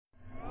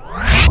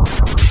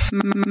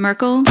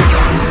Merkel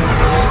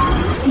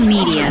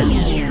Media.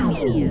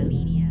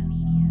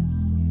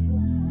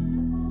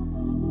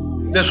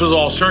 This was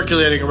all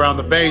circulating around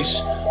the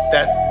base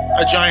that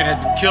a giant had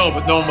been killed,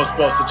 but no one was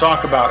supposed to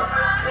talk about it.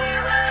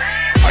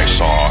 I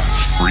saw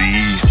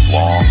 3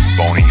 long,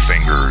 bony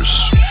fingers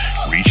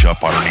reach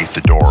up underneath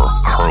the door,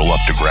 curl up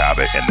to grab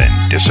it, and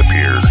then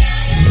disappear.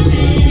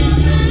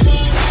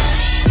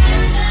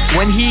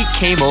 When he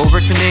came over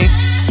to me,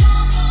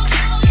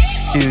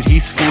 dude, he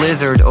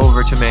slithered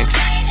over to me.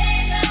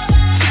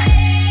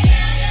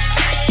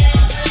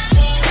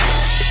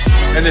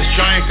 And this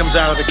giant comes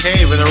out of the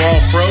cave and they're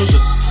all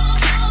frozen.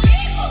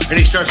 And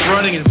he starts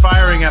running and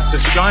firing at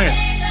this giant.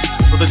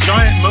 Well, the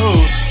giant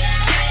moves.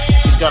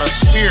 He's got a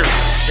spear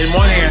in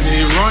one hand and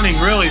he's running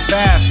really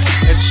fast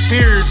and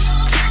spears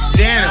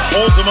Dan and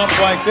holds him up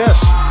like this.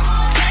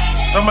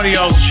 Somebody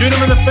yells, shoot him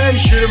in the face,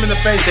 shoot him in the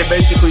face. They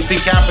basically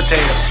decapitate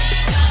him.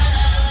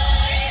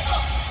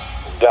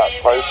 Got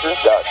closer.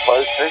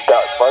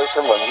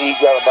 When he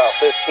got about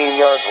 15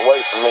 yards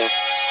away from me,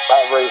 I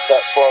raised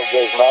that 12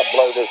 gauge and I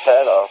blowed his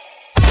head off.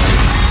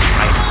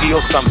 I feel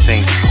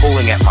something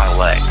pulling at my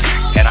leg,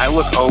 and I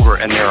look over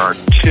and there are 2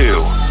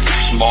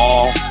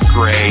 small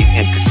gray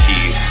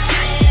entities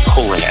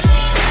pulling at me.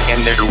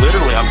 And they're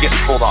literally, I'm getting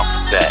pulled off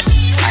the bed.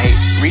 I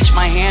reached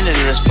my hand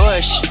into this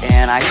bush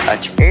and I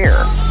touched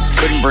air.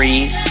 Couldn't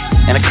breathe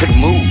and I couldn't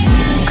move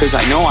because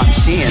I know I'm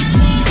seeing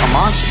a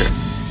monster.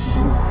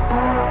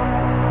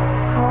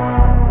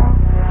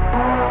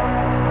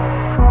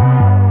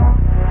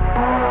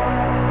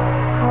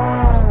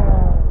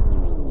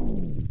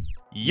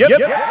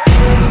 Yep.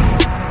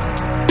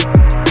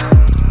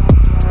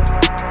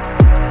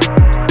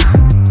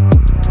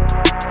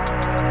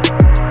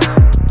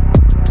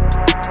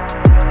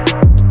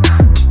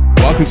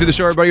 Welcome to the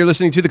show, everybody. You're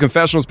listening to the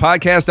Confessionals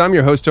Podcast. I'm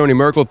your host, Tony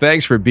Merkel.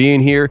 Thanks for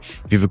being here.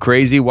 If you have a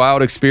crazy,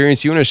 wild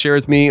experience you want to share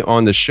with me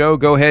on the show,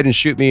 go ahead and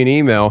shoot me an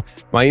email.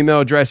 My email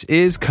address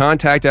is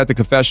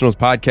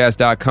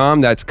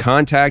contact@theconfessionalspodcast.com. That's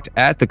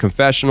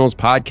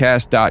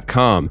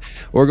contact@theconfessionalspodcast.com.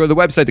 Or go to the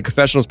website,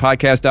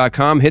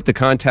 theconfessionalspodcast.com, hit the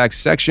contact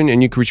section,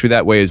 and you can reach me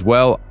that way as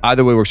well.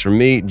 Either way works for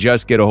me.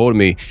 Just get a hold of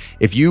me.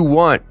 If you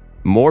want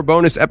more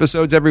bonus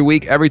episodes every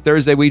week, every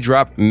Thursday, we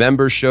drop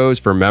member shows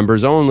for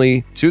members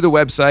only to the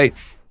website.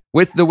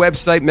 With the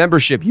website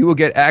membership, you will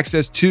get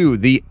access to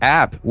the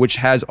app, which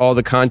has all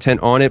the content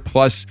on it,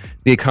 plus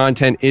the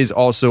content is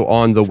also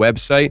on the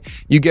website.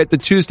 You get the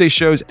Tuesday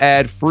shows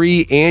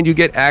ad-free, and you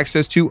get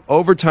access to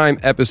overtime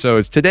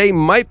episodes. Today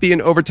might be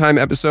an overtime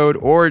episode,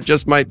 or it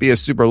just might be a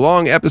super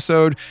long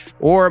episode,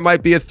 or it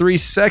might be a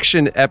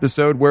 3-section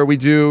episode where we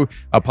do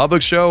a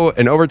public show,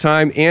 an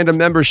overtime, and a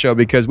member show,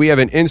 because we have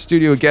an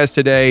in-studio guest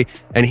today,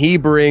 and he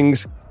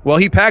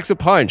packs a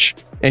punch.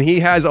 And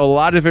he has a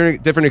lot of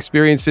different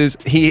experiences.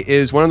 He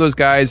is one of those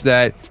guys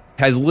that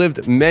has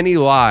lived many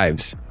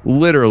lives,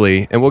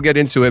 literally, and we'll get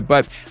into it.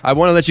 But I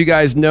want to let you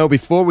guys know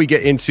before we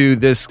get into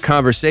this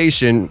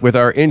conversation with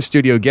our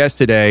in-studio guest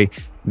today,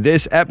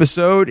 this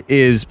episode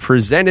is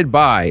presented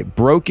by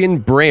Broken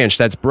Branch.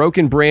 That's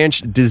Broken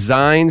Branch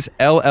Designs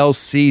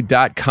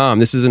LLC.com.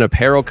 This is an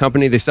apparel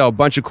company. They sell a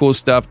bunch of cool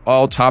stuff,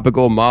 all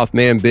topical,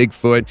 Mothman,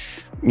 Bigfoot,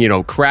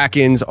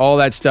 Krakens, all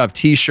that stuff,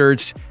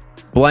 t-shirts,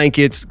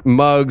 blankets,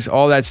 mugs,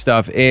 all that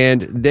stuff.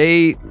 And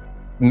they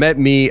met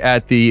me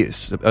at the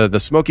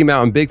Smoky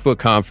Mountain Bigfoot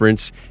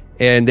Conference,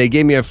 and they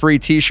gave me a free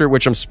t-shirt,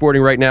 which I'm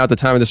sporting right now at the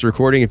time of this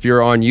recording. If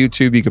you're on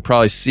YouTube, you can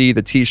probably see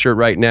the t-shirt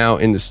right now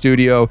in the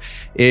studio.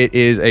 It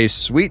is a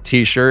sweet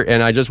t-shirt,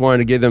 and I just wanted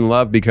to give them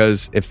love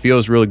because it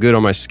feels really good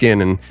on my skin,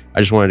 and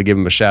I just wanted to give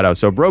them a shout out.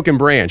 So Broken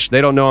Branch,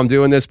 they don't know I'm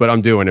doing this, but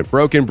I'm doing it.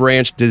 Broken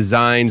Branch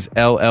Designs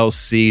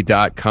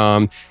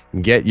LLC.com.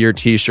 Get your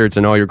t-shirts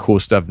and all your cool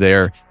stuff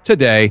there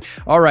today.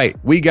 All right,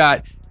 we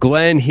got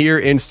Glenn here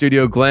in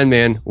studio. Glenn,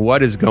 man,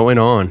 what is going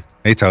on?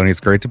 Hey, Tony, it's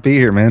great to be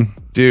here, man.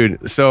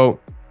 Dude, so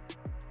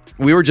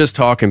we were just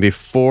talking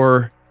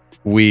before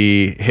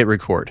we hit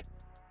record.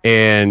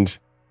 And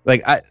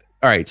all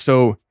right,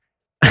 so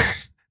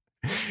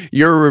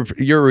you're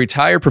a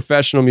retired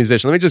professional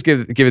musician. Let me just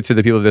give it to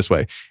the people this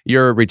way.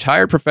 You're a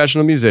retired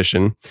professional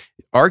musician,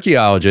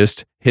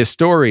 archaeologist,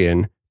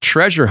 historian,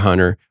 treasure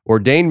hunter,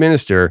 ordained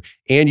minister,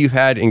 and you've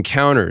had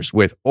encounters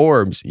with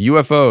orbs,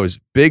 UFOs,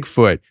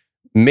 Bigfoot,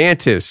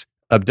 mantis,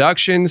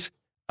 abductions,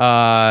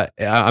 possibly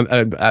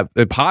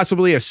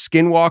a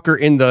skinwalker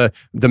in the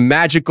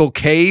magical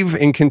cave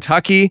in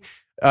Kentucky.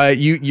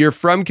 You're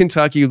from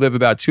Kentucky. You live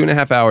about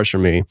 2.5 hours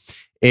from me,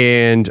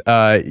 and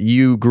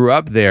you grew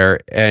up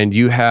there, and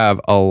you have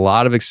a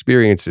lot of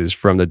experiences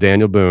from the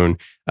Daniel Boone.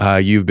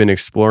 You've been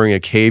exploring a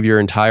cave your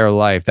entire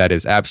life that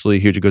is absolutely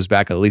huge. It goes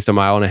back at least 1.5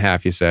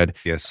 miles, you said.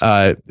 Yes.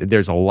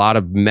 There's a lot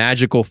of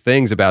magical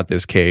things about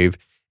this cave,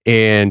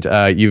 and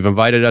you've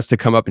invited us to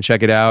come up and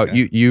check it out.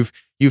 Yeah.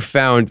 You've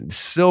found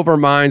silver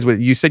mines.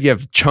 You said you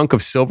have a chunk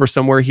of silver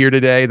somewhere here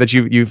today that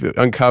you've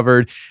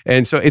uncovered,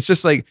 and so it's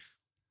just like,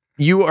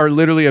 you are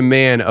literally a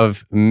man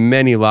of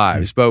many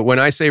lives. But when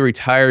I say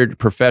retired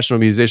professional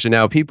musician,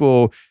 now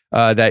people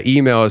that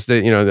email us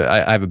that,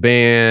 I have a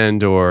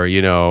band, or,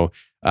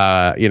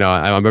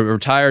 I'm a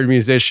retired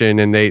musician,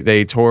 and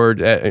they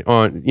toured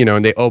on,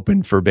 and they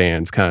opened for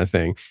bands, kind of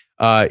thing.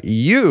 I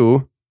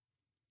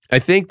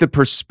think the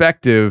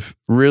perspective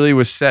really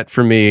was set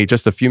for me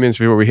just a few minutes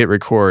before we hit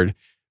record,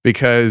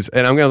 because,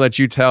 and I'm going to let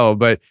you tell,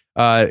 but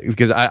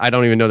because I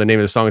don't even know the name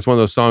of the song. It's one of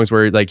those songs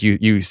where like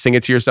you sing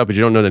it to yourself, but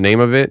you don't know the name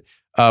of it.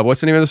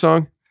 What's the name of the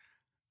song?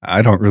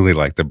 I don't really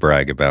like to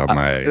brag about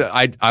my.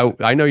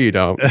 I know you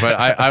don't, but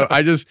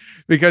I just,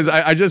 because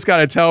I just got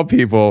to tell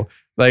people,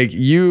 like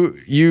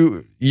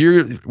you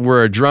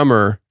were a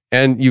drummer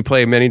and you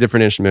play many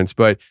different instruments,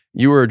 but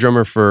you were a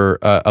drummer for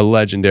a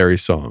legendary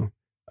song.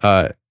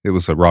 It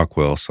was a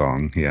Rockwell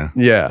song, yeah.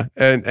 Yeah,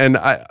 and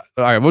all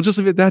right, we'll just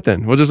leave it at that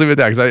then. We'll just leave it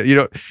at that,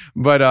 because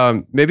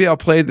but maybe I'll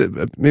play it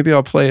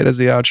as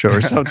the outro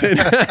or something.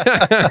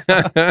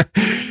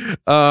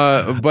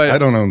 But I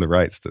don't own the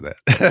rights to that.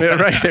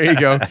 Right, there you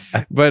go.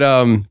 But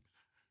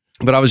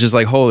I was just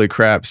like, holy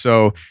crap.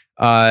 So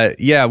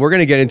yeah, we're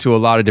going to get into a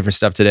lot of different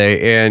stuff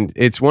today. And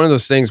it's one of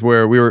those things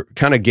where we were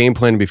kind of game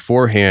planning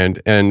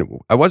beforehand, and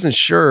I wasn't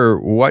sure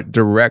what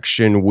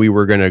direction we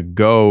were going to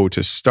go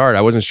to start.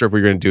 I wasn't sure if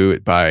we were going to do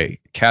it by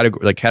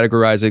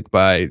categorize it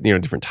by,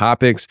 different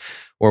topics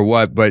or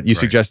what, but you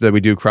suggested that we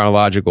do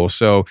chronological.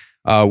 So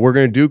we're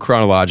going to do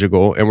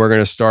chronological, and we're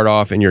going to start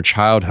off in your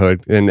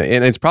childhood. And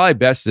it's probably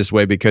best this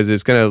way because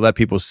it's going to let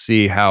people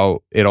see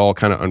how it all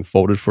kind of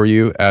unfolded for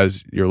you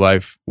as your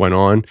life went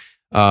on.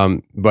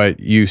 But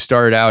you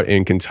started out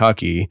in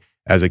Kentucky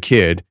as a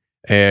kid,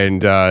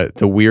 and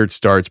the weird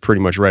starts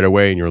pretty much right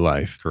away in your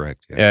life.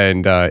 Correct. Yeah.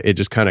 And it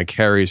just kind of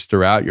carries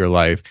throughout your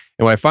life.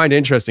 And what I find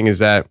interesting is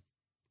that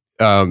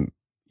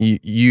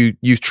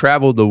you've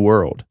traveled the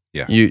world.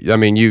 Yeah.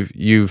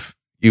 You've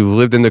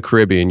lived in the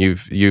Caribbean.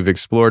 You've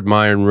explored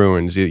Mayan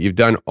ruins. You've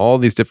done all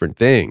these different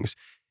things,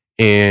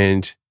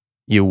 and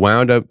you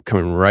wound up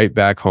coming right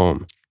back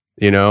home.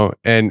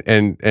 And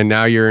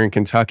now you're in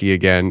Kentucky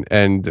again.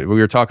 And we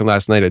were talking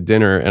last night at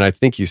dinner, and I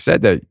think you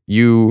said that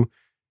you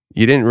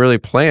didn't really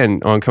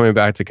plan on coming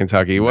back to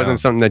Kentucky. It wasn't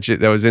something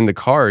that was in the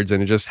cards,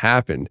 and it just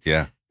happened.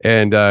 Yeah.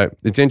 And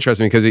it's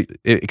interesting because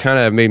it kind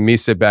of made me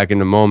sit back in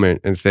the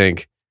moment and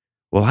think,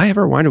 will I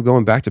ever wind up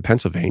going back to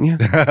Pennsylvania?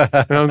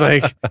 And I'm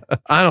like,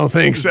 I don't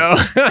think so.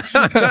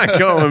 I'm not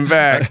going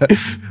back.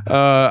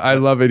 I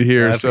love it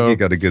here. I think you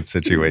got a good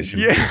situation.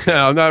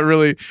 Yeah, I'm not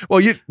really. Well,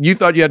 you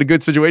thought you had a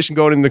good situation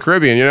going in the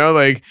Caribbean,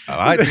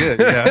 I did,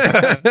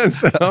 yeah.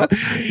 So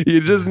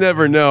you just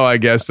never know, I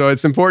guess. So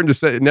it's important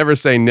to never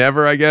say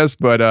never, I guess.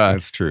 But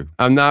that's true.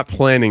 I'm not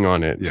planning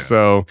on it. Yeah.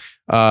 So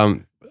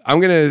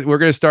we're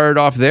gonna start it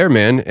off there,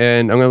 man,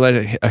 and I'm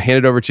gonna hand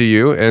it over to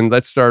you. And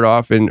let's start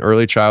off in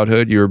early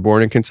childhood. You were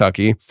born in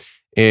Kentucky,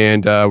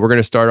 and we're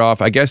gonna start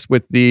off, I guess,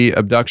 with the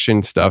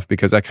abduction stuff,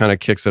 because that kind of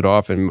kicks it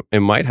off, and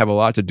it might have a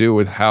lot to do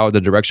with how the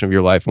direction of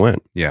your life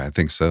went. Yeah, I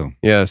think so.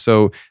 Yeah,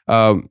 so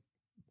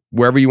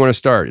wherever you want to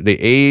start, the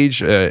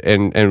age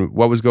and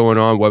what was going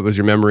on, what was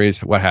your memories,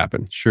 what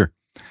happened? Sure.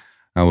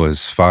 I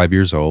was 5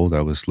 years old.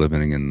 I was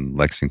living in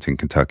Lexington,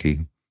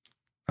 Kentucky.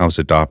 I was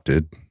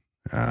adopted.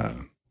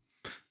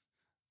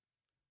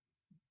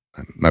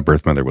 My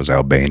birth mother was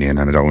Albanian,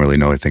 and I don't really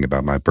know anything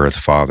about my birth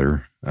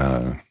father,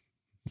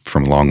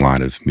 from a long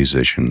line of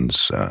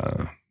musicians,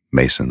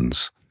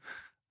 Masons,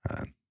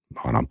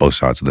 on both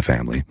sides of the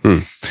family.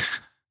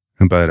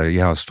 But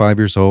I was 5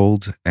 years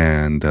old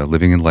and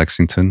living in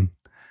Lexington,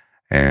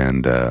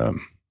 and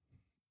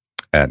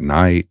at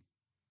night,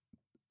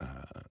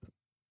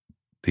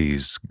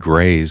 these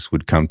grays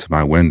would come to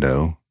my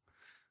window,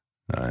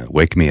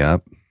 wake me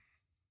up,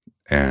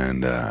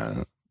 and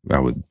I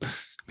would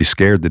be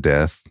scared to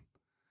death.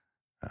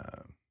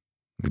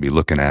 They'd be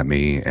looking at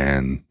me,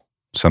 and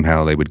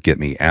somehow they would get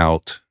me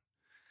out.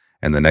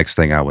 And the next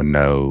thing I would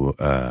know,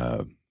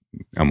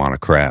 I'm on a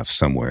craft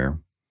somewhere.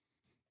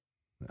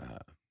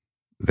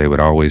 They would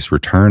always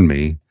return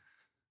me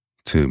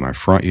to my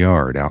front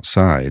yard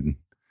outside.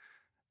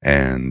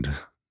 And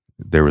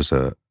there was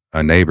a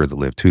neighbor that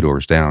lived 2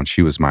 doors down.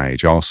 She was my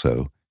age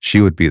also.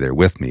 She would be there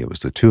with me. It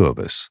was the two of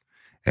us.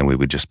 And we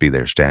would just be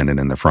there standing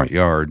in the front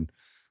yard,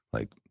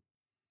 like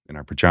in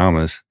our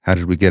pajamas. How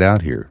did we get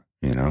out here?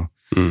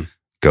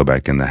 Go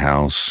back in the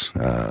house.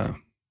 I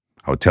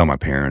would tell my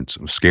parents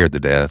I was scared to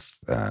death.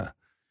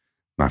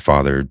 My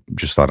father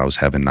just thought I was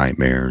having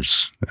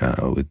nightmares,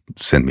 would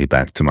send me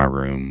back to my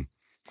room.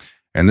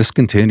 And this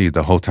continued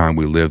the whole time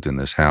we lived in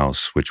this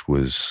house, which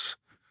was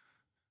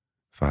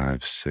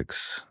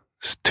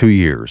 2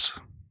 years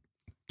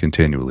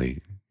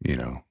continually,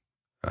 and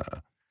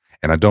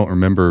I don't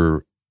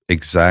remember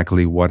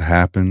exactly what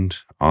happened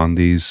on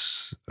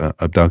these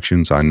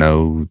abductions. I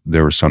know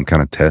there was some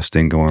kind of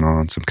testing going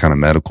on, some kind of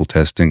medical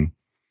testing,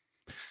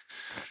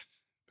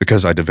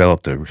 because I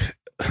developed an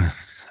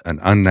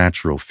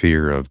unnatural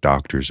fear of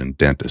doctors and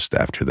dentists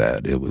after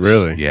that. It was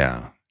really,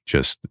 yeah,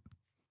 just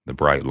the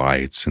bright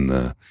lights and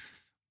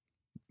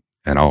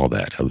all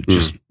that. I was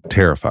just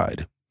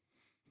terrified.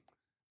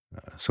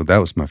 So that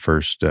was my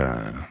first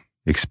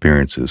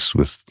experiences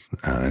with,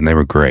 and they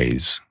were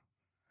grays.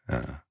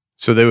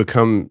 So they would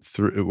come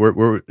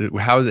through.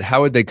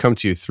 How would they come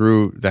to you,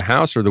 through the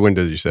house or the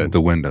window? You said The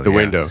window. The yeah.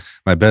 window.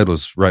 My bed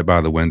was right by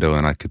the window,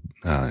 and I could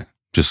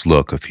just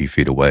look a few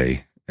feet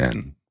away,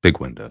 and big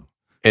window.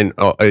 And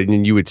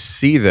you would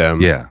see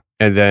them. Yeah.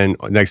 And then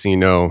next thing you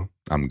know,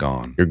 I'm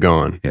gone. you're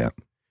gone. Yeah.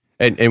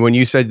 And when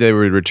you said they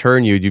would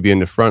return you, you'd be in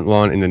the front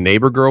lawn, and the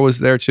neighbor girl was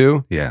there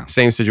too. Yeah.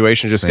 Same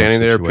situation, just Same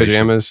standing there, situation.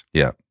 pajamas.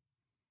 Yeah.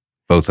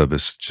 Both of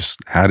us just,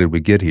 how did we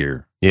get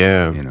here?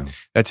 Yeah. You know.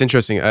 That's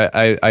interesting.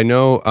 I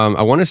know.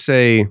 I want to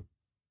say.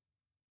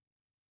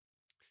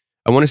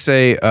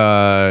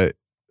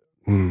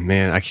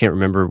 Man, I can't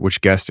remember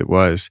which guest it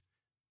was.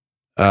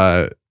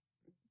 I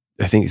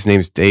think his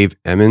name's Dave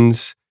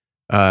Emmons.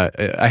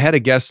 I had a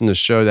guest on the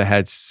show that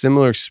had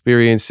similar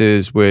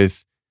experiences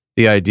with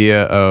the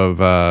idea of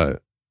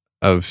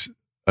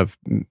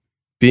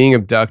being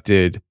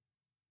abducted.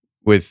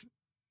 With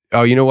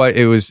you know what?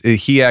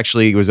 He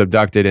actually was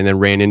abducted and then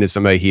ran into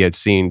somebody he had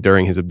seen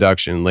during his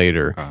abduction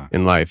later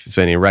in life,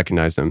 so he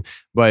recognized them.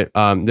 But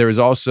there was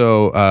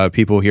also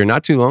people here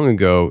not too long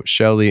ago,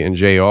 Shelly and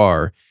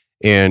JR,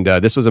 and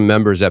this was a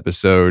members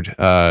episode.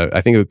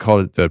 I think we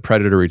called it "The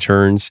Predator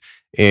Returns,"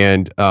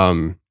 and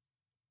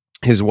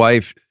his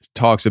wife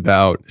talks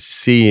about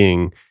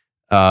seeing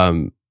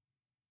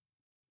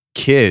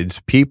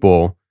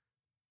people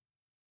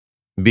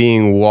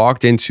being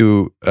walked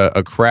into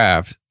a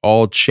craft,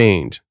 all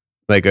chained,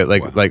 like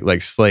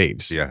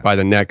slaves by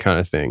the neck, kind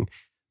of thing.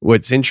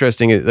 What's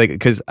interesting is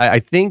because I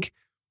think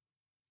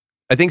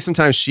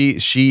sometimes she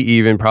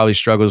even probably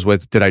struggles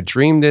with, did I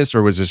dream this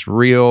or was this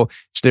real?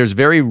 There's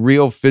very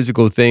real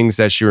physical things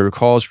that she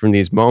recalls from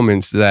these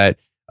moments that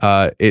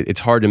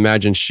it's hard to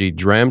imagine she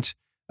dreamt.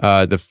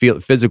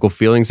 The physical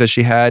feelings that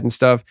she had and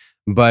stuff.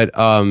 But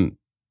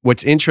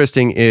what's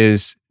interesting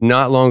is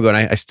not long ago, and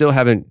I still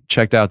haven't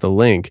checked out the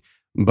link,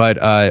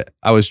 but I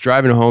was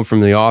driving home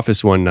from the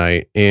office one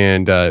night,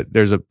 and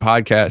there's a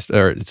podcast,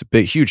 or it's a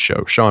big, huge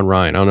show, Sean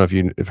Ryan. I don't know if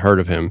you've heard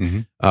of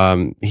him.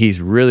 Mm-hmm.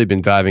 He's really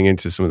been diving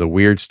into some of the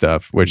weird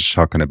stuff. Which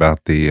talking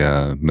about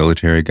the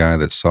military guy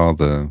that saw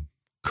the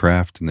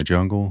craft in the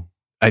jungle,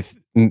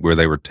 where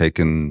they were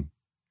taking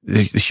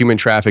the human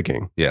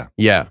trafficking. Yeah.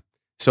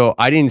 So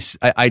I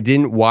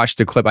didn't watch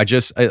the clip. I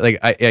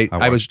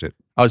watched it.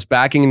 I was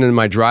backing into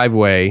my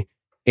driveway,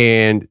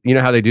 and you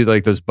know how they do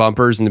like those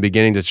bumpers in the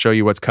beginning to show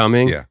you what's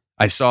coming? Yeah.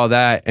 I saw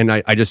that, and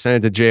I just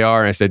sent it to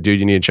JR, and I said,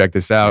 dude, you need to check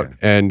this out. Yeah.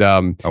 And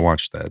I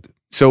watched that.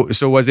 So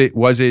was it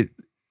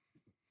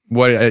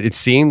what it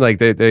seemed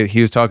like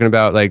he was talking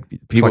about, like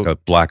people, it's like a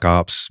black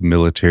ops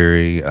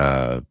military,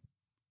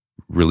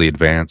 really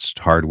advanced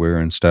hardware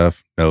and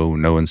stuff. No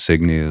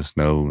insignias,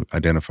 no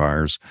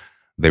identifiers.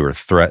 They were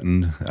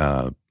threatened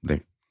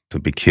to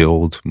be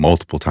killed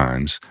multiple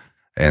times,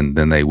 and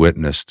then they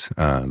witnessed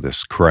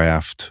this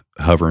craft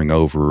hovering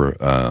over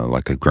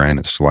like a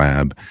granite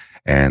slab,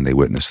 and they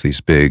witnessed these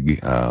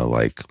big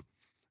like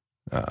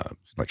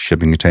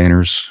shipping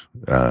containers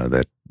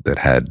that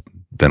had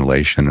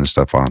ventilation and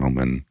stuff on them,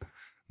 and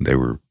they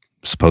were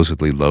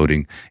supposedly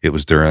loading. It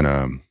was during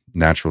a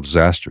natural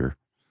disaster,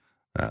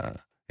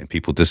 and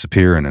people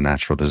disappear in a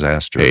natural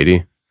disaster.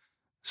 Haiti.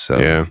 So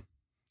yeah.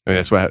 I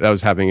mean, that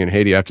was happening in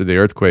Haiti after the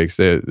earthquakes,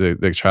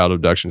 the child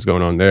abductions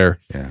going on there.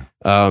 Yeah.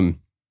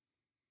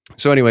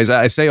 So anyways,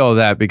 I say all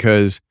that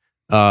because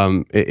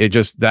it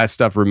just, that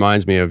stuff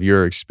reminds me of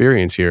your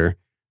experience here.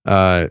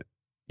 You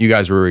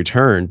guys were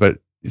returned, but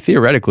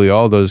theoretically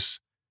all those,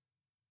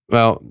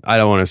 well, I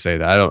don't want to say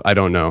that. I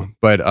don't know.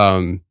 But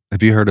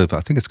have you heard of,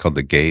 I think it's called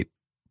the GATE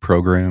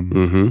program?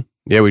 Mm-hmm.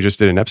 Yeah, we just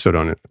did an episode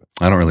on it.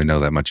 I don't really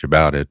know that much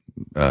about it.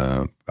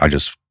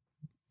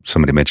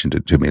 Somebody mentioned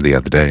it to me the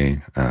other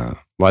day.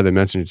 Why they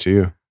mentioned it to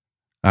you?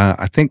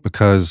 I think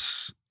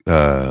because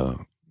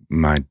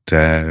my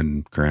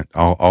dad,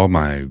 all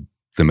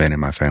the men in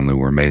my family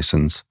were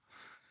Masons.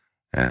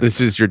 This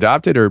is your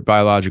adopted or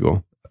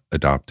biological?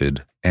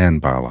 Adopted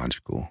and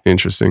biological.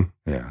 Interesting.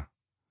 Yeah.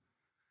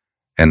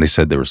 And they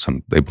said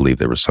they believe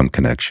there was some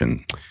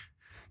connection.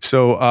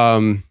 So,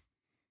 I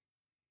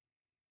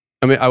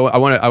mean, I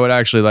would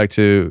actually like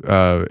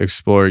to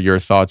explore your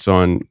thoughts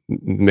on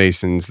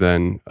Masons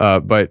then.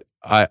 But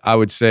I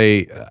would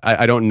say,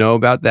 I don't know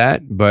about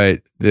that,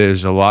 but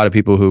there's a lot of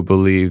people who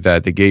believe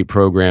that the GATE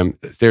program,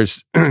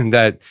 there's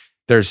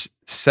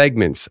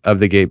segments of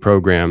the GATE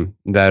program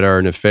that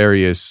are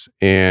nefarious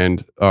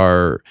and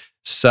are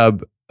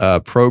sub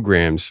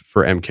programs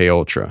for MK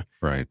Ultra.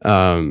 Right.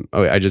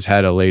 I just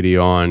had a lady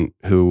on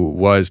who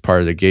was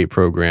part of the GATE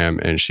program,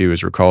 and she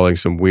was recalling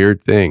some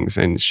weird things,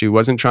 and she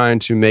wasn't trying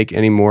to make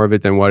any more of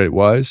it than what it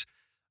was.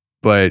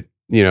 But,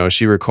 you know,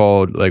 she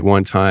recalled like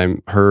one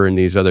time her and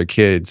these other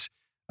kids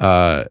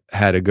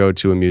had to go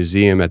to a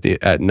museum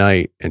at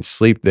night and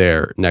sleep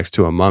there next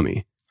to a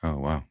mummy. Oh,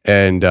 wow.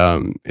 And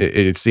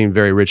it seemed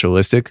very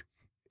ritualistic,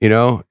 you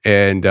know?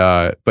 And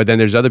but then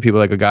there's other people,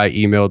 like a guy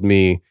emailed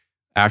me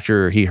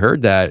after he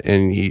heard that,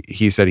 and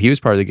he said he was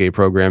part of the GATE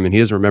program and he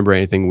doesn't remember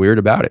anything weird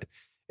about it.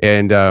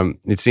 And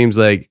it seems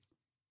like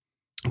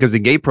because the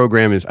GATE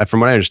program is, from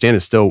what I understand,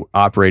 is still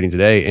operating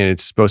today, and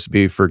it's supposed to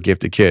be for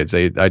gifted kids.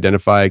 They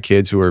identify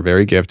kids who are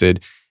very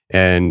gifted,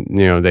 and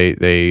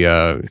they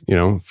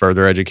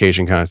further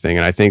education kind of thing.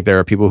 And I think there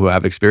are people who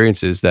have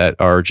experiences that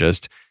are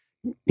just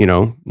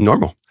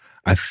normal.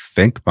 I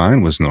think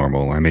mine was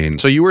normal. I mean,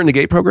 so you were in the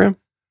GATE program?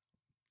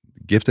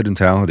 Gifted and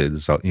talented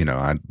is,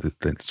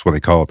 that's what they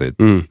called it.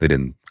 They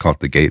didn't call it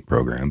the GATE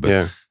program,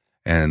 but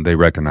and they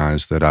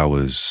recognized that I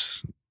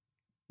was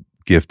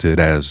gifted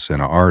as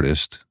an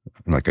artist,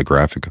 like a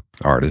graphic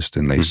artist,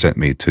 and they sent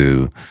me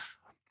to.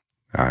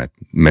 I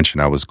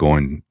mentioned I was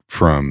going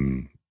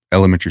from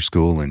elementary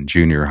school and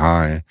junior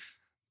high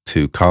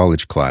to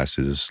college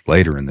classes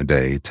later in the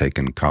day,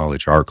 taking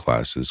college art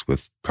classes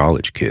with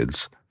college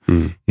kids.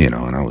 And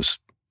I was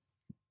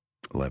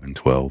 11,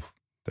 12,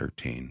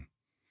 13.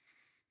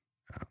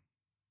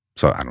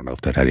 So I don't know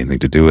if that had anything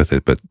to do with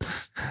it, but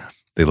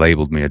they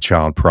labeled me a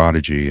child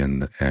prodigy,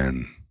 and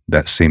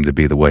that seemed to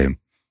be the way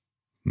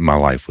my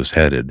life was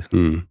headed.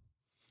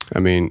 I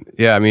mean,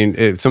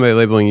 if somebody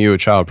labeling you a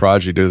child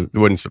prodigy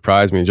wouldn't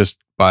surprise me just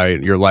by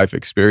your life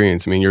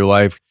experience. I mean, your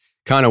life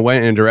kind of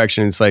went in a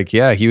direction. It's like,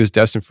 yeah, he was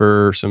destined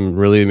for some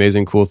really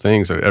amazing, cool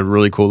things, a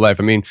really cool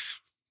life. I mean,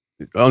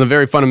 on a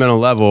very fundamental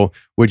level,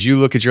 would you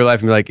look at your life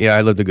and be like, yeah,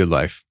 I lived a good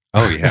life?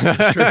 Oh yeah.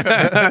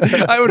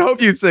 I would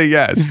hope you'd say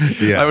yes.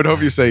 Yeah. I would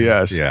hope you say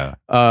yes. Yeah.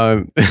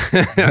 I'm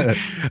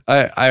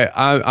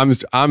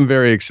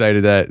very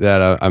excited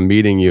that I'm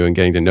meeting you and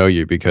getting to know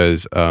you,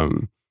 because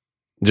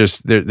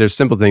just there's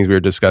simple things we were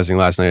discussing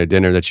last night at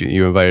dinner that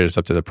you invited us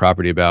up to the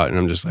property about, and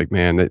I'm just like,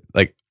 man, that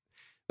like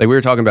we were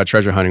talking about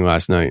treasure hunting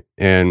last night,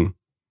 and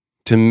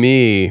to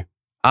me,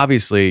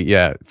 obviously,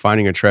 yeah,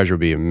 finding a treasure would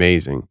be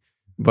amazing,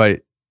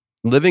 but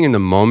living in the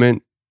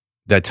moment,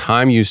 that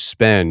time you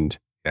spend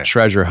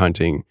treasure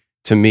hunting,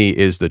 to me,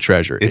 is the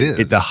treasure. It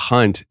is. The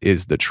hunt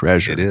is the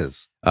treasure. It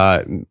is.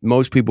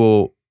 Most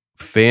people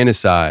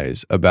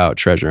fantasize about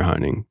treasure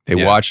hunting. They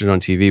watch it on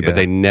TV, but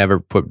they never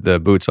put the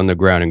boots on the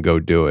ground and go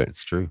do it.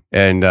 It's true.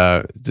 And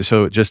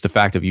so just the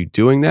fact of you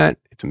doing that,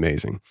 it's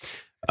amazing.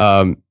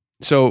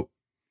 So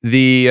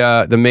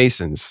the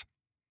Masons.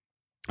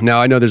 Now,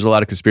 I know there's a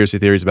lot of conspiracy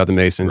theories about the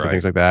Masons and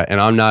things like that, and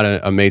I'm not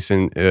a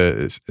Mason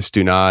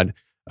stunad.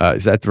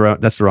 Is that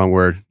that's the wrong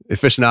word?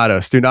 Aficionado.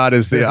 Stunad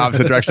is the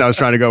opposite direction I was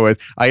trying to go with.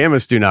 I am a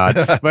stunad,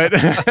 but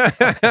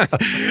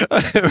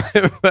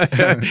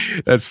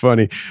that's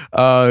funny.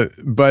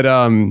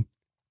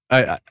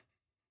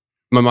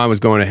 My mind was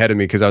going ahead of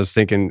me because I was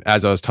thinking,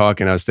 as I was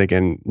talking,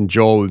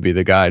 Joel would be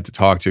the guy to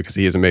talk to because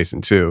he is a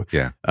Mason too.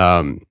 Yeah.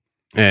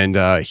 And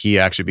he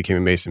actually became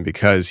a Mason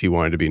because he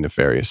wanted to be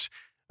nefarious.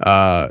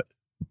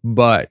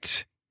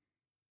 But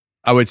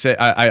I would say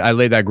I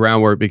laid that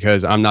groundwork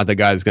because I'm not the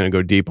guy that's going to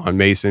go deep on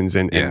Masons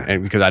and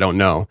because I don't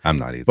know. I'm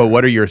not either. But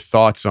what are your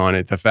thoughts on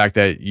it? The fact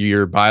that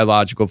your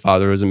biological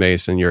father was a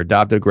Mason, your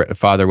adopted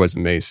father was a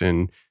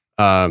Mason.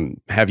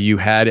 Have you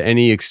had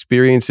any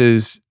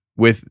experiences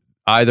with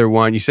either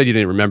one? You said you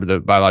didn't remember the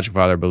biological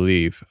father, I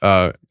believe.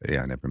 I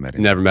never met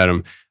him. Never met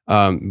him.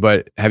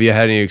 But have you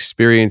had any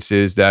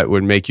experiences that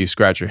would make you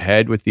scratch your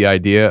head with the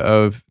idea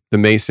of the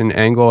Mason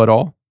angle at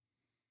all?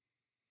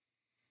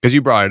 Because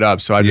you brought it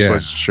up, so I just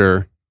wasn't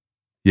sure.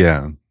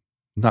 Yeah,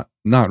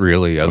 not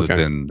really. Other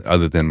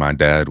than my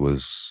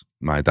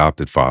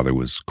adopted father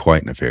was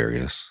quite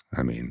nefarious.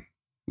 I mean,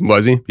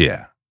 was he?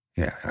 Yeah.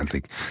 I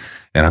think,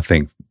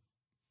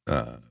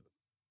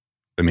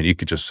 you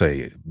could just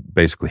say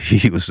basically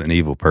he was an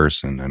evil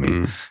person. I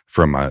mean,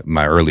 from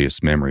my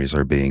earliest memories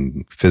are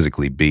being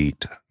physically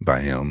beat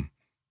by him.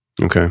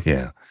 Okay.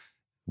 Yeah,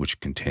 which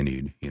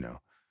continued.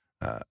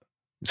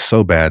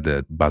 So bad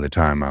that by the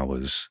time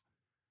it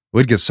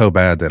would get so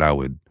bad that I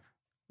would,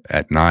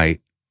 at night,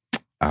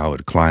 I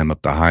would climb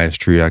up the highest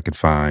tree I could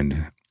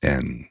find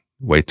and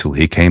wait till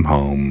he came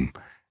home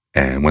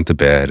and went to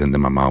bed. And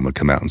then my mom would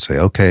come out and say,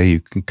 okay,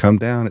 you can come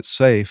down. It's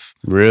safe.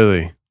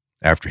 Really?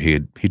 After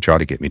he'd tried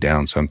to get me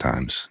down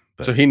sometimes.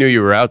 But, so he knew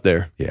you were out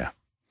there? Yeah.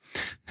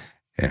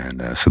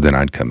 And so then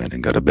I'd come in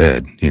and go to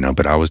bed,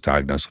 but I was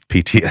diagnosed with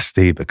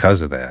PTSD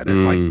because of that at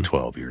like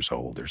 12 years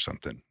old or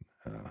something.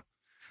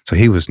 So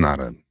he was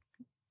not a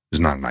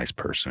nice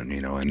person,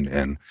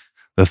 and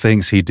the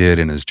things he did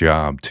in his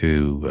job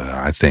too,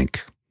 I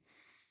think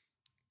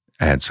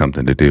had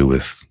something to do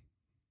with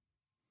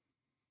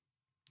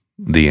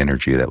the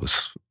energy that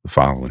was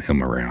following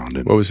him around.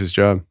 And what was his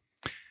job?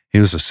 He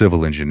was a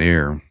civil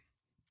engineer,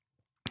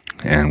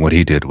 and what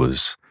he did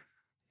was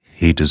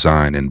he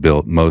designed and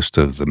built most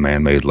of the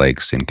man-made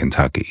lakes in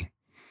Kentucky.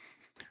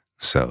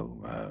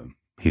 So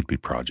he'd be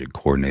project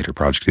coordinator,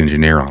 project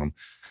engineer on them.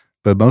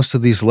 But most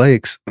of these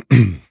lakes,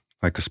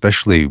 like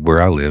especially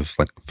where I live,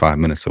 like 5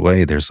 minutes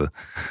away, there's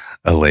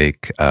a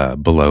lake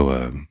below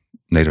a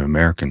Native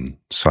American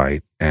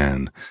site,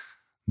 and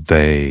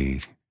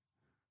they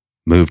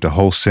moved a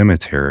whole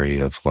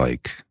cemetery of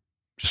like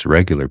just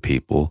regular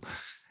people,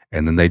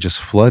 and then they just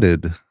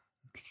flooded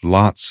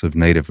lots of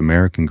Native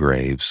American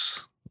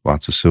graves,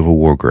 lots of Civil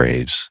War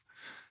graves,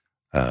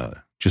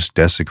 just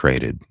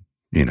desecrated,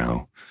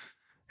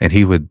 and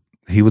he would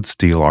he would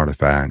steal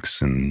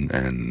artifacts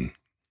and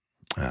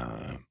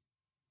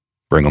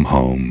bring them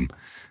home,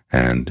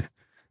 and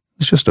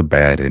it's just a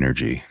bad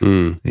energy.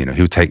 You know,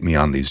 he would take me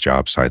on these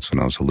job sites when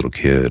I was a little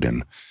kid,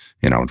 and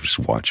I would just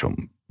watch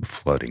them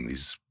flooding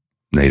these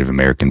Native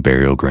American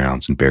burial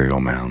grounds and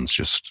burial mounds,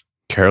 just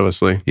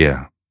carelessly.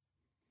 Yeah.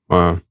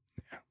 Wow.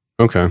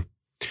 Okay.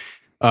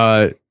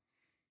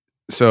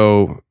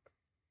 So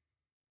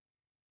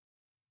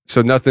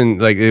nothing,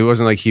 like, it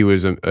wasn't like he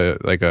was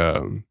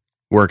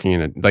working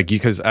in a, like,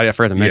 because I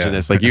forgot to mention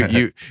this, like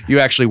you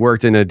actually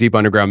worked in a deep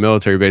underground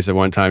military base at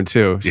one time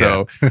too.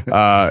 So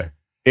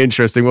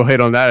interesting. We'll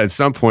hit on that at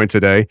some point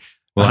today.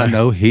 Well, I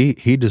know he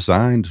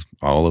designed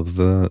all of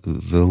the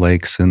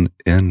lakes in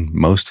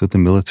most of the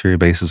military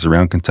bases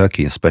around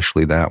Kentucky,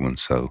 especially that one.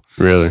 So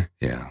really,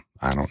 yeah,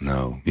 I don't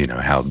know,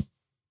 how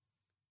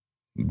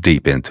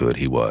deep into it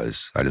he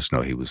was. I just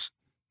know he was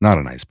not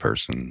a nice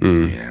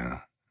person.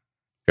 Yeah.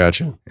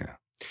 Gotcha. Yeah.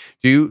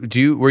 Do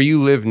you where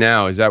you live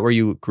now, is that where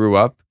you grew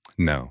up?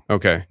 No.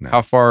 Okay. No.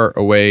 How far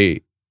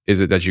away is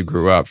it that you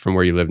grew up from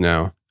where you live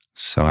now?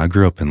 So I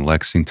grew up in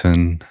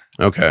Lexington.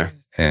 Okay.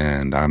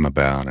 And I'm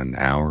about an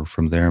hour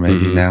from there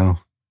maybe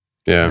now.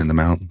 Yeah. In the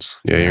mountains.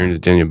 Yeah, you're in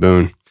Daniel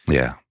Boone.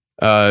 Yeah.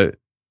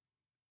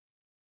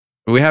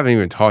 We haven't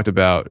even talked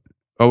about,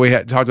 we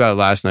had talked about it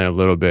last night a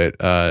little bit,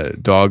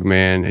 Dog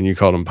Man, and you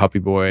called him Puppy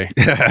Boy.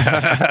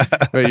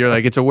 But you're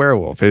like, it's a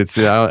werewolf. It's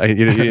you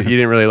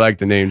didn't really like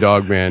the name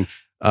Dog Man.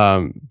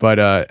 But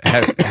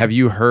have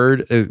you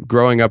heard,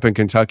 growing up in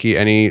Kentucky,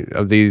 any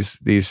of these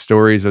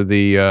stories of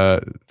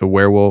the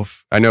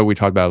werewolf? I know we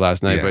talked about it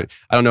last night, but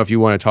I don't know if you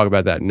want to talk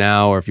about that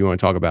now or if you want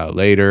to talk about it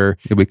later.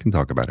 Yeah, we can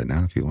talk about it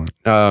now if you want.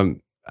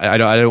 I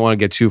don't want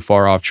to get too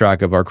far off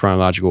track of our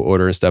chronological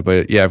order and stuff,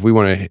 but yeah, if we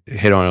want to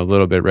hit on it a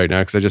little bit right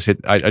now, because I just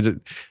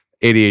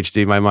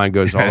ADHD, my mind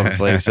goes all over the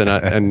place,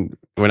 and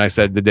when I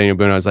said the Daniel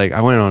Boone, I was like,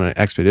 I went on an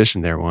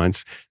expedition there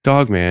once,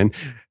 Dog Man.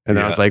 And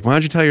I was like, why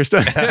don't you tell your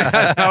story?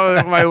 That's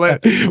how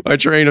my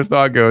train of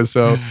thought goes.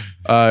 So,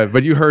 but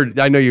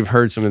I know you've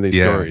heard some of these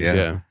stories.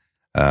 Yeah.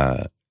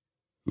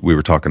 We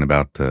were talking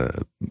about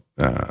the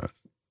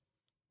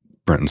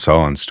Brenton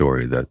Sawin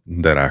story that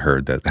I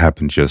heard that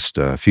happened just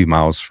a few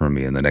miles from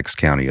me in the next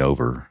county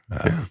over,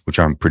 which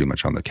I'm pretty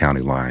much on the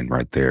county line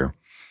right there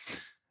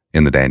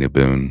in the Daniel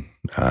Boone.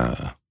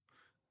 I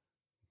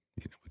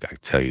can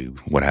tell you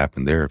what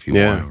happened there if you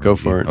want. Yeah, go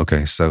for it.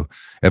 Okay. So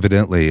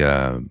evidently,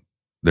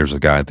 there's a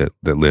guy that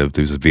lived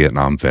who's a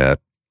Vietnam vet,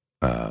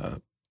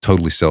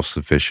 totally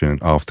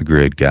self-sufficient,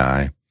 off-the-grid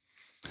guy,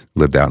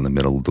 lived out in the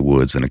middle of the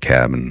woods in a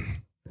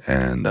cabin,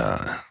 and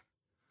I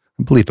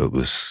believe it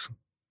was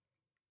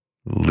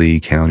Lee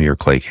County or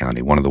Clay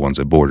County, one of the ones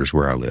that borders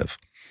where I live.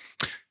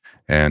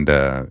 And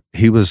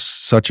he was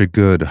such a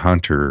good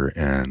hunter,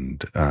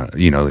 and,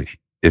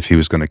 if he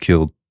was going to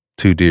kill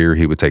 2 deer,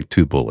 he would take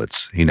 2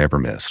 bullets. He never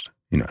missed,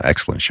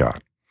 excellent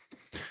shot.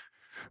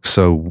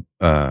 So,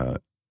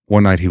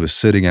 one night he was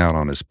sitting out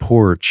on his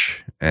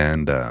porch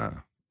and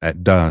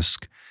at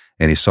dusk,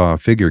 and he saw a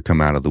figure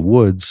come out of the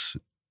woods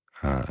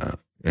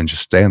and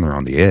just stand there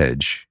on the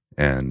edge.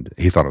 And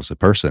he thought it was a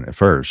person at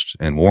first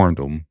and warned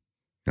him,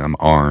 I'm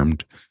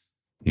armed,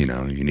 you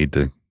need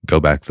to go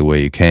back the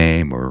way you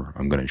came or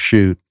I'm going to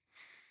shoot.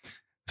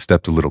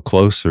 Stepped a little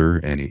closer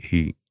and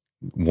he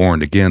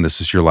warned again, this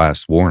is your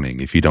last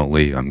warning. If you don't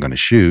leave, I'm going to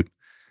shoot.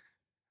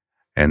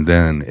 And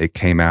then it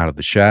came out of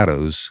the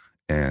shadows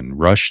and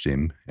rushed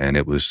him, and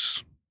it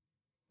was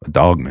a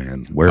Dog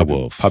Man,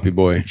 werewolf. Puppy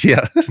Boy.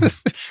 Yeah.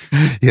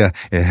 Yeah.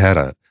 It had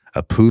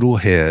a poodle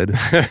head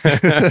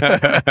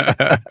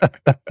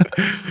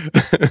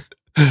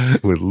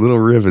with little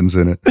ribbons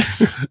in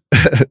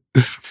it.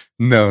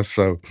 No,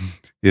 so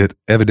it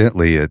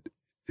evidently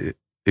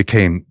it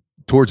came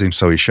towards him,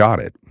 so he shot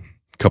it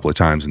a couple of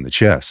times in the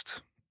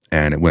chest,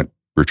 and it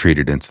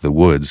retreated into the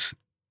woods.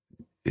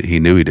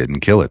 He knew he didn't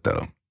kill it,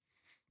 though.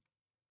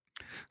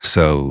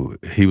 So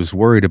he was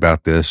worried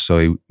about this, so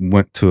he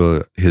went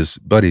to his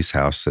buddy's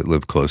house that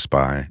lived close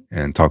by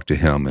and talked to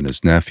him and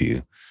his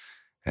nephew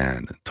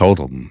and told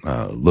him,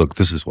 look,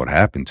 this is what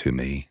happened to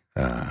me.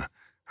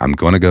 I'm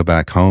going to go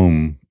back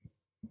home.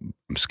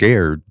 I'm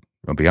scared.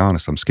 I'll be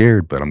honest, I'm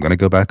scared, but I'm going to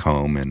go back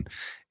home, and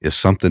if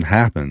something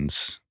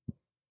happens,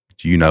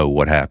 you know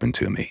what happened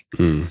to me.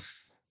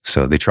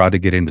 So they tried to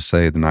get him to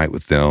stay the night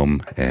with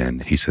them,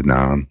 and he said, no,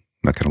 I'm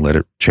not going to let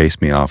it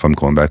chase me off. I'm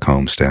going back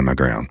home, stand my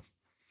ground.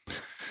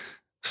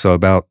 So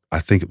about, I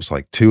think it was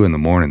like 2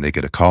 a.m, they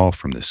get a call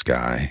from this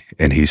guy,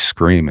 and he's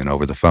screaming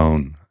over the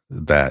phone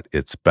that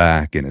it's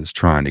back and it's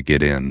trying to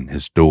get in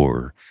his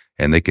door,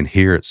 and they can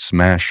hear it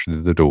smash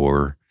through the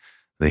door.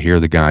 They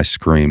hear the guy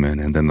screaming,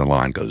 and then the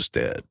line goes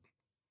dead.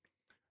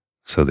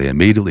 So they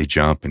immediately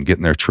jump and get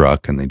in their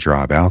truck, and they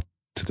drive out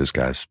to this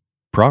guy's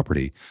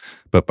property.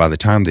 But by the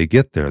time they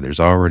get there, there's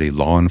already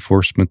law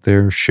enforcement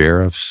there,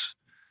 sheriffs,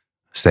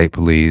 state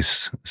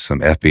police, some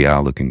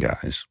FBI-looking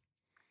guys.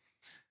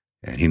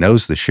 And he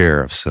knows the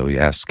sheriff, so he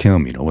asks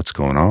him, what's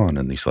going on?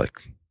 And he's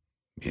like,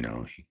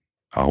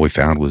 all we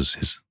found was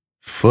his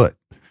foot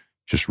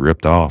just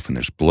ripped off, and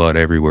there's blood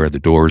everywhere. The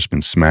door's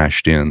been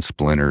smashed in,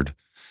 splintered.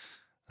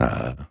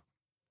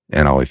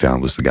 And all he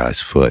found was the guy's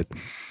foot.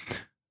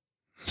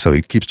 So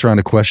he keeps trying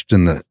to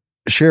question the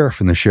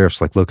sheriff, and the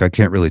sheriff's like, look, I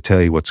can't really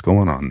tell you what's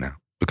going on now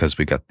because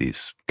we got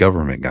these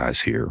government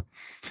guys here.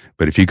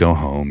 But if you go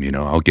home,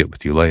 I'll get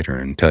with you later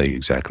and tell you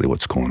exactly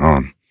what's going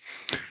on.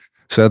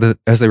 So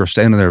as they were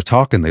standing there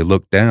talking, they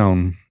looked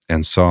down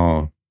and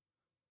saw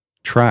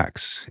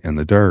tracks in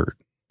the dirt.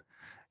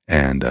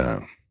 And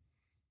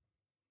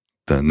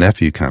the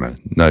nephew kind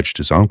of nudged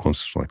his uncle and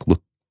was like,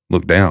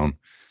 look down.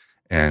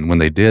 And when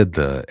they did,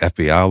 the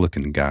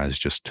FBI-looking guys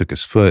just took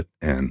his foot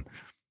and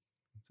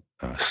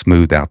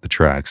smoothed out the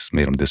tracks,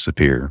 made them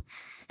disappear,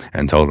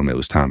 and told him it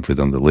was time for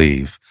them to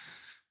leave.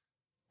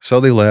 So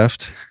they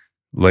left.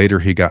 Later,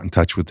 he got in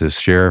touch with his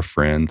sheriff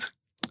friend,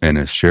 and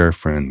his sheriff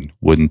friend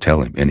wouldn't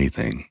tell him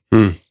anything.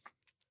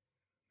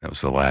 That was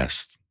the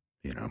last,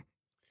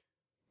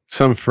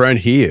 Some friend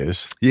he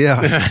is.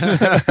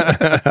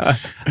 Yeah.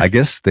 I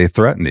guess they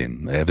threatened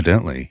him,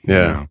 evidently.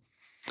 Yeah.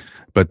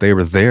 But they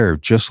were there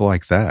just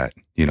like that,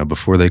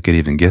 before they could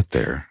even get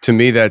there. To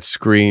me, that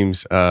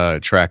screams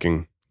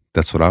tracking.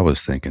 That's what I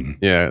was thinking.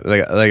 Yeah.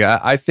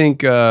 I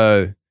think,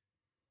 so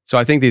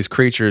I think these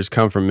creatures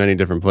come from many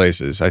different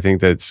places. I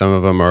think that some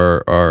of them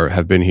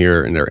have been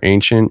here and they're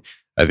ancient.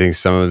 I think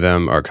some of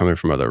them are coming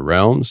from other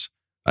realms.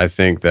 I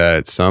think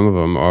that some of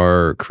them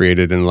are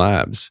created in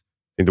labs.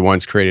 I think the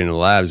ones created in the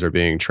labs are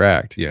being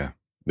tracked. Yeah.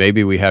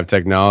 Maybe we have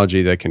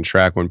technology that can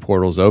track when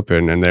portals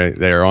open and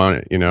they're on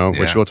it,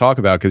 which we'll talk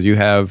about because you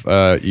have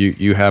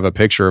you have a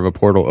picture of a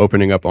portal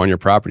opening up on your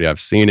property. I've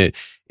seen it.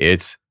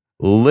 It's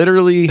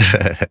literally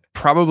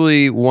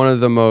probably one of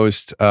the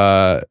most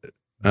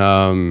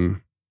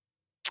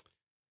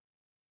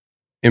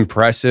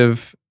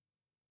impressive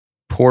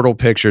portal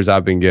pictures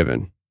I've been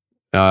given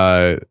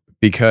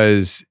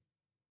because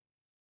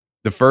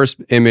the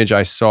first image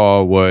I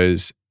saw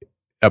was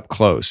up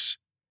close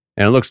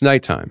and it looks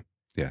nighttime.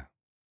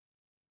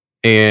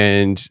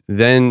 And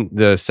then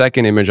the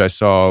second image I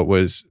saw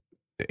was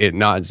it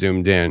not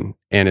zoomed in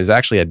and is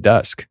actually at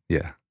dusk.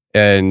 Yeah.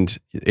 And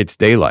it's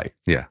daylight.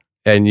 Yeah.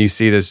 And you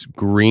see this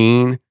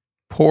green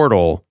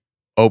portal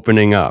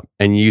opening up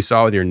and you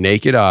saw with your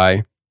naked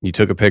eye, you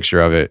took a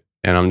picture of it.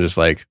 And I'm just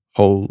like,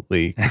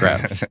 holy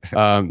crap.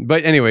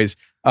 But anyways,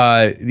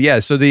 so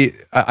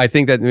I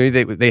think that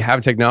maybe they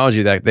have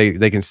technology that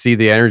they can see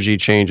the energy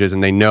changes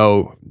and they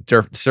know there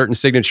are certain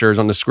signatures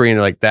on the screen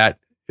like that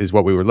is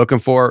what we were looking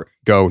for.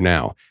 Go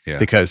now,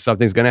 because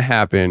something's going to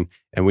happen,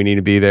 and we need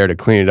to be there to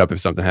clean it up if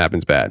something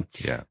happens bad.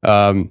 Yeah.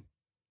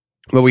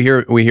 But we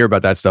hear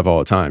about that stuff all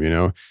the time,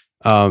 and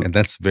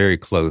that's very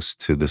close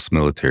to this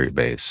military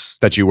base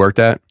that you worked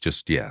at.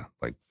 Just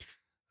like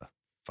a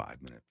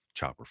 5-minute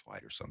chopper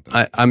flight or something.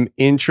 I'm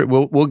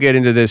We'll get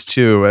into this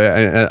too,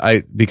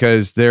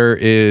 because there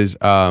is.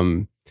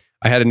 I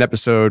had an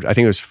episode. I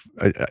think it was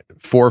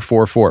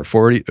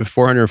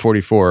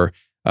 444.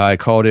 I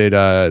called it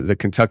the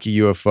Kentucky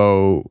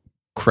UFO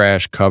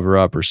crash cover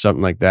up or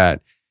something like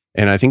that.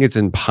 And I think it's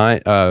in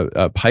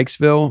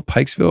Pikesville.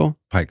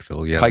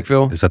 Pikeville, yeah.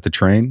 Pikeville. Is that the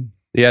train?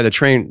 Yeah, the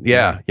train.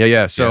 Yeah.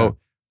 So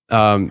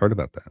heard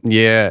about that.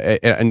 Yeah,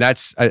 and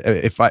that's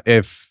if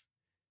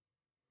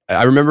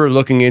I remember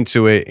looking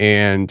into it,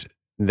 and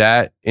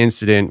that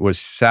incident was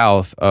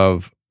south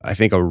of I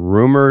think a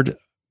rumored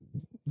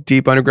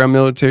deep underground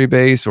military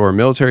base or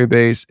military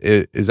base.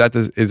 Is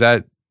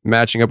that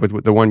matching up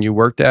with the one you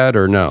worked at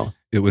or no?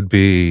 It would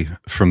be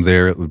from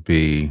there. It would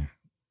be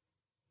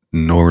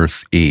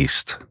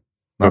northeast.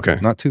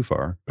 Not too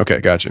far.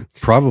 Okay, gotcha.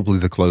 Probably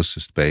the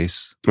closest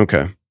base.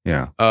 Okay.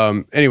 Yeah.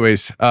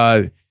 Anyways,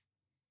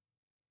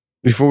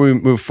 before we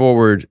move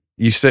forward,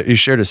 you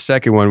shared a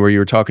second one where you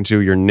were talking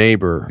to your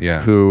neighbor,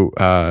 who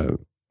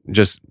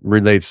just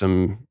relayed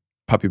some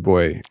puppy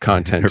boy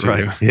content to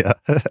you. Yeah.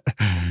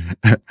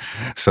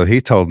 So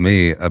he told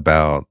me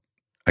about,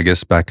 I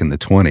guess back in the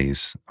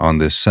 1920s, on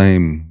this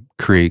same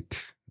creek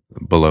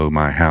below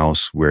my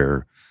house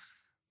where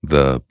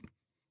the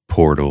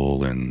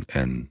portal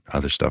and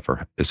other stuff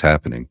is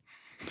happening.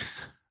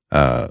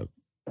 A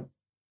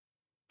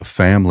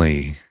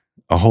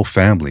whole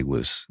family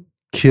was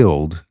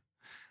killed,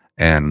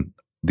 and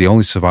the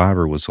only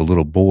survivor was a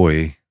little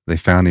boy. They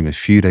found him a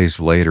few days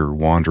later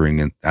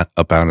wandering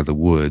up out of the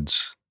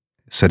woods.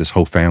 Said his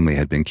whole family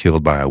had been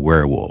killed by a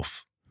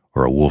werewolf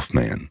or a wolf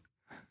man.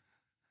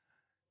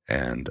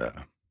 And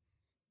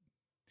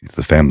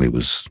the family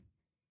was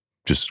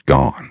just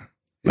gone.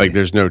 Like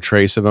there's no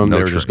trace of them? No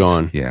they were trace. Just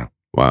gone? Yeah.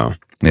 Wow.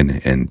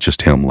 And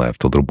just him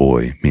left, a little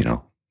boy,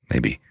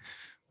 maybe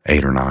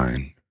 8 or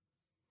 9.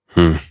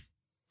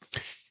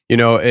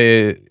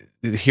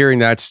 Hearing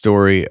that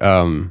story,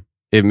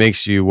 it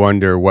makes you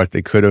wonder what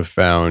they could have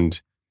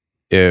found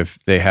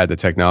if they had the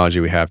technology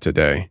we have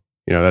today.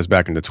 That's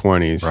back in the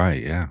 1920s.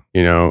 Right, yeah.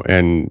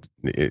 And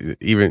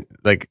even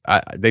like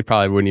they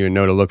probably wouldn't even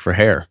know to look for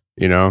hair,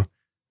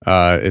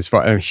 as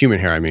far human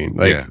hair, I mean,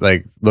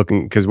 like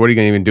looking, because what are you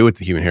going to even do with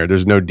the human hair?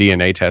 There's no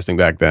DNA testing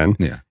back then.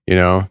 Yeah.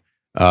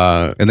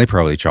 And they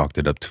probably chalked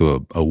it up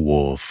to a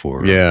wolf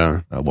or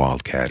Yeah. a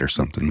wildcat or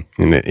something.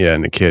 And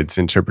the kid's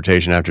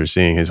interpretation after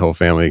seeing his whole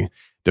family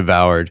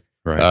devoured,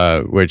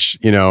 Right. which,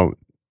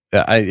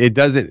 it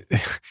doesn't,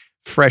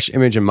 fresh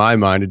image in my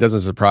mind, it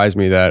doesn't surprise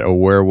me that a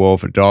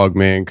werewolf, a dog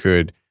man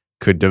could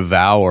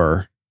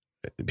devour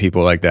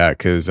people like that.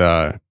 Cause,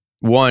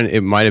 one,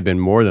 it might have been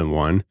more than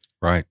one.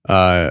 Right.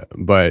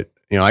 But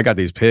I got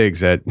these pigs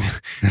that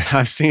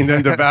I've seen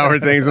them devour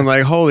things. I'm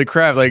like, holy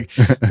crap. Like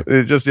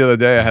just the other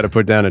day I had to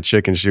put down a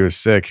chicken. She was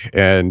sick.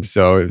 And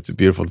so it's a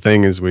beautiful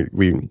thing is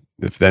we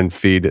then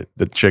feed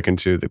the chicken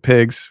to the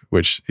pigs,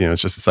 which,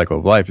 it's just a cycle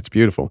of life. It's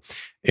beautiful.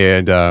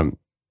 And,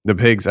 the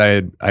pigs,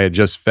 I had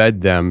just fed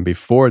them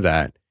before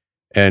that.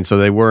 And so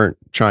they weren't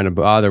trying to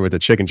bother with the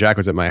chicken. Jack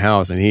was at my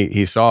house and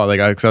he saw,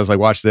 I was like,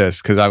 watch this.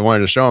 Cause I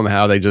wanted to show him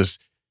how they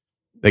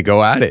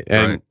go at it.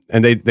 And,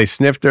 and they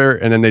sniffed her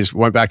and then they just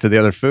went back to the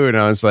other food.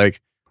 And I was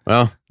like,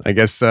 well, I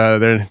guess,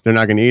 they're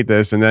not going to eat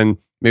this. And then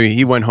maybe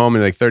he went home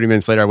and like 30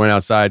 minutes later, I went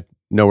outside,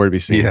 nowhere to be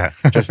seen. Yeah.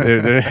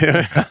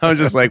 I was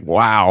just like,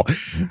 wow.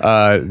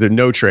 There's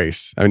no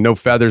trace. I mean, no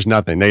feathers,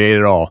 nothing. They ate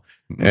it all.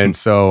 Mm-hmm. And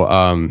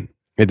so,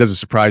 it doesn't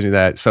surprise me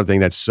that something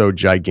that's so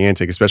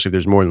gigantic, especially if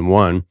there's more than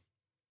one,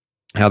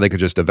 how they could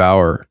just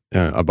devour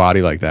a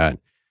body like that.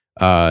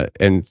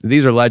 And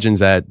these are legends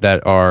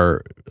that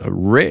are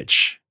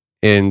rich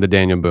in the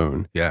Daniel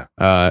Boone. Yeah.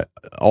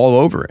 All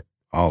over it.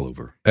 All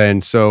over.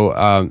 And so,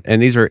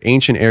 and these are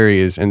ancient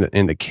areas, and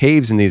the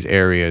caves in these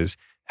areas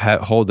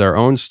hold their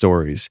own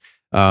stories.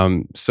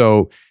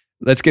 So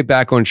let's get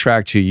back on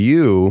track to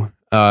you.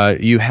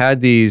 You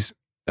had these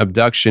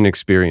abduction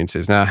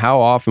experiences. Now,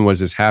 how often was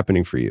this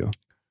happening for you?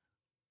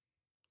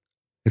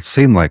 It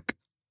seemed like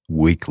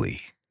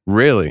weekly.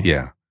 Really?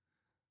 Yeah.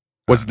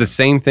 Was it the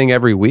same thing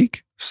every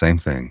week? Same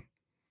thing.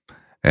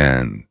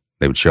 And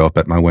they would show up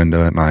at my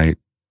window at night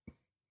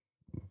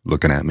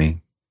looking at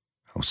me.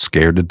 I was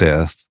scared to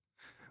death,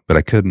 but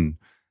I couldn't.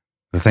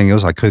 The thing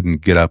is, I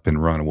couldn't get up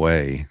and run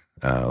away,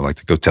 like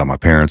to go tell my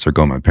parents or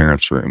go in my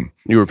parents' room.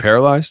 You were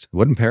paralyzed? I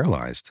wasn't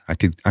paralyzed. I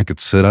could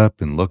sit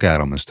up and look at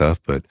them and stuff,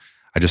 but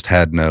I just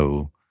had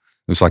no.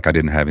 It was like I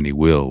didn't have any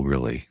will,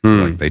 really.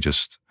 Like they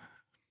just,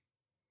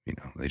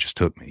 they just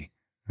took me.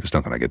 There's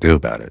nothing I could do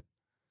about it.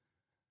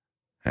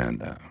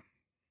 And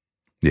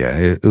yeah,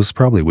 it was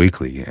probably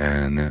weekly,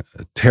 and it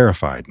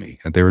terrified me.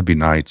 And there would be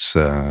nights,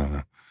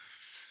 I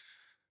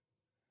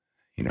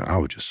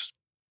would just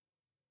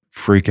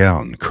freak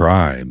out and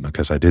cry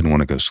because I didn't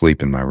want to go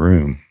sleep in my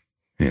room,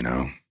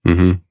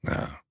 Mm-hmm.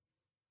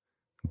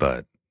 But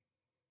it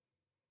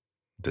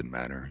didn't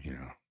matter,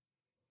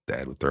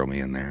 Dad would throw me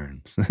in there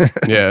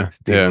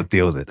and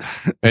deal with it.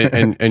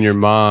 and your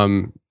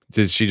mom,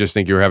 did she just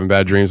think you were having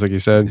bad dreams, like you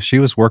said? She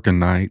was working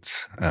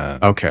nights.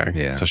 Okay.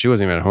 Yeah. So she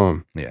wasn't even at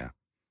home. Yeah.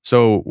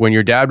 So when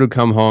your dad would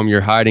come home,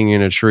 you're hiding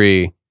in a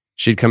tree,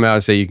 she'd come out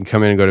and say, you can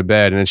come in and go to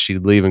bed, and then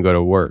she'd leave and go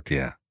to work.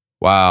 Yeah.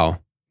 Wow.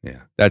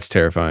 Yeah. That's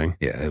terrifying.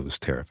 Yeah, it was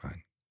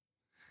terrifying.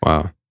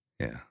 Wow.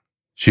 Yeah.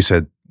 She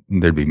said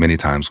there'd be many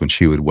times when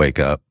she would wake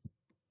up,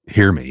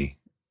 hear me,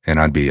 and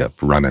I'd be up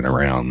running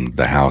around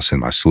the house in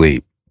my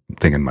sleep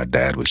thinking my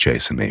dad was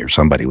chasing me or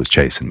somebody was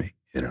chasing me,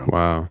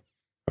 Wow.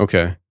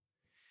 Okay.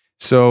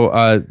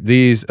 So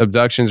these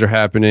abductions are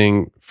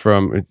happening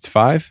from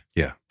 5?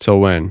 Yeah. Till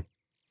when?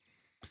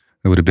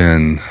 It would have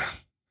been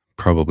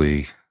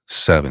probably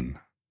 7.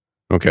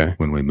 Okay.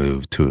 When we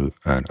moved to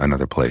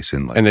another place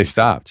in Lexington. And they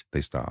stopped?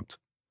 They stopped.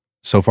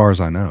 So far as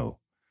I know.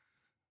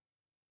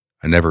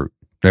 I never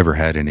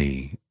had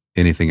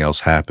anything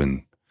else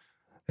happen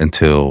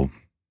until,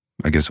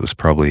 I guess it was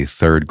probably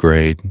 3rd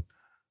grade.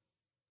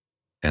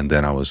 And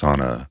then I was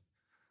on a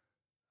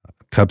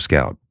Cub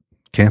Scout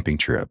camping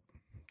trip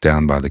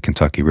down by the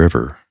Kentucky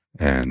River.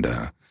 And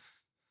it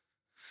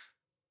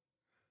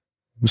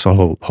was a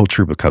whole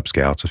troop of Cub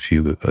Scouts, a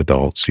few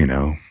adults,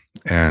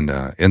 And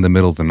in the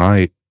middle of the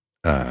night,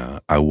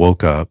 I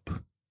woke up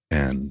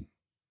and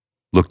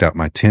looked out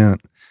my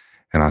tent,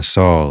 and I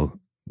saw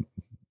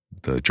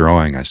the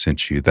drawing I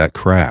sent you, that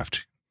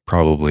craft,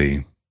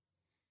 probably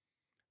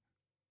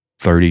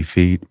 30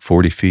 feet,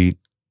 40 feet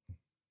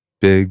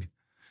big,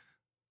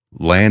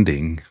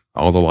 landing,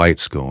 all the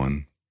lights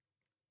going,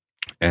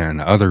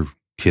 and other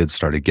kids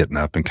started getting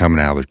up and coming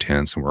out of their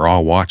tents, and we're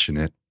all watching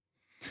it.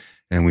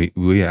 And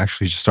we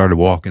actually just started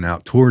walking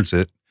out towards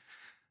it,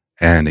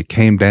 and it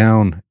came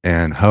down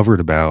and hovered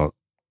about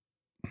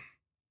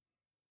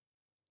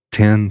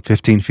 10,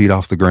 15 feet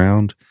off the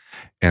ground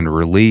and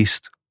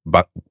released,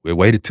 but it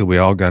waited till we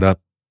all got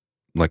up,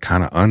 like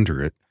kind of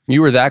under it.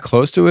 You were that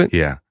close to it?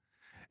 Yeah.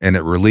 And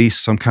it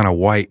released some kind of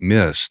white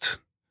mist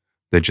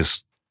that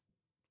just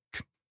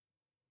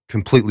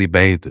completely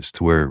bathed us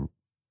to where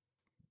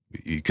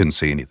you couldn't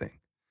see anything.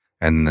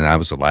 And that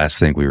was the last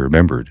thing we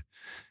remembered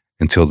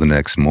until the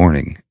next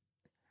morning.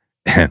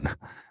 And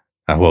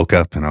I woke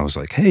up and I was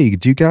like, hey,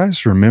 do you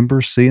guys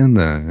remember seeing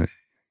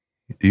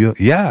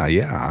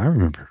yeah, I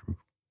remember.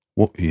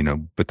 Well,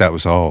 but that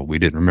was all. We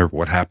didn't remember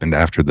what happened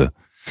after the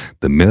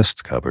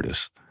mist covered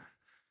us.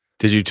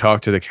 Did you talk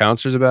to the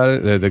counselors about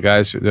it? The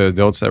guys, the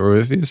adults that were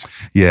with you?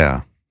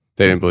 Yeah.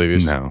 They didn't believe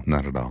you? No,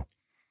 not at all.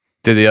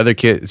 Did the other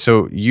kid,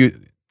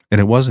 And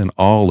it wasn't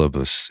all of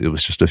us. It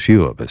was just a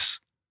few of us.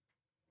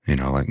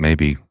 Like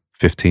maybe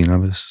 15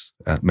 of us,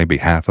 maybe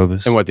half of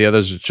us. And what, the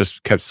others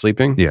just kept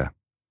sleeping? Yeah.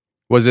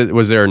 Was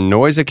there a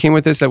noise that came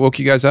with this that woke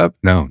you guys up?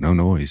 No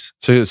noise.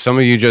 So some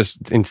of you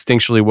just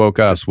instinctually woke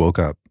up? Just woke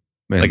up.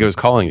 Like it was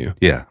calling you?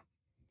 Yeah.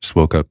 Just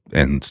woke up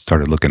and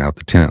started looking out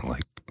the tent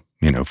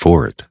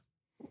for it.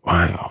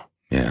 Wow.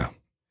 Yeah.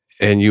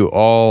 And you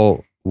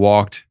all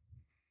walked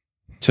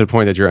to the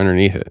point that you're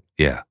underneath it?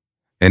 Yeah.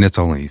 And it's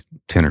only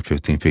 10 or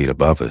 15 feet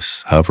above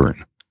us,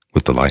 hovering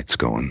with the lights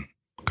going,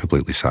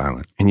 completely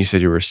silent. And you said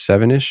you were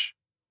 7-ish?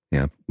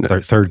 Yeah. No,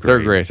 Third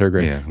grade. Third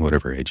grade. Yeah.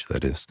 Whatever age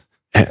that is.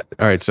 All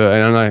right. So,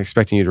 and I'm not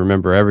expecting you to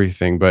remember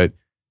everything, but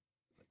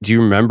do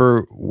you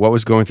remember what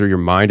was going through your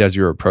mind as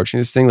you were approaching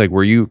this thing? Like,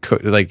 were you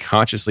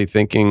consciously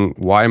thinking,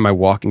 why am I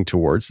walking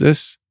towards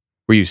this?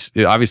 You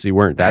obviously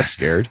weren't that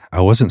scared.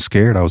 I wasn't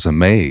scared. I was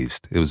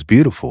amazed. It was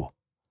beautiful.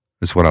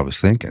 That's what I was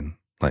thinking.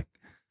 Like,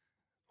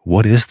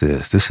 what is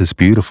this? This is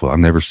beautiful. I've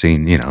never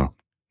seen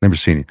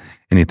anything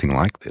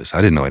like this.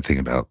 I didn't know anything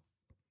about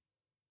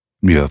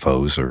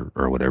UFOs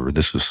or whatever.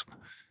 This was,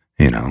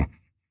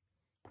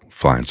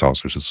 flying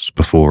saucers. This was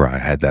before I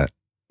had that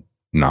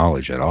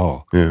knowledge at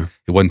all. Yeah.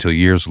 It wasn't until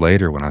years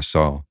later when I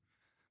saw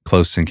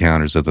Close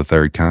Encounters of the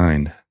Third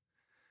Kind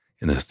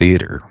in the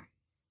theater.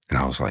 And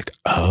I was like,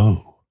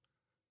 oh,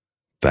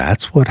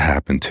 that's what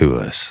happened to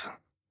us.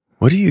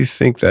 What do you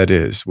think that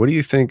is? What do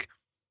you think?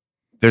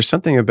 There's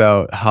something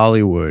about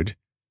Hollywood.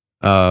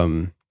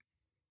 Well,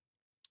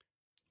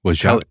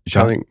 Jacques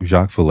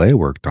Vallée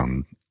worked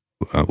on,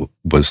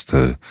 was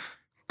the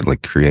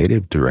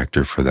creative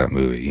director for that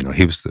movie.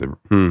 He was the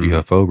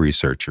UFO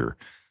researcher.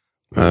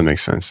 That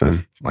makes sense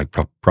then. Like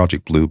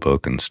Project Blue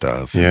Book and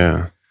stuff.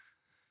 Yeah.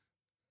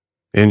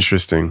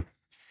 Interesting.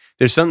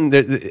 There's something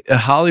that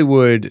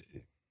Hollywood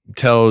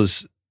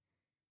tells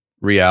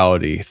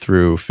reality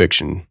through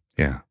fiction.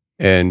 Yeah.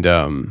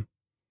 And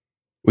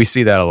we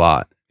see that a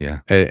lot.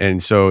 Yeah.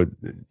 And so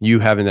you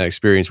having that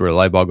experience where a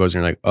light bulb goes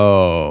and you're like,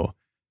 oh,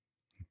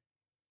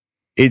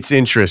 it's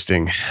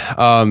interesting.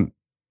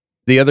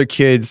 The other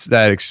kids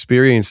that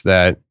experience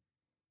that,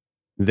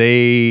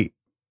 they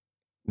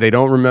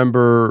don't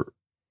remember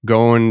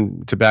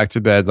going back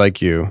to bed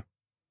like you.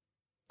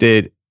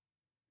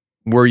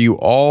 Were you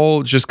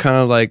all just kind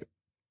of like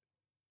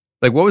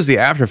what was the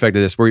after effect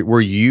of this?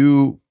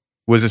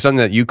 Was it something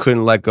that you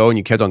couldn't let go and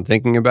you kept on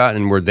thinking about,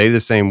 and were they the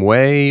same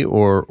way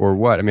or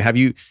what? I mean, have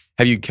you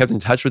kept in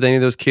touch with any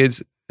of those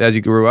kids as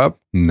you grew up?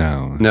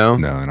 No.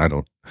 And I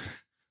don't.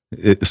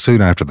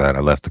 Soon after that,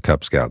 I left the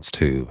Cub Scouts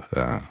too.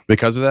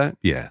 Because of that?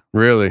 Yeah.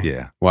 Really?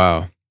 Yeah.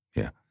 Wow.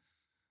 Yeah.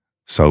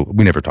 So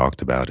we never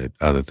talked about it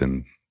other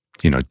than,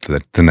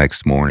 the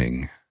next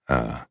morning.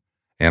 And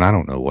I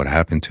don't know what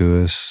happened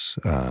to us.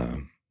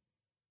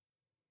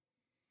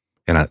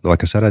 And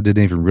like I said, I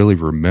didn't even really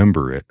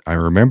remember it. I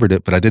remembered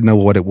it, but I didn't know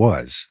what it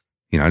was.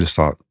 I just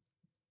thought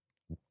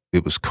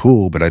it was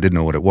cool, but I didn't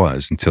know what it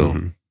was until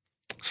I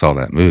saw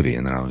that movie.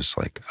 And then I was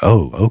like,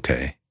 oh,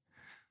 okay.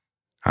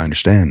 I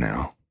understand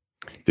now.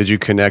 Did you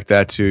connect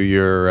that to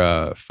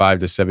your 5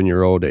 to 7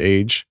 year old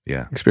age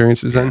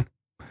experiences then?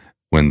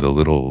 When the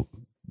little,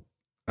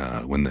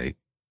 when they're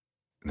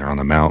on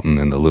the mountain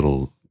and the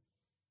little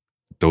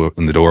door,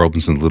 and the door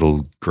opens and the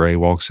little gray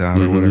walks out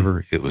or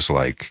whatever, it was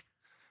like,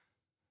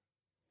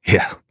 it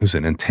was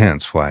an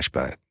intense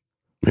flashback.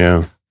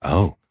 Yeah.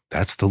 Oh,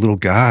 that's the little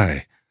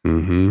guy.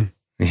 Mm-hmm.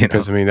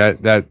 Because I mean,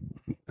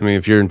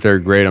 if you're in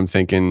third grade, I'm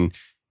thinking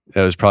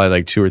that was probably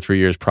like 2 or 3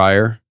 years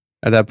prior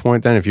at that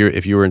point. Then if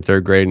you were in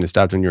third grade and it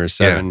stopped when you were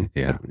 7,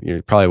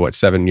 you're probably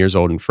 7 years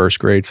old in first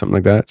grade, something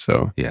like that.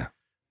 So yeah.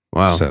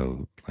 Wow.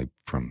 So like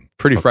from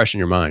pretty fresh in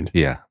your mind.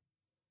 Yeah.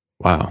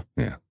 Wow.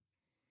 Yeah.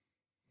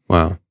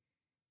 Wow.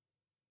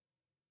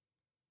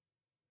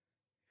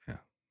 Yeah.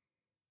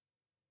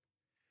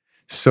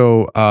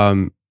 So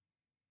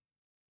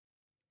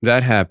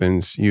that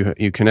happens.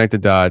 You connect the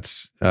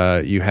dots.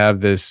 You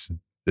have this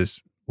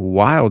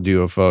wild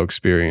UFO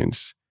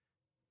experience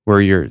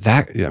where you're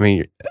that. I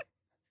mean,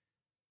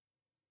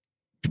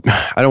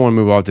 I don't want to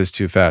move off this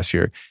too fast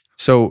here.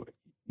 So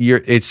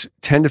it's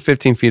 10 to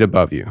 15 feet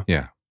above you.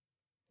 Yeah.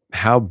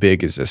 How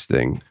big is this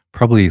thing?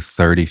 Probably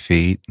 30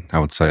 feet, I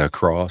would say,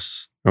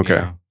 across. Okay.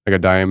 Yeah. Like a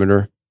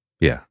diameter?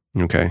 Yeah.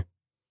 Okay.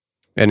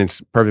 And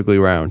it's perfectly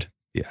round?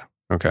 Yeah.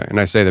 Okay. And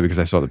I say that because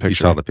I saw the picture. You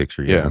saw the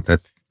picture, yeah.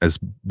 That, as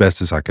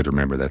best as I could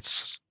remember,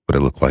 that's what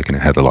it looked like. And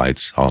it had the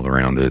lights all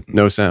around it.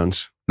 No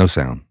sounds? No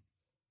sound.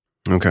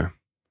 Okay.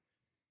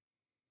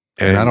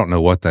 And I don't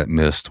know what that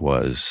mist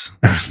was.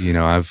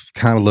 I've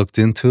kind of looked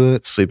into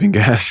it. Sleeping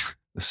gas?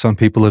 Some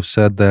people have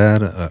said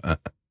that.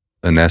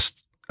 A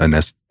nest,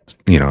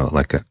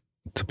 like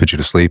to put you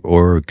to sleep,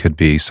 or it could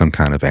be some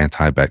kind of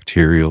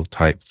antibacterial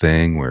type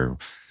thing where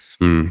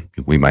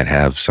we might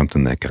have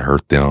something that could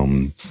hurt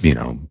them,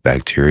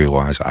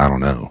 bacteria-wise. I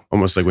don't know.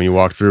 Almost like when you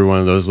walk through one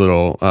of those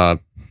little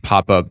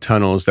pop-up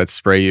tunnels that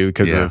spray you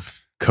because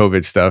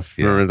COVID stuff.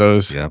 Yeah. Remember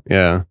those? Yep.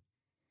 Yeah.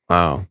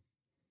 Wow.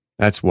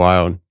 That's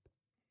wild.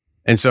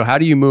 And so how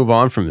do you move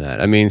on from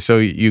that? I mean, so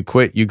you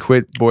quit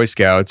Boy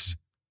Scouts.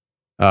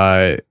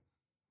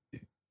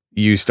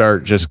 You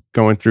start just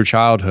going through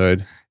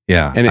childhood.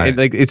 Yeah. And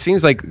it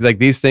seems like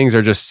these things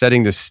are just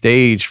setting the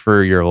stage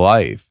for your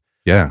life.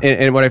 Yeah.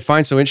 And what I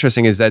find so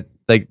interesting is that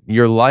like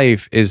your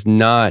life is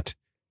not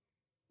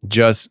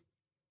just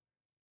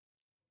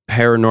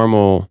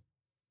paranormal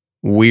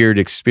weird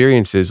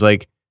experiences.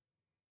 Like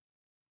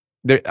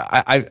there,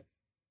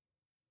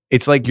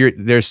 it's like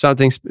there's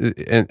something,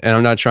 and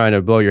I'm not trying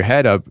to blow your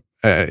head up,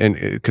 and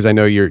because I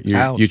know you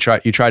try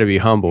to be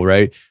humble,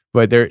 right?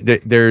 But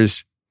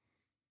there's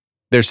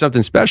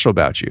something special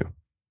about you.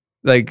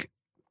 Like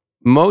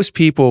most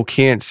people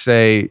can't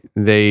say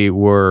they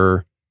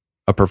were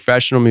a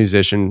professional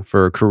musician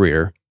for a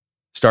career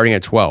starting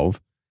at 12,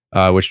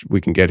 which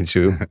we can get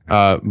into,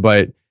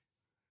 but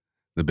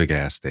the big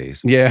ass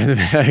days.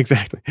 Yeah,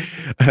 exactly.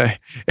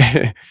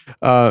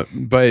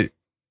 But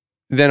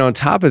then on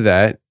top of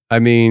that, I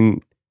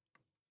mean,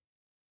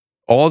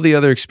 all the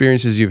other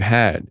experiences you've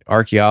had,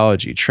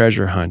 archaeology,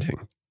 treasure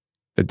hunting,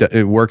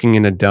 working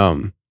in a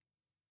dump,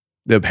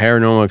 the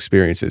paranormal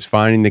experiences,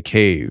 finding the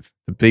cave,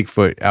 the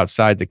Bigfoot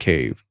outside the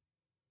cave.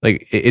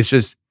 Like, it's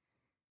just,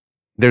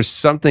 there's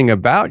something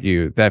about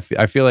you that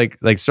I feel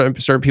like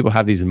certain people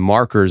have these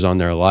markers on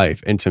their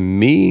life. And to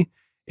me,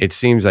 it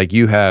seems like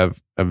you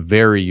have a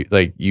very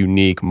like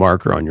unique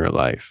marker on your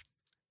life.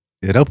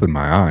 It opened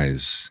my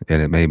eyes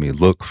and it made me it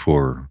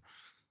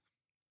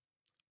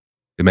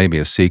made me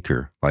a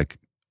seeker. Like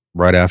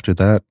right after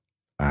that,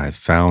 I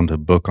found a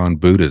book on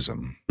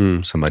Buddhism.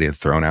 Somebody had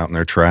thrown out in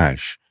their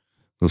trash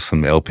with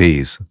some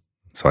LPs.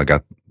 So I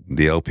got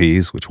the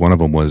LPs, which one of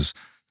them was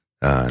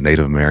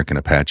Native American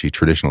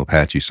traditional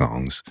Apache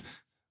songs,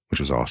 which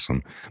was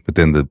awesome. But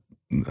then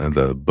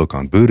the book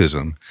on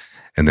Buddhism.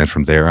 And then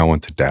from there, I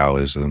went to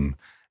Taoism,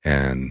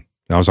 and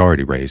I was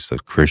already raised a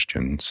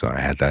Christian, so I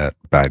had that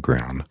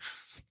background.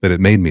 But it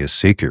made me a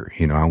seeker.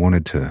 You know, I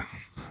wanted to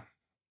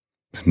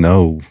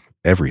know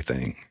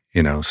everything,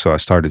 you know, so I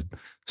started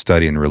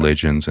studying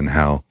religions and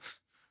how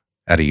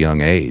at a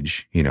young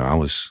age, you know, I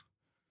was,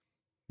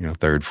 you know,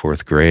 3rd,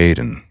 4th grade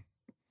and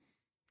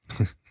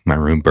my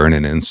room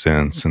burning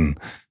incense and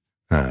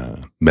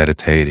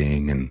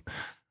meditating. And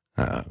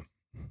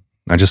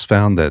I just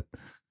found that,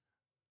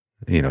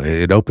 you know,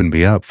 it opened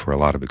me up for a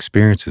lot of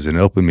experiences, and it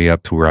opened me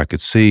up to where I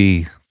could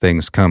see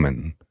things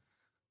coming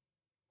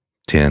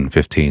 10,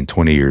 15,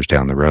 20 years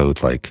down the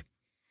road. Like,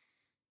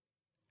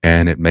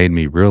 and it made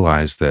me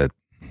realize that,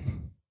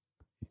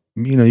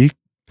 you know,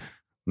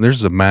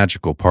 there's a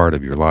magical part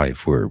of your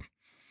life where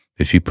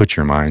if you put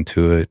your mind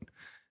to it,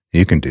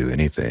 you can do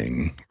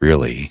anything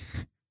really,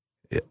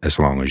 as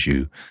long as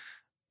you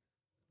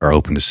are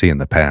open to seeing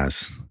the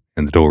paths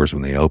and the doors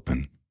when they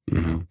open,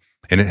 you know?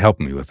 And it helped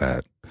me with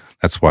that.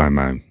 That's why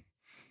my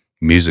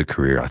music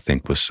career, I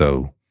think, was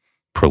so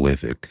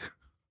prolific.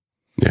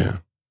 Yeah.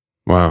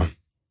 Wow.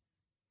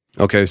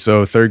 Okay,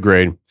 so 3rd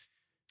grade,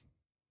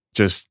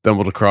 just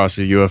stumbled across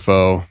a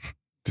UFO,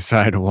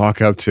 decided to walk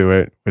up to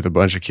it with a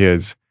bunch of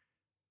kids.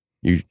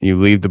 You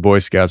leave the Boy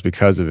Scouts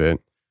because of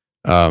it.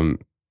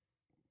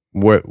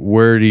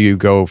 Where do you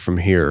go from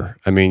here?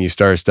 I mean, you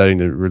started studying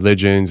the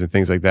religions and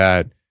things like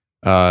that.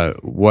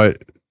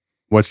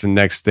 What's the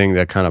next thing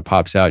that kind of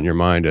pops out in your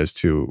mind as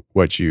to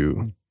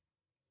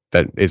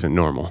that isn't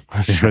normal?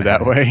 Let's just put it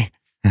that way.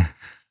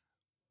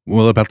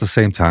 Well, about the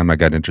same time I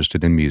got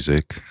interested in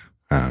music,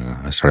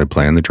 I started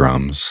playing the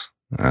drums,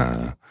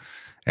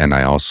 and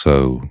I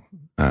also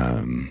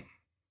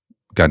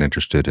got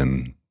interested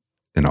in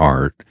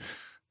art,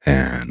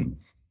 and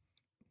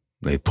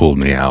they pulled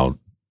me out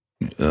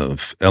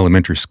of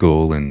elementary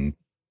school and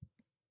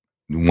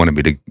wanted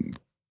me to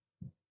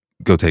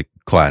go take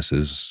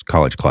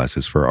college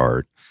classes for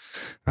art.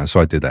 So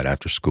I did that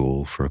after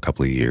school for a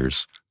couple of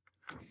years.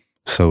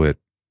 So it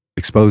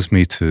exposed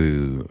me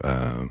to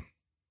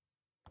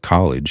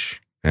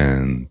college,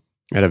 and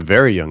at a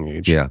very young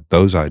age. Yeah,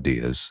 those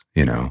ideas,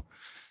 you know,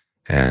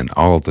 and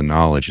all of the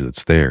knowledge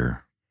that's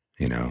there,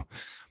 you know.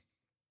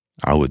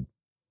 I would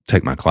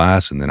take my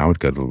class and then I would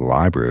go to the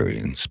library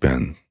and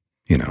spend,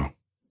 you know,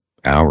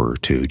 hour or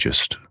two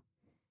just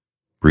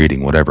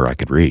reading whatever I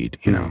could read,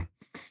 you know.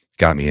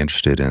 Got me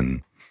interested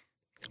in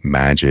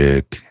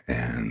magic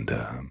and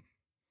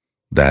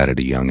that at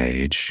a young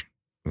age.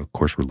 Of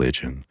course,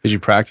 religion. Did you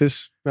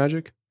practice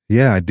magic?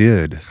 Yeah, I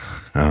did.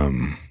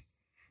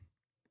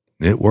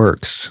 It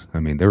works. I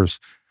mean, there's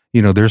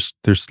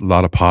a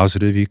lot of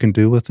positive you can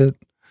do with it,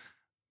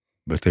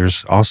 but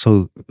there's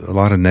also a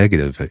lot of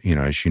negative, you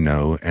know, as you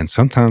know. And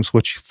sometimes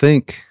what you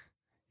think,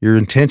 your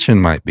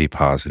intention might be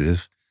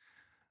positive,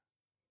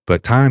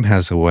 but time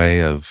has a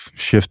way of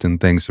shifting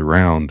things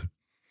around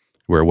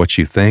where what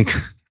you think,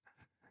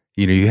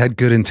 you know, you had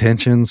good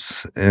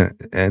intentions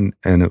and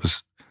it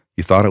was,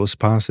 you thought it was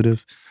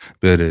positive,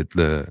 but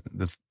the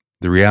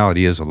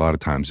reality is a lot of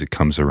times it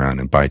comes around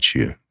and bites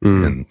you,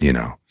 and you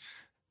know,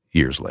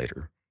 years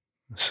later.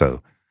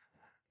 So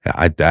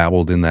I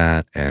dabbled in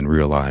that and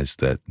realized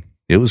that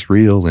it was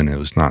real, and it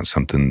was not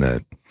something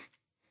that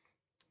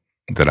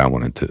I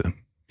wanted to,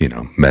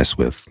 mess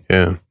with.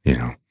 Yeah.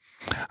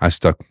 I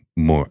stuck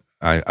more,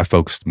 I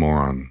focused more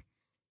on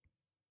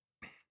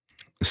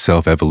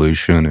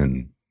self-evolution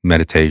and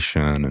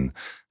meditation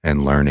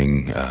and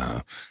learning,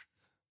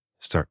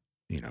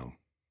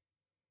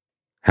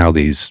 how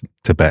these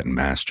Tibetan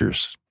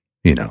masters,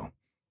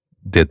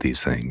 did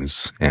these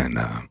things. And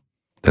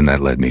then that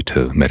led me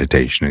to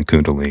meditation and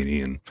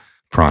Kundalini and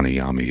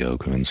pranayama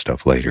yoga and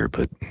stuff later.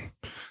 But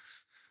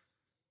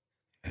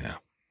yeah.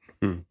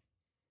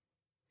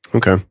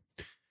 Okay.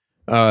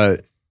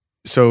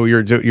 So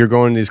you're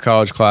going to these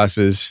college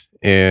classes,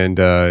 and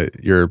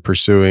you're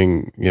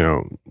pursuing,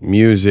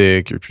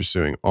 music, you're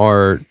pursuing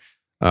art.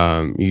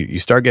 You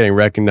start getting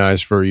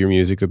recognized for your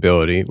music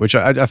ability, which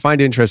I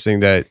find interesting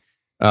that,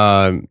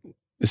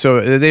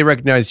 so they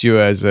recognized you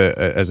as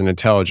an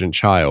intelligent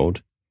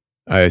child,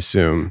 I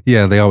assume.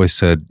 Yeah. They always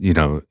said,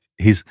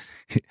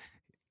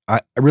 I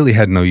really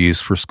had no use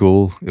for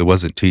school. It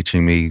wasn't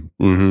teaching me,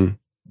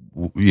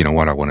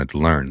 what I wanted to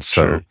learn.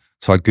 So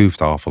I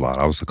goofed off a lot.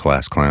 I was a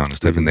class clown and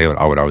stuff, and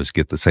I would always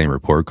get the same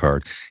report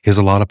card. He has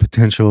a lot of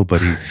potential,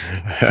 but he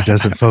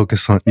doesn't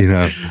focus on,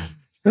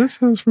 That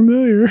sounds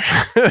familiar.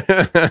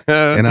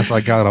 And as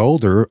I got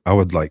older, I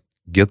would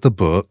get the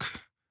book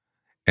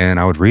and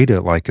I would read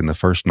it in the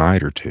first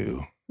night or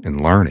two and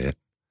learn it,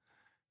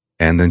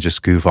 and then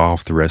just goof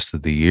off the rest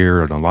of the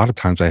year. And a lot of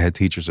times I had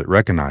teachers that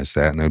recognized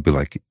that, and they'd be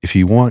like, if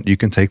you want, you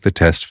can take the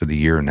test for the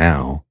year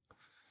now.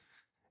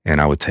 And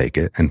I would take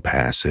it and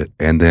pass it.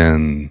 And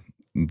then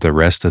the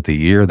rest of the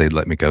year, they'd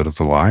let me go to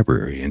the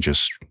library and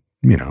just,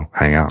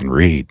 hang out and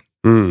read.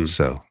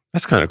 So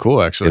that's kind of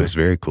cool, actually. It was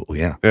very cool.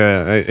 Yeah.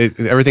 Yeah.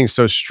 Everything's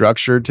so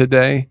structured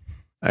today.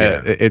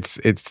 Yeah. It's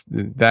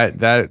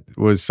that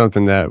was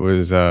something that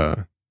was,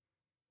 I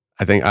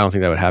don't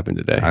think that would happen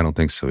today. I don't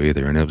think so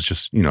either. And it was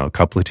just, a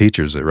couple of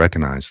teachers that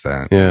recognized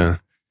that. Yeah.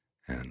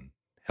 And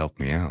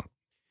helped me out.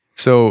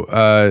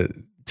 So,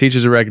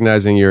 teachers are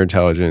recognizing your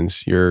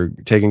intelligence. You're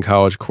taking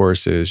college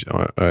courses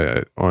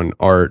on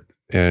art,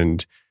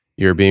 and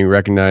you're being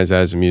recognized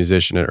as a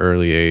musician at an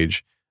early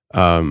age.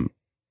 You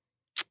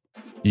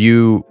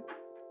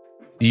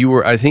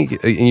were, I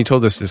think, and you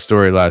told us this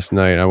story last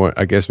night.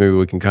 I guess maybe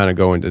we can kind of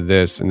go into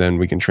this, and then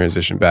we can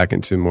transition back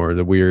into more of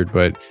the weird.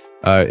 But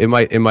it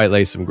might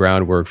lay some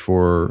groundwork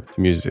for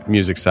the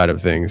music side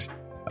of things.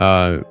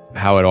 How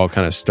it all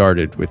kind of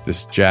started with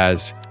this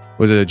jazz.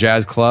 Was it a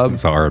jazz club?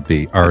 It's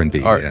R&B.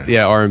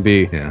 Yeah,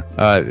 R&B.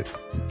 Yeah.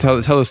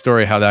 Tell the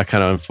story how that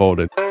kind of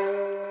unfolded.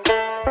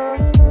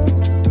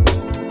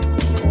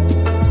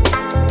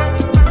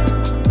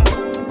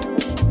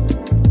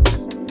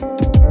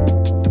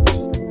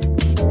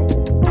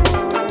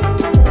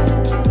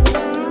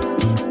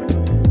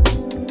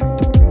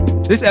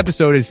 This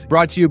episode is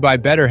brought to you by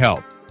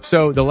BetterHelp.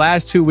 So the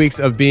last 2 weeks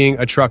of being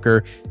a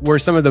trucker were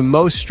some of the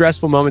most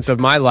stressful moments of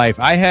my life.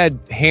 I had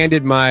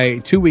handed my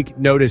 2-week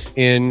notice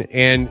in,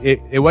 and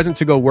it wasn't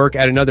to go work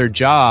at another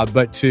job,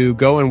 but to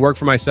go and work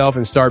for myself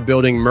and start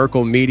building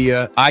Merkle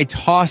Media. I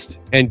tossed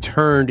and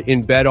turned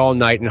in bed all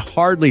night and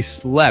hardly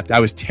slept. I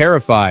was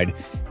terrified.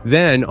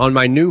 Then, on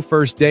my new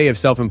first day of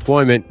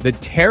self-employment, the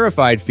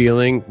terrified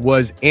feeling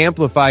was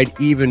amplified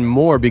even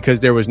more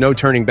because there was no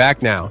turning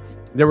back now.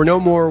 There were no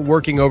more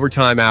working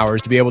overtime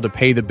hours to be able to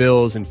pay the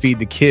bills and feed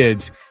the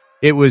kids.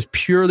 It was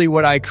purely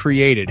what I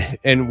created.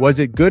 And was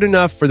it good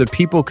enough for the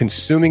people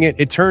consuming it?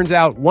 It turns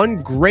out one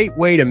great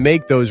way to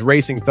make those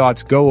racing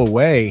thoughts go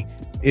away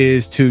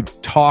is to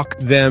talk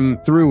them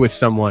through with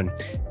someone.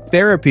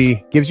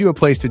 Therapy gives you a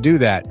place to do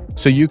that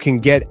so you can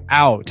get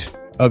out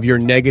of your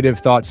negative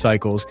thought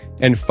cycles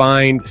and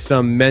find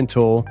some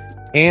mental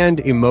and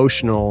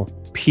emotional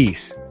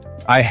peace.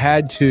 I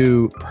had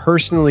to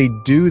personally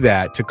do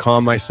that to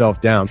calm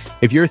myself down.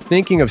 If you're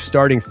thinking of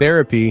starting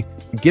therapy,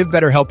 give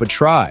BetterHelp a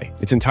try.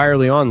 It's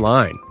entirely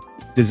online,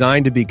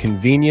 designed to be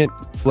convenient,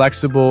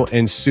 flexible,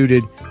 and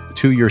suited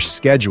to your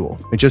schedule.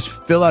 And just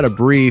fill out a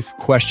brief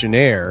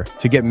questionnaire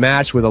to get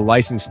matched with a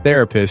licensed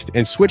therapist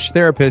and switch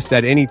therapists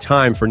at any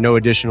time for no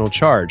additional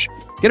charge.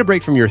 Get a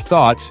break from your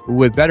thoughts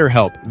with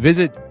BetterHelp.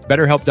 Visit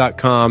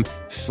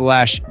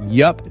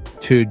BetterHelp.com/yup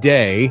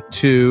today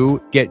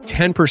to get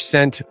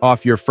 10%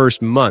 off your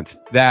first month.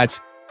 That's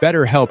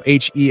BetterHelp,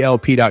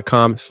 HELP.com/yup.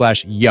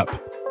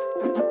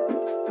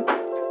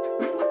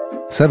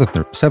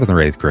 Seventh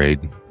or eighth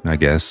grade, I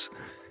guess.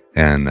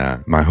 And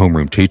my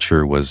homeroom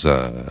teacher was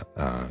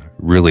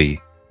really,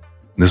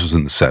 this was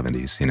in the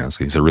 70s, so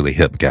he was a really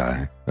hip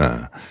guy.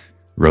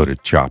 Rode a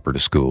chopper to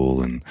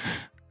school and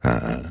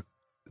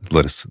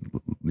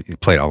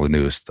played all the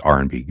newest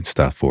R&B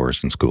stuff for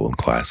us in school and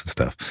class and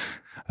stuff.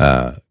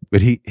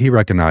 But he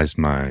recognized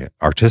my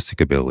artistic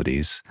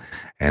abilities,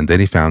 and then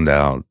he found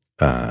out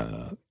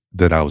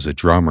that I was a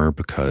drummer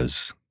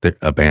because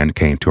a band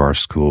came to our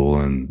school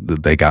and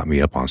they got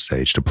me up on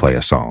stage to play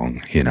a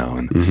song,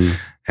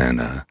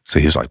 and so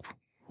he was like,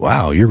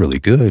 "Wow, you're really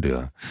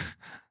good.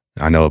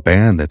 I know a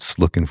band that's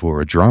looking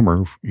for a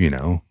drummer.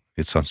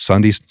 It's on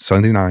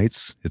Sunday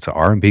nights. It's an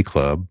R&B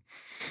club,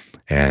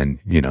 and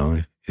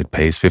it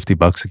pays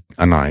 $50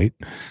 a night.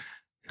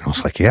 And I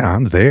was like, yeah,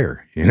 I'm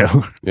there, you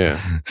know? Yeah.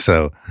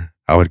 So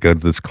I would go to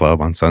this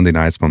club on Sunday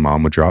nights. My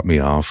mom would drop me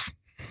off,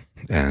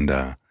 and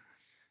I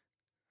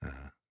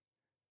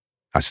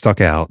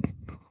stuck out.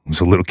 I was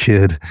a little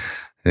kid,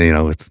 you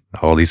know, with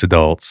all these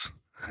adults,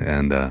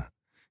 and it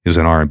was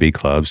an R&B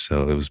club,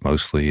 so it was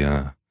mostly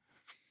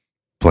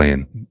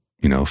playing,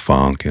 you know,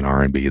 funk and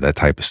R&B, that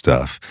type of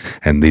stuff.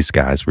 And these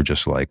guys were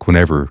just like,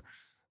 whenever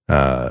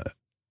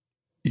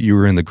you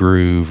were in the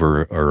groove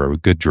or a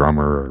good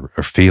drummer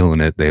or feeling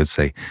it, they would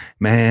say,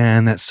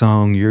 man, that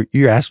song,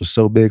 your ass was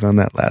so big on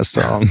that last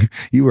song.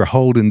 You were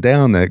holding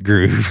down that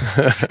groove.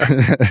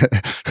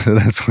 So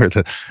that's where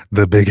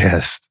the big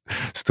ass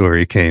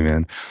story came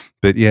in.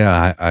 But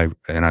yeah,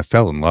 I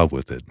fell in love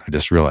with it. I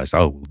just realized,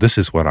 oh, this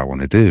is what I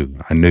want to do.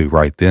 I knew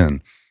right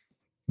then,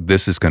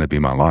 this is going to be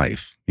my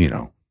life. You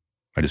know,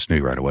 I just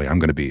knew right away, I'm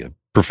going to be a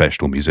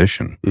professional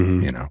musician,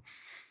 you know.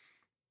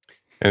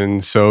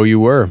 And so you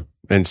were.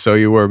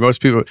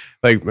 Most people,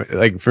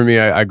 like for me,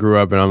 I grew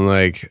up and I'm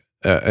like,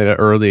 at an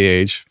early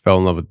age, fell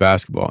in love with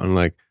basketball. I'm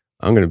like,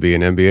 I'm going to be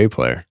an NBA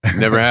player.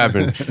 Never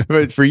happened.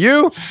 But for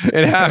you,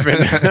 it happened.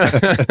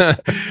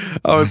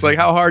 I was like,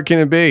 how hard can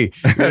it be?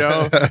 You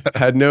know,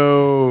 had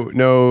no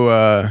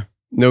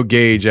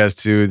gauge as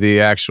to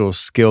the actual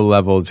skill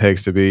level it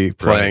takes to be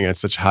playing at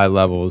such high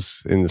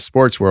levels in the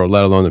sports world,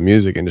 let alone the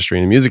music industry.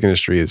 And the music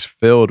industry is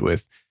filled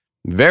with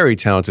very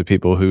talented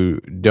people who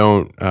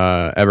don't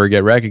ever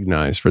get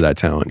recognized for that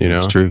talent. You know,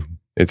 it's true.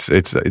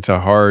 It's a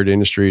hard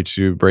industry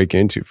to break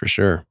into for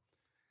sure.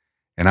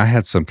 And I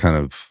have some kind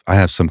of,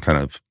 I'm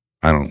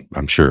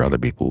sure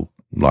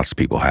lots of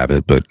people have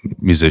it, but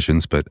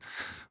musicians, but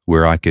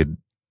where I can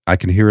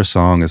hear a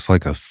song, it's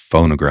like a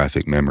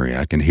phonographic memory.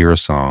 I can hear a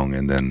song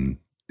and then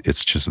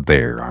it's just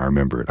there. I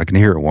remember it. I can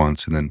hear it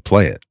once and then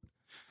play it.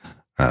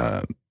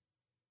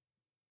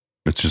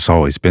 It's just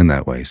always been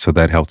that way. So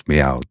that helped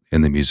me out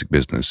in the music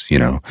business, you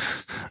know,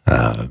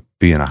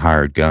 being a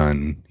hired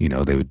gun. You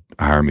know, they would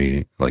hire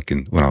me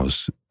when I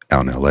was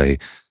out in LA,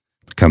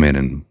 come in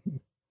and,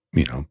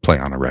 you know, play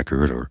on a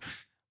record or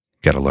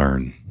got to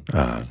learn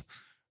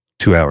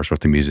 2 hours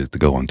worth of music to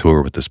go on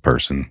tour with this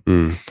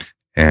person.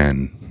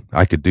 And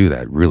I could do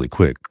that really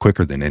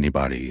quicker than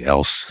anybody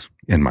else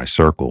in my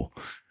circle.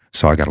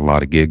 So I got a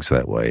lot of gigs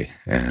that way.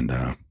 And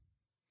I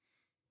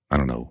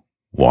don't know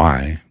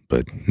why,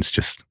 but it's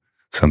just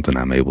something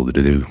I'm able to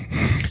do.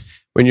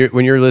 When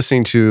you're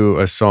listening to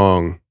a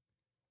song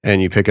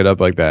and you pick it up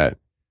like that,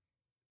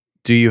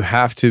 do you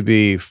have to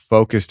be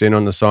focused in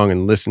on the song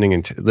and listening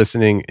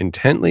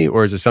intently,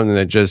 or is it something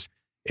that just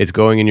it's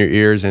going in your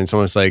ears and it's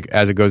almost like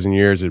as it goes in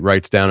your ears, it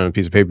writes down on a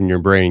piece of paper in your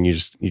brain and you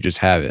just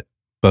have it?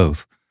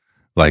 Both.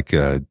 Like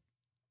a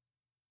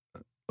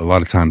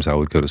lot of times I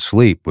would go to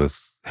sleep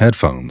with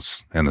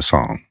headphones and the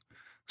song,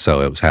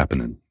 so it was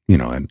happening, you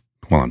know, and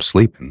while I'm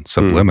sleeping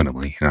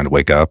subliminally, and I'd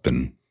wake up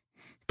and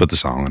put the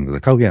song on and be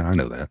like, oh yeah, I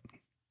know that,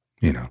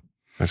 you know.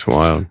 That's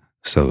wild.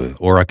 So,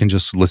 or I can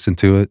just listen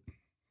to it.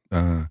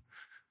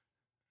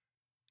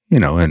 You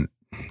know, and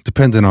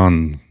depending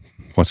on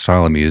what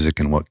style of music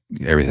and what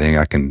everything,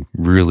 I can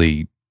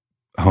really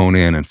hone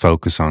in and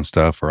focus on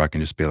stuff, or I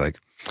can just be like,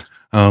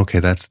 oh, okay,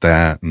 that's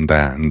that and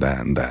that and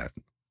that and that.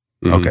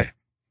 Okay,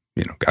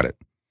 you know, got it.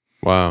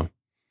 Wow,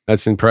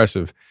 that's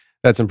impressive.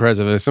 That's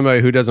impressive. As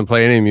somebody who doesn't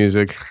play any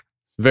music,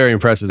 very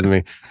impressive to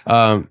me.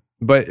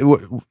 But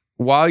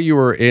while you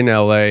were in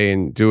LA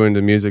and doing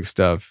the music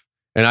stuff,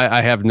 and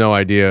I have no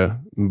idea,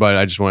 but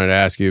I just wanted to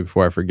ask you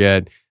before I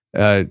forget,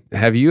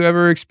 have you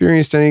ever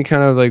experienced any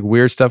kind of like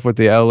weird stuff with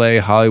the LA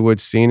Hollywood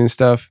scene and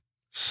stuff?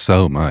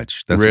 So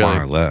much. That's really?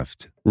 Why I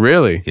left.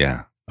 Really?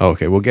 Yeah.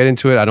 Okay, we'll get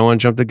into it. I don't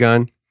want to jump the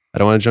gun.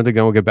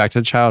 We'll get back to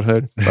the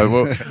childhood, but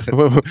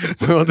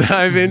we'll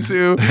dive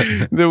into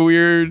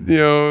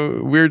the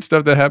weird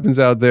stuff that happens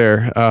out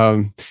there.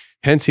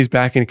 Hence, he's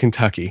back in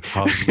Kentucky.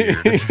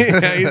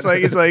 Yeah,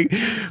 he's like,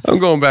 I'm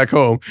going back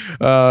home.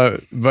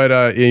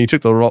 But you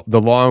took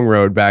the long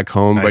road back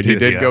home, but you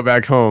did go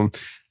back home.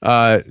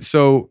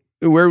 So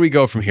where do we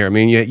go from here? I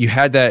mean, you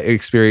had that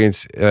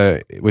experience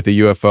with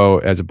the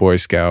UFO as a Boy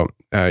Scout.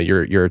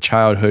 Your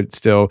childhood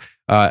still.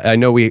 I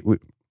know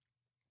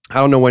I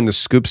don't know when the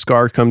scoop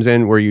scar comes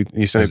in, where you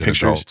send me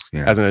pictures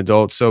as an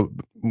adult. So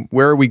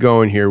where are we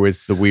going here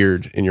with the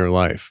weird in your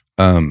life?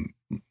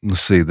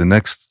 Let's see. The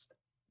next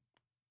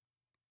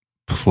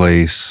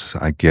place,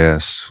 I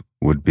guess,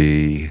 would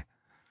be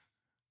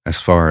as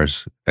far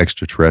as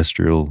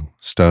extraterrestrial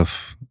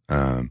stuff.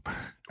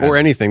 Or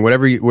anything,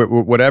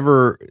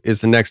 whatever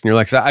is the next in your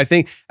life. 'Cause I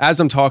think as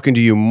I'm talking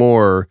to you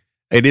more,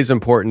 it is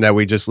important that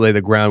we just lay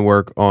the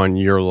groundwork on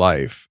your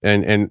life,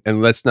 and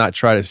let's not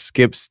try to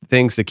skip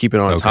things to keep it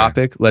on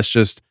topic. Let's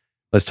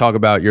talk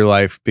about your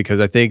life, because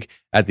I think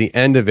at the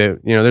end of it,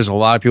 you know, there's a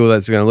lot of people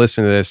that's going to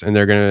listen to this and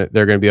they're going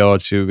to be able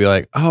to be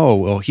like, oh,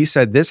 well, he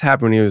said this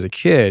happened when he was a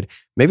kid.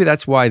 Maybe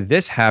that's why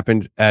this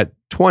happened at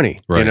 20,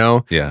 right. You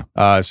know? Yeah.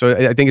 So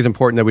I think it's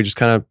important that we just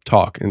kind of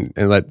talk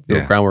and let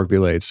the groundwork be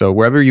laid. So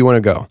wherever you want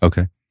to go.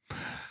 Okay.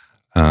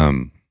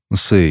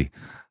 Let's see.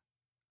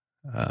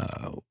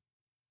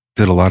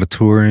 did a lot of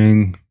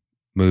touring,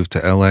 moved to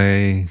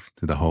LA,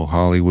 did the whole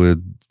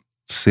Hollywood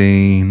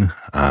scene,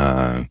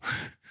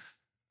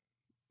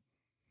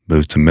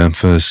 moved to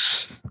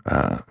Memphis.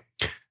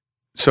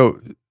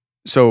 So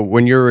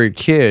when you were a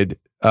kid,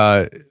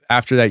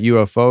 after that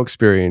UFO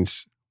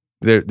experience,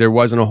 there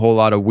wasn't a whole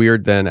lot of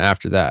weird then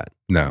after that.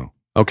 No.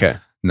 Okay.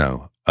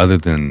 No. Other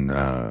than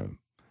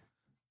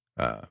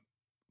I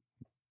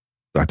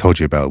told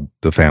you about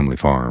the family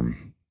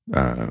farm.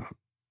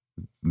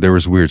 There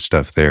was weird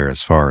stuff there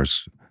as far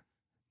as,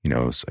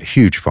 it's a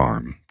huge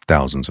farm,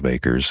 thousands of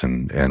acres,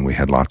 and we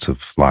had lots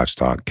of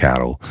livestock,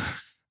 cattle,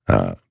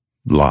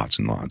 lots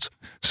and lots.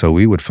 So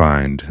we would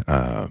find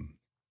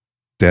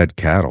dead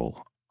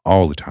cattle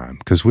all the time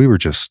because we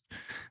would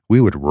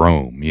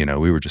roam,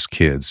 we were just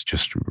kids,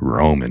 just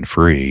roaming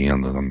free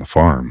on the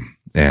farm.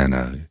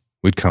 And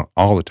we'd come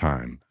all the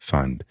time,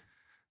 find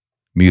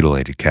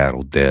mutilated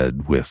cattle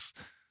dead with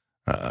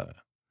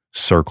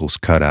circles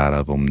cut out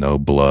of them, no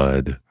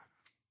blood,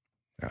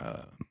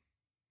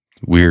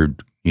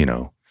 weird,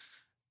 we're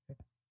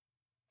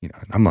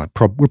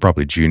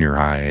probably junior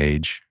high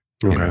age,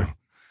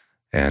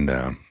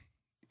 and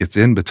it's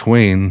in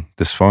between,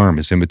 this farm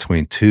is in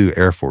between two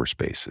Air Force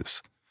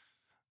bases,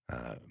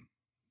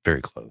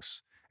 very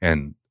close.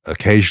 And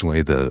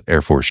occasionally the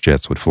Air Force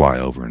jets would fly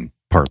over and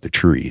part the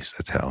trees.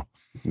 That's how.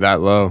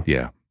 That low?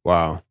 Yeah.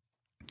 Wow.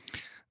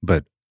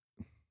 But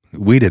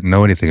we didn't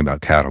know anything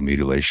about cattle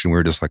mutilation. We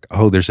were just like,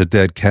 oh, there's a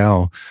dead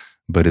cow,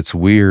 but it's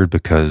weird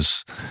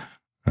because,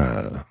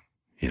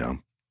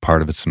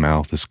 part of its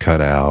mouth is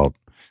cut out.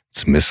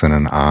 It's missing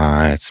an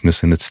eye. It's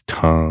missing its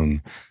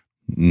tongue.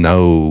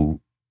 No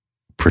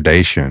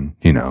predation,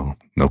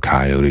 no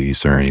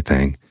coyotes or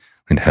anything,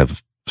 and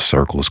have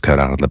circles cut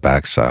out on the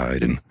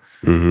backside. And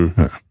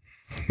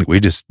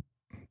we didn't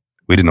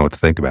know what to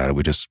think about it.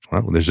 We just,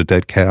 there's a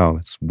dead cow.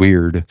 It's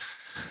weird,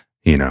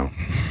 and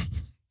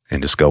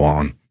just go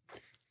on.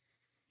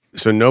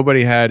 So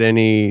nobody had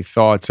any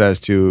thoughts as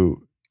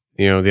to,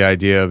 the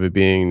idea of it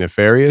being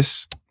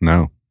nefarious?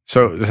 No.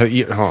 So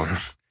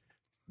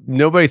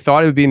nobody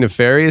thought it would be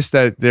nefarious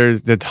that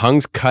the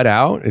tongue's cut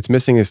out? It's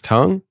missing his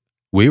tongue?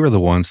 We were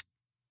the ones,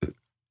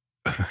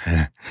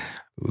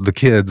 the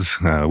kids,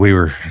 we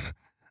were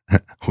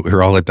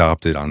all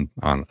adopted on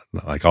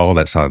like all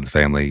that side of the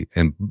family,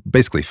 and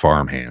basically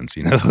farm hands,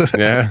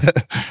 Yeah.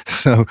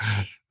 So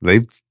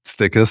they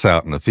stick us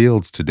out in the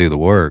fields to do the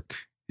work,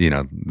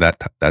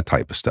 that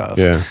type of stuff.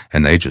 Yeah.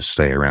 And they just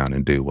stay around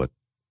and do what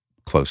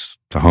close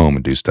to home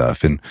and do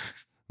stuff. And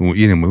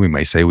we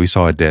may say we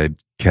saw a dead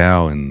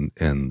cow in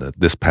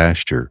this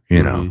pasture,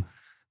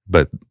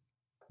 but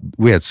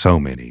we had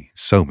so many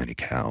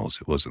cows.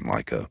 It wasn't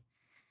like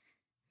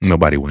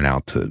nobody went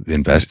out to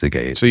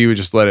investigate. So you would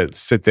just let it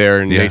sit there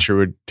and nature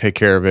would take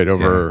care of it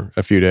over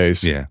a few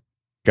days. Yeah.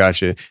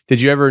 Gotcha.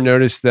 Did you ever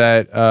notice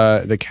that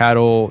the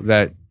cattle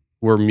that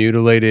were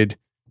mutilated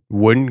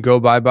wouldn't go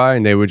bye-bye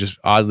and they would just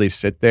oddly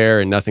sit there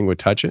and nothing would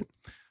touch it?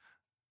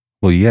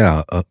 Well,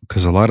 yeah,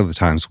 because a lot of the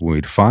times when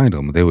we'd find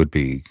them, they would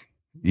be,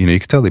 you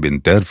could tell they'd been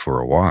dead for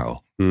a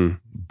while.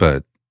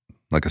 But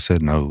like I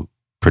said, no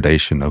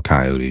predation, no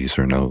coyotes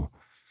or no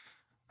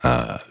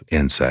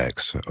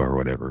insects or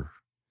whatever.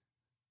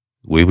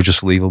 We would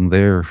just leave them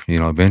there.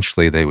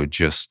 Eventually they would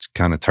just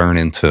kind of turn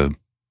into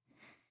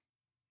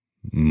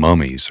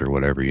mummies or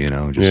whatever,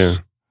 Yeah.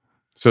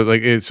 So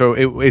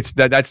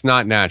that's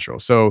not natural.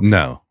 So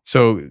no.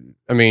 So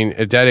I mean,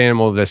 a dead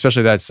animal,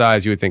 especially that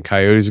size, you would think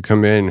coyotes would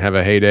come in and have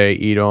a heyday,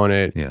 eat on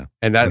it. Yeah.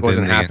 And that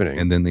wasn't happening.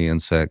 And then the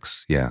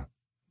insects,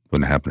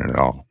 wouldn't happen at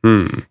all.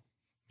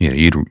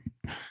 You'd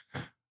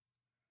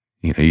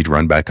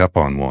run back up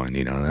on one,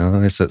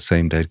 it's that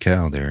same dead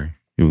cow there.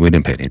 We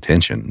didn't pay any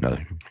attention. No.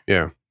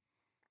 Yeah.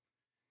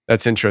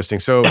 That's interesting.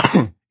 So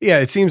yeah,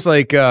 it seems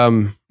like,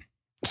 so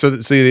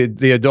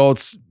the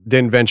adults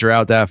didn't venture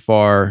out that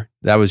far.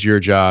 That was your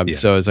job. Yeah.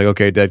 So it's like,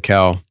 okay, dead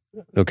cow.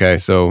 Okay.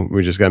 So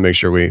we just got to make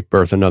sure we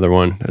birth another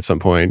one at some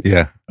point.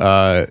 Yeah.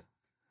 And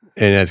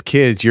as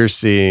kids, you're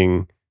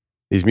seeing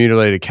these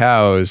mutilated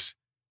cows,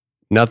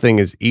 nothing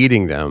is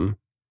eating them.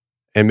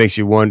 It makes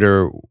you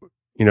wonder,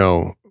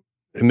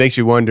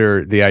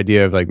 the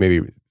idea of like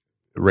maybe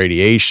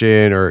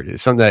radiation or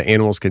something that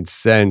animals can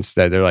sense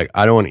that they're like,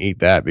 I don't want to eat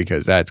that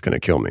because that's going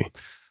to kill me.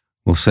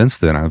 Well, since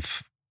then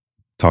I've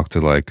talked to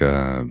like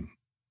a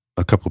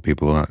couple of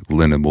people,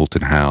 Linda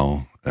Moulton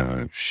Howe,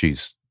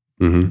 she's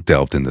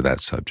delved into that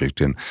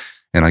subject. And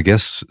I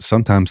guess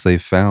sometimes they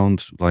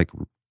found, like,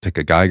 take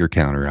a Geiger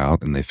counter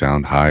out and they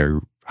found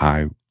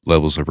high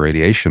levels of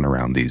radiation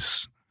around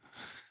these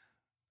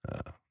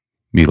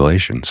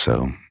mutilations.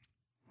 So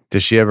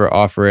does she ever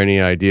offer any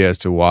idea as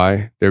to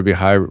why there'd be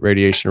high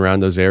radiation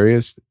around those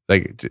areas?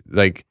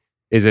 Like,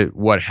 is it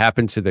what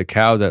happened to the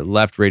cow that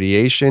left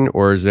radiation,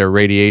 or is there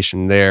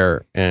radiation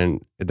there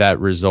and that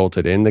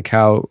resulted in the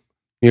cow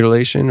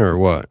mutilation, or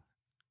what?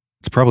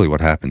 It's probably what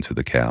happened to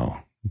the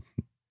cow.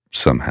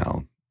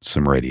 Somehow,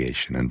 some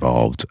radiation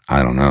involved.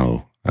 I don't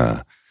know.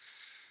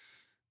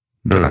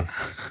 But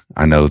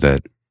I know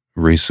that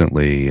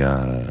recently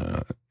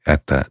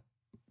at that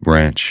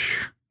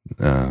ranch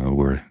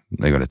where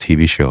they got a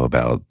TV show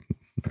about.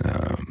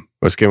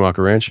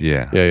 Skinwalker Ranch?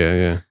 Yeah.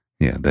 Yeah.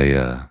 Yeah.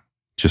 They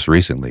just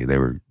recently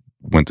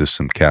went to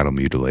some cattle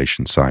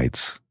mutilation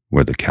sites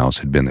where the cows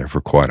had been there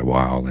for quite a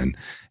while and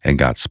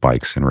got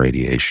spikes in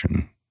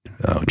radiation,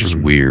 just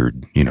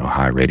weird,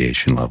 high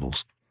radiation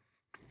levels.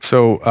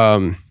 So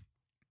I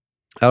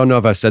don't know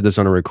if I said this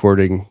on a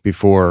recording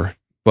before,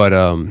 but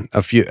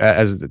at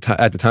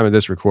the time of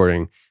this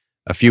recording,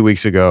 a few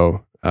weeks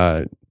ago,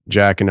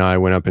 Jack and I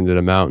went up into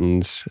the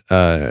mountains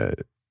with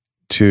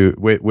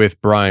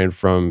Brian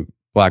from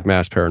Black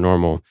Mass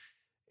Paranormal,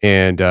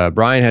 and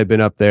Brian had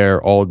been up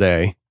there all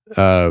day.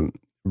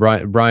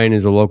 Brian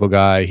is a local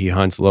guy. He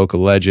hunts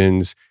local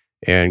legends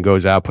and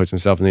goes out, puts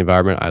himself in the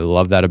environment. I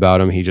love that about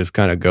him. He just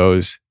kind of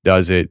goes,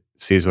 does it,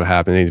 sees what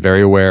happens. He's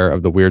very aware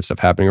of the weird stuff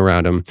happening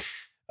around him.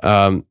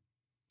 And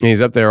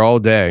he's up there all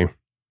day.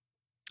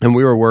 And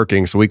we were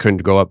working, so we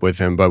couldn't go up with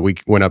him, but we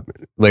went up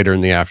later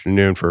in the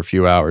afternoon for a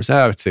few hours.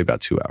 I would say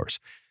about 2 hours.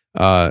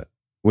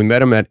 We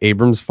met him at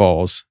Abrams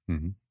Falls,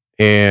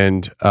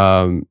 and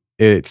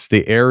it's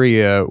the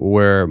area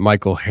where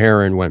Michael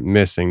Herron went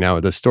missing. Now,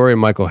 the story of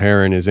Michael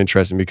Herron is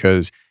interesting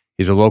because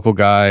he's a local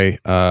guy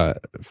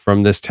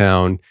from this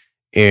town,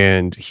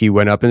 and he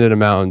went up into the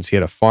mountains. He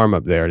had a farm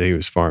up there that he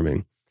was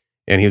farming,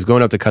 and he was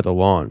going up to cut the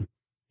lawn.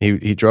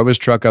 He drove his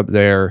truck up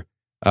there,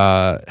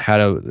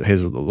 had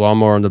his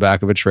lawnmower on the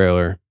back of a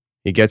trailer.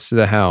 He gets to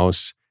the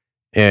house,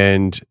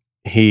 and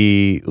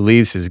he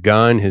leaves his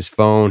gun, his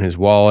phone, his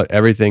wallet,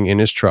 everything in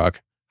his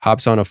truck,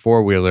 hops on a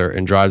four-wheeler,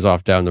 and drives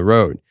off down the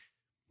road.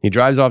 He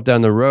drives off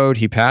down the road.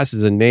 He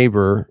passes a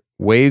neighbor,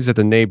 waves at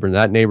the neighbor, and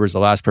that neighbor is the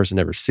last person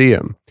to ever see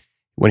him.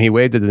 When he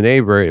waved at the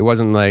neighbor, it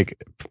wasn't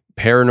like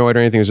paranoid or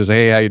anything. It was just,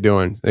 hey, how you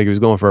doing? Like he was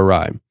going for a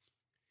ride.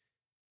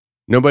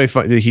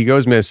 He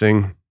goes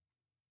missing.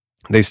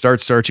 They start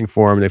searching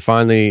for him. They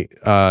finally,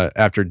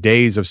 after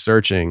days of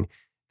searching,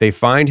 they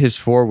find his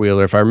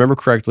four-wheeler. If I remember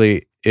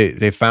correctly,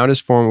 they found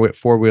his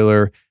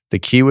four-wheeler. The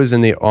key was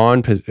in the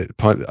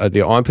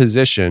on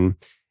position,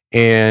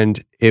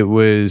 and it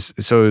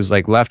was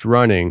like left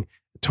running,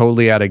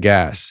 totally out of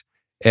gas.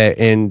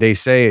 And they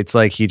say it's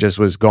like he just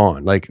was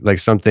gone, like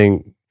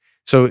something.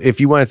 So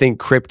if you want to think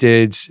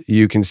cryptids,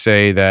 you can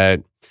say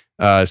that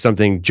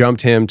something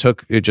took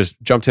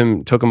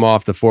him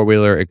off the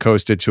four-wheeler. It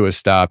coasted to a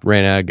stop,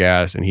 ran out of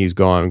gas, and he's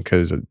gone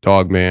because a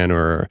dog man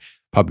or a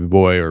puppy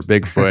boy or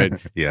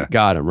Bigfoot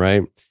got him,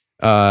 right?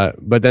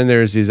 But then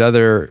there's these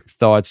other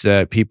thoughts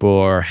that people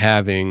are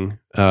having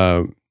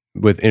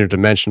with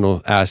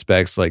interdimensional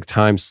aspects like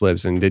time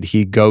slips, and did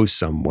he go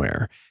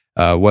somewhere?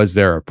 Was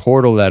there a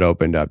portal that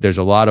opened up? There's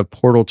a lot of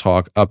portal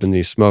talk up in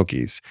these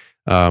Smokies.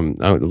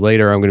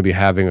 Later, I'm going to be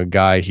having a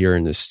guy here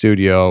in the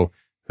studio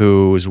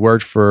who's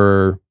worked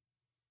for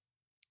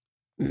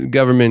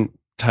government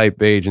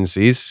type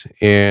agencies,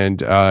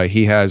 and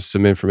he has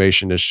some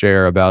information to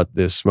share about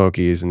the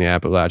Smokies and the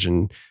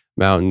Appalachian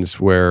Mountains,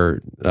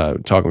 where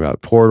talking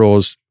about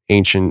portals,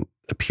 ancient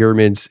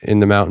pyramids in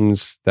the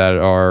mountains that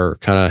are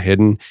kind of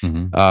hidden.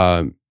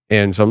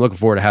 And so I'm looking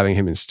forward to having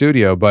him in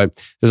studio,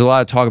 but there's a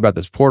lot of talk about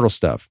this portal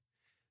stuff.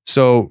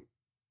 So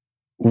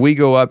we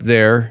go up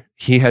there.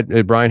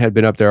 Brian had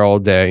been up there all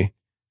day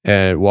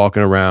and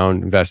walking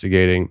around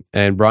investigating,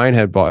 and Brian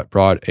had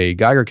brought a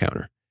Geiger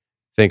counter,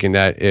 thinking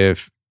that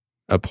if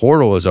a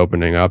portal is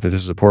opening up, if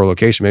this is a portal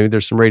location, maybe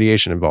there's some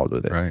radiation involved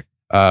with it. Right.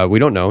 We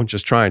don't know,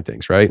 just trying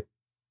things, right?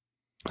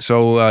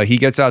 So he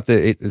gets out for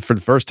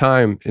the first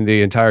time in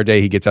the entire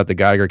day, he gets out the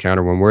Geiger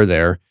counter when we're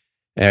there,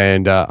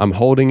 and I'm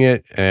holding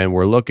it and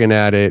we're looking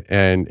at it,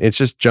 and it's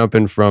just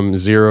jumping from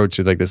 0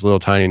 to like this little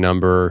tiny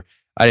number.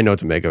 I didn't know what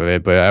to make of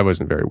it, but I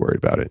wasn't very worried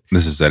about it.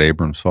 This is at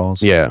Abrams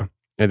Falls? Yeah.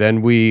 And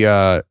then we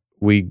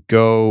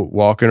go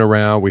walking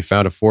around. We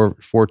found a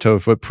four-toe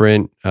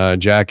footprint.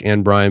 Jack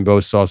and Brian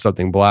both saw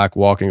something black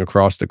walking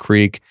across the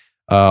creek,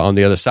 on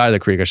the other side of the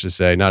creek, I should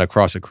say, not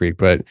across the creek,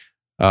 but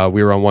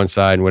we were on one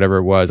side, and whatever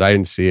it was, I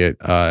didn't see it.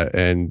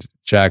 And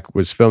Jack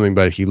was filming,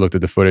 but he looked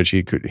at the footage.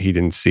 He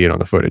didn't see it on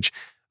the footage.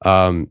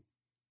 We're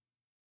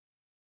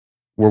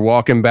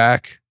walking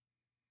back,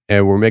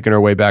 and we're making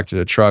our way back to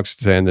the trucks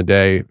to end the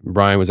day.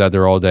 Brian was out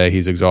there all day.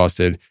 He's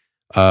exhausted.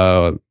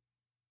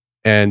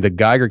 And the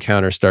Geiger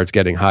counter starts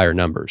getting higher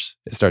numbers.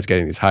 It starts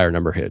getting these higher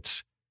number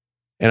hits.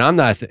 And I'm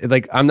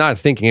not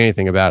thinking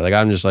anything about it. Like,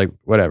 I'm just like,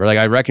 whatever. Like,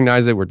 I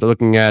recognize it. We're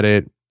looking at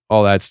it,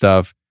 all that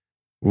stuff.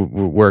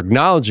 We're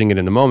acknowledging it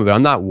in the moment, but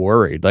I'm not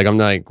worried. Like, I'm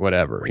like,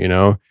 whatever, I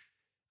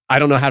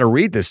don't know how to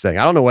read this thing.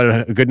 I don't know what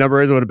a good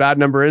number is, what a bad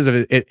number is.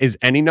 If it is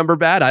any number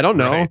bad? I don't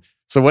know. Right.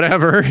 So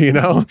whatever,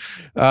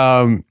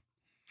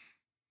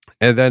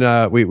 And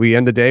then we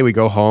end the day, we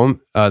go home.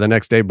 The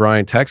next day,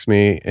 Brian texts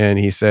me and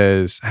he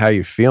says, how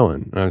you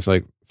feeling? And I was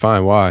like,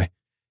 fine, why?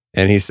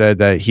 And he said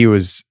that he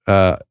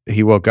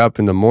woke up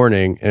in the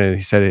morning and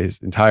he said his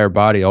entire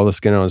body, all the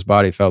skin on his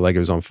body felt like it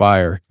was on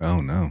fire.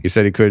 Oh no. He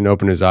said he couldn't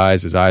open his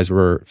eyes. His eyes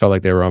felt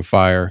like they were on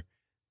fire.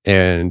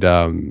 And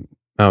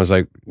I was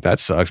like, that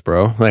sucks,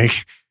 bro.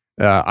 Like,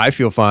 I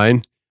feel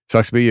fine.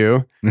 Sucks to be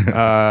you.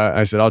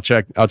 I said, I'll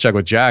check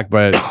with Jack,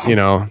 but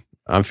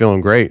I'm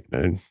feeling great.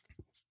 And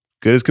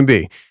good as can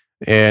be.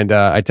 And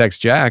I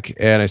text Jack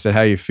and I said,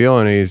 "How you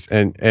feeling?"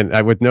 And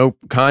I, with no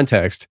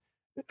context,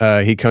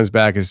 he comes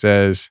back and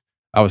says,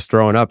 "I was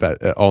throwing up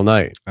all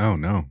night." Oh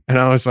no! And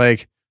I was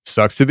like,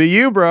 "Sucks to be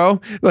you,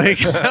 bro." Like,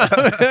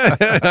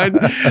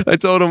 I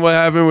told him what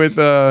happened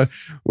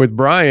with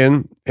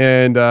Brian,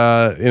 and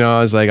I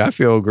was like, "I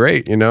feel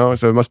great,"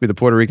 So it must be the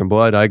Puerto Rican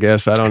blood, I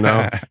guess. I don't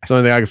know. It's the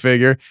only thing I can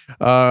figure.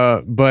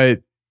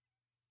 But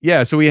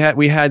yeah, so we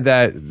had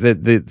that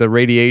the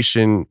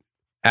radiation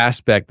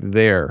aspect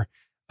there.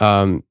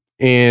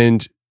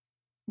 And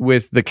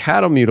with the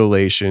cattle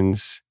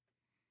mutilations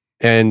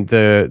and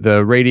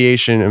the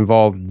radiation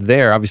involved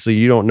there, obviously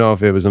you don't know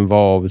if it was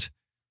involved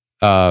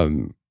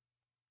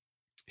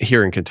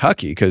here in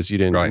Kentucky because you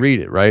didn't read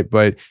it, right?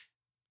 But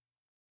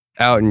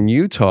out in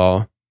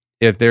Utah,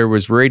 if there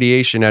was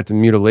radiation at the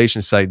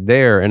mutilation site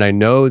there, and I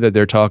know that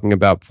they're talking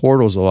about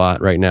portals a lot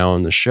right now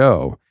on the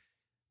show,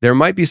 there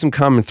might be some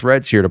common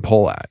threads here to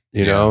pull at,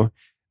 you know?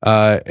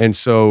 And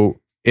so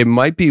it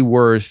might be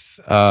worth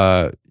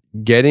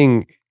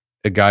getting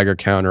a Geiger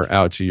counter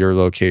out to your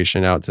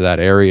location, out to that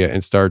area,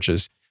 and start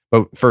just.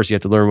 But first, you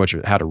have to learn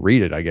how to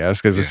read it, I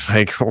guess, because it's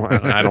like, well,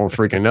 I don't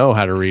freaking know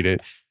how to read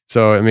it.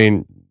 So, I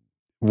mean,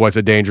 what's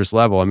a dangerous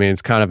level? I mean,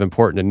 it's kind of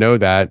important to know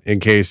that in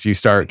case you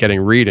start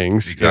getting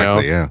readings.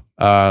 Exactly.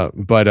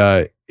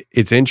 But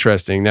it's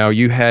interesting. Now,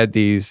 you had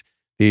these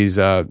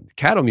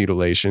cattle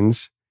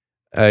mutilations.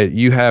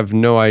 You have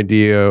no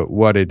idea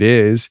what it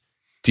is.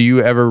 Do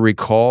you ever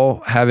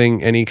recall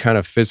having any kind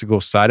of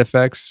physical side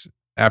effects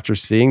after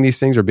seeing these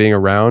things or being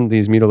around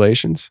these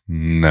mutilations?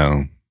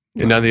 No.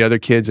 And none of the other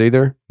kids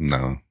either?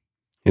 No.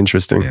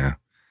 Interesting. Yeah.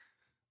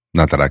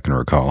 Not that I can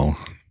recall.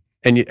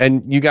 And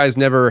you guys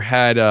never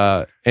had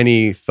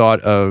any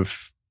thought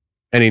of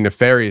any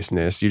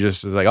nefariousness. You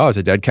just was like, oh, it's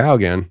a dead cow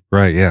again.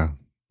 Right, yeah.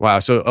 Wow.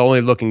 So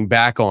only looking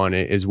back on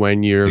it is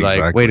when you're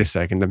like, wait a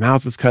second, the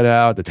mouth was cut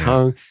out, the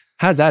tongue.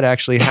 How'd that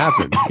actually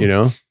happen,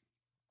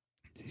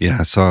 Yeah,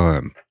 I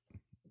saw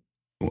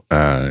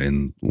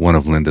in one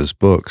of Linda's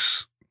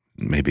books,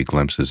 maybe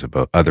glimpses of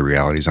other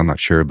realities, I'm not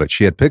sure, but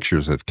she had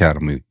pictures of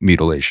cattle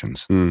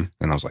mutilations. And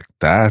I was like,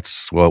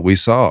 that's what we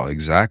saw,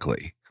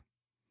 exactly.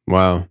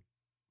 Wow.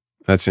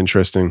 That's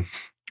interesting.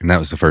 And that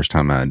was the first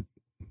time I'd,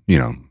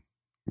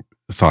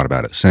 thought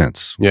about it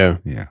since. Yeah.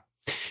 Yeah.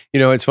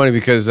 It's funny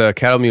because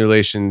cattle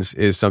mutilations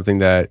is something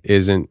that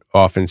isn't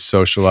often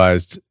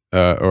socialized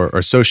or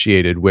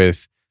associated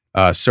with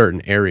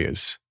certain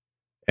areas.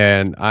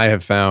 And I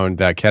have found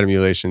that cattle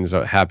mutilations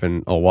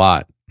happen a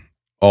lot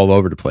all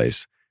over the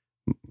place.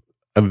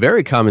 A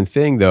very common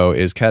thing, though,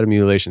 is cattle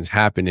mutilations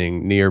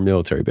happening near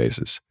military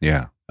bases.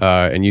 Yeah.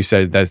 And you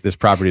said that this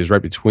property is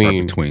right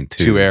between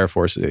two Air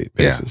Force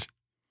bases.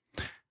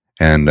 Yeah.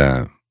 And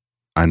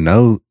I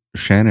know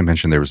Shannon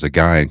mentioned there was a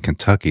guy in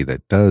Kentucky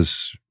that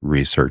does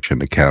research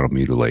into cattle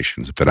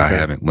mutilations, but I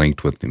haven't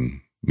linked with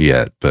him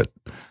yet. But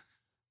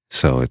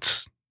so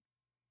it's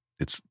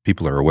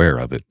people are aware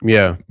of it.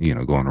 Yeah.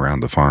 Going around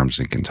the farms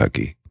in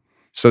Kentucky.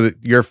 So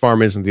your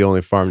farm isn't the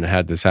only farm that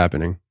had this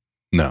happening?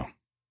 No.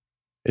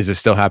 Is it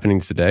still happening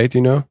today? Do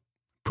you know?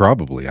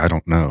 Probably. I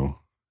don't know.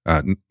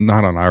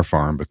 Not on our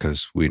farm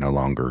because we no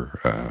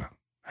longer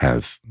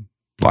have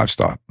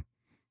livestock.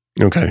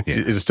 Okay. Yeah.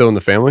 Is it still in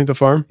the family, the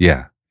farm?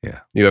 Yeah.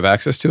 Yeah. You have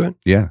access to it?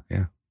 Yeah.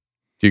 Yeah.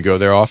 Do you go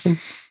there often?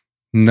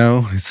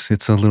 No,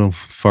 it's a little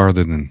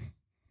farther than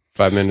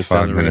 5 minutes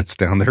down the road. 5 minutes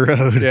down the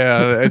road.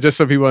 Yeah. Just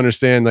so people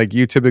understand, like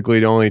you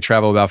typically only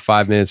travel about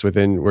 5 minutes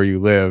within where you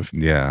live.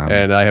 Yeah.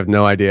 And I have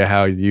no idea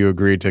how you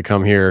agreed to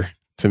come here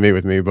to meet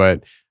with me,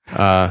 but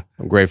I'm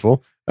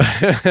grateful.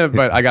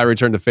 But I got to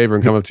return the favor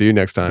and come up to you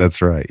next time.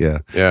 That's right. Yeah.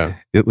 Yeah.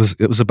 It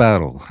was a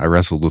battle. I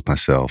wrestled with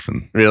myself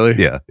and really?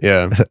 Yeah.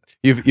 Yeah.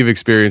 You've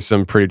experienced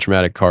some pretty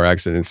traumatic car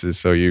accidents,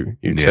 so you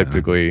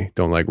typically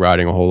don't like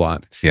riding a whole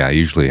lot. Yeah. I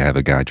usually have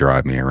a guy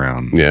drive me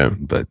around. Yeah.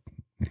 But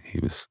he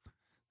was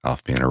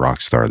off being a rock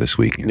star this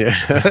weekend.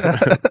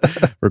 Yeah.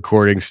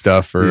 Recording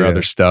stuff or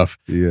other stuff.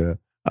 Yeah.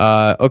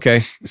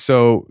 Okay.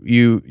 So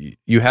you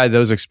had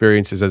those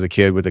experiences as a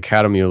kid with the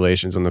cattle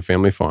mutilations on the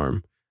family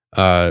farm.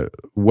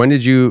 When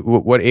did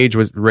what age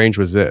range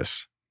was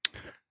this?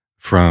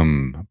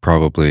 From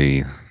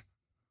probably, let's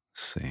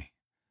see,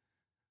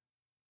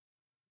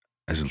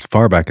 as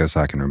far back as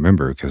I can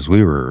remember, because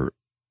we were,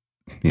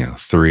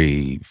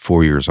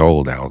 3-4 years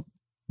old out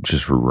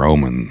just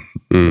roaming.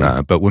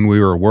 But when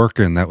we were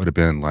working, that would have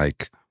been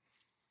like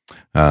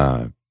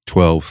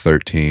 12,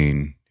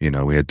 13.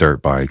 We had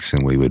dirt bikes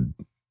and we would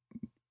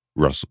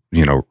rustle,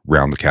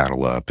 round the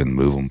cattle up and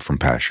move them from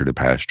pasture to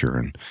pasture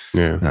and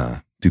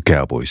do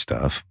cowboy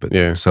stuff. But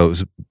so it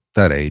was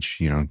that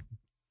age,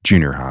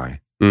 junior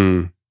high.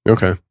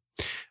 Okay.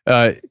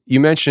 You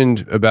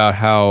mentioned about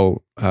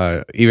how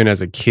even as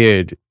a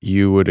kid,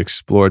 you would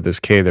explore this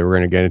cave that we're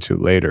going to get into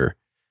later.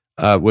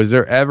 Was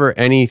there ever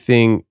any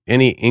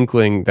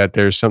inkling that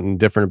there's something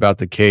different about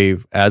the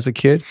cave as a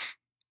kid?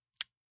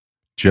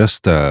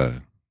 Just,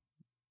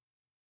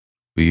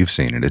 you've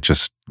seen it. It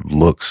just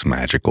looks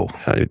magical.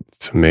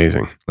 It's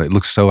amazing. It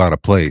looks so out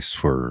of place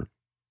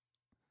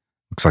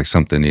looks like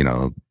something,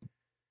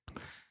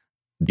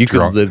 You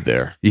could live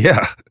there.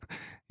 Yeah.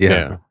 Yeah.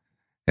 Yeah.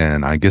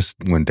 And I guess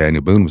when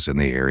Daniel Boone was in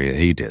the area,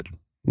 he did.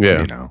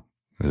 Yeah. You know,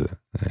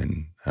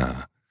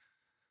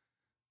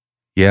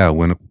 yeah,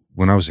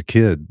 when I was a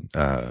kid,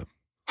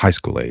 high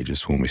school age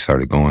is when we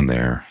started going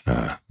there.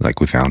 Like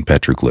we found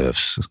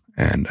petroglyphs,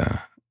 and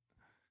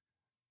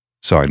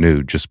so I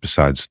knew just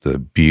besides the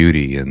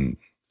beauty and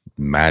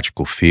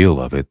magical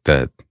feel of it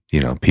that, you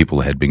know,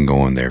 people had been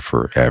going there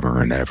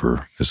forever and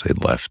ever because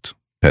they'd left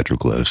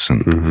petroglyphs,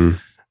 and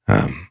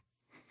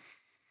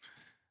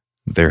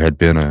there had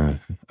been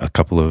a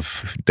couple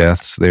of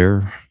deaths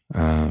there.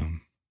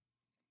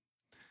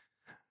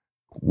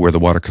 Where the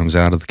water comes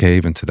out of the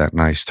cave into that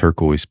nice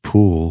turquoise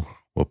pool.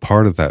 Well,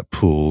 part of that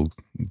pool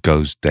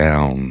goes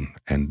down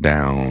and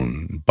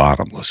down,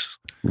 bottomless.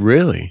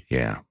 Really?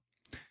 Yeah.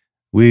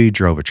 We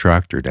drove a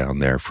tractor down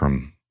there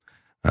from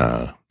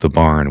the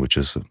barn, which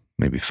is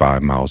maybe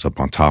 5 miles up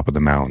on top of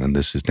the mountain, and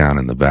this is down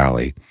in the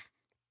valley.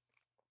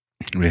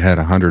 We had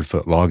a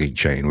 100-foot logging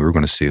chain. We were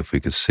going to see if we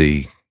could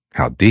see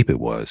how deep it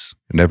was.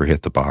 It never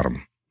hit the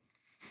bottom.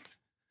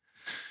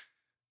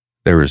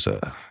 There was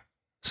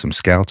some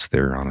scouts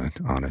there on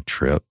a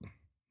trip,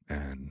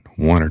 and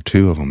 1 or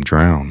 2 of them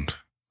drowned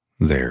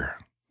there.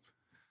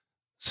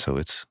 So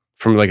it's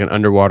from like an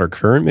underwater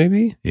current,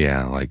 maybe?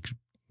 Yeah, like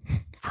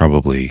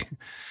probably.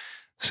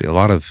 See, a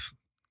lot of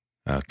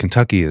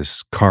Kentucky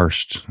is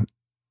karst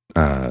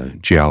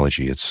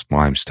geology. It's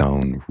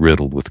limestone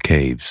riddled with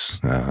caves.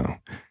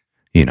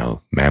 You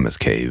know, Mammoth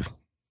Cave,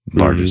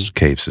 largest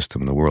cave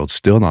system in the world,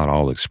 still not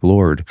all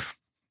explored.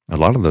 A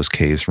lot of those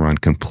caves run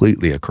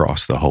completely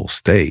across the whole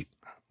state.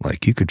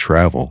 Like you could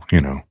travel,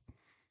 you know,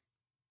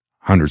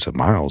 hundreds of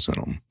miles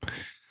in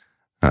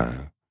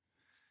them.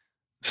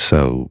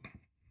 So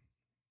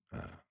I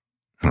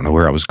don't know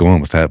where I was going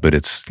with that, but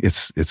it's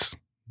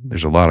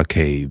there's a lot of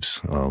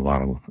caves, a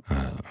lot of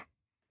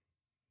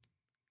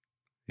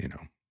you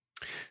know.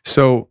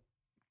 So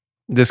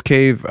this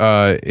cave,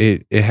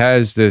 it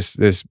has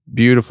this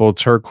beautiful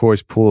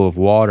turquoise pool of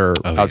water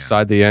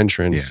outside the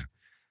entrance,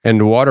 and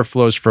the water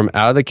flows from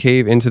out of the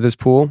cave into this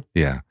pool.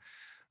 Yeah,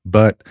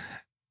 but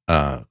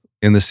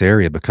in this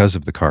area, because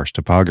of the karst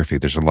topography,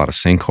 there's a lot of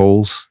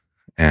sinkholes,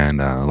 and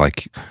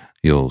like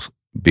you'll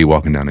be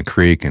walking down a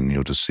creek and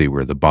you'll just see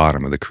where the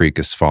bottom of the creek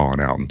is falling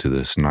out into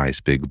this nice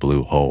big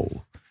blue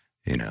hole,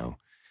 you know,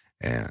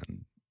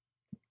 and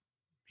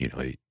you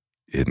know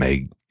it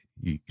may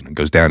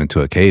goes down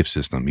into a cave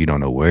system. You don't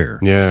know where.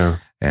 Yeah,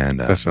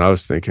 and that's what I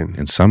was thinking.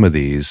 And some of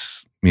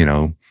these, you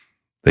know,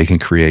 they can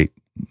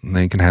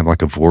have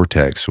like a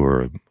vortex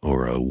or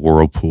a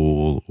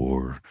whirlpool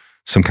or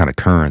some kind of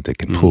current that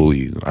can pull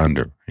you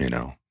under, you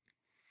know.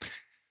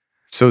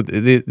 So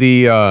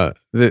see,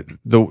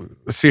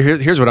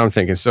 here's what I'm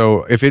thinking.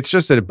 So if it's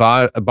just a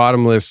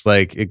bottomless,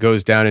 like it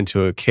goes down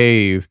into a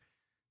cave,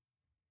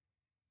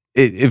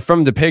 it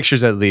from the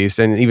pictures at least,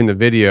 and even the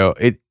video,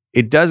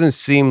 it doesn't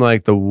seem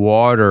like the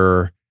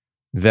water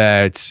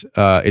that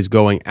is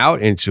going out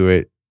into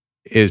it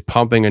is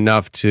pumping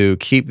enough to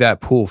keep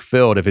that pool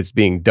filled if it's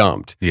being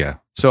dumped. Yeah.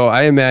 So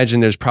I imagine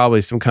there's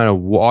probably some kind of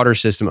water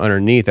system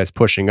underneath that's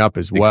pushing up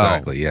as well.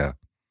 Exactly, yeah.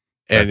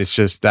 And it's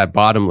just that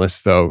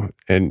bottomless though.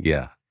 And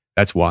yeah,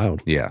 that's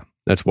wild. Yeah.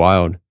 That's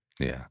wild.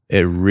 Yeah.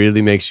 It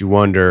really makes you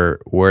wonder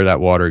where that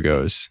water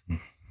goes.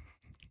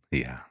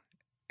 Yeah.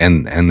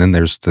 And then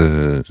there's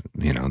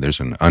there's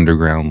an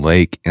underground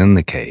lake in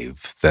the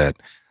cave that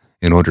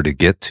in order to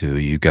get to,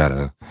 you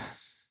gotta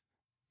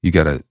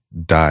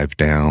dive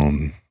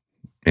down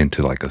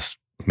into like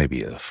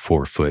maybe a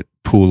 4-foot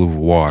pool of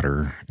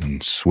water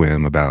and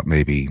swim about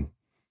maybe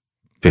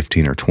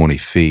 15 or 20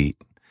 feet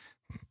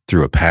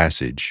through a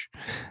passage,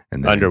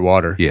 and then,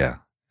 underwater. Yeah.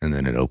 And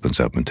then it opens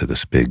up into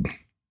this big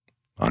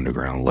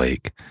underground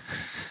lake.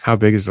 How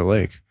big is the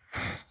lake?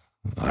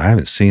 I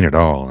haven't seen it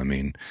all. I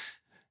mean,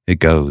 it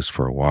goes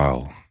for a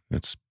while.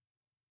 It's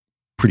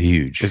pretty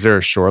huge. Is there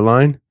a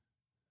shoreline?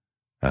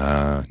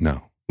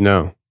 No.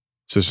 No.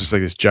 So it's just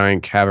like this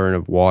giant cavern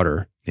of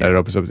water that it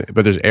opens up,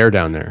 but there's air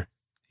down there.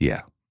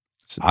 Yeah.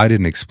 So I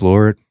didn't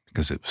explore it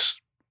because it was,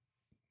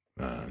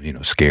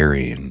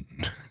 scary. And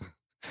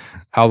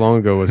how long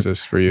ago was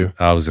this for you?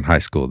 I was in high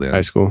school then.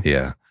 High school?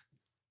 Yeah.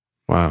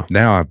 Wow.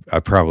 Now I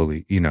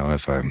probably,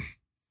 if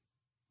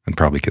I'd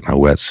probably get my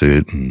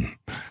wetsuit and,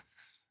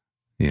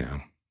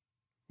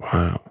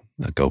 wow,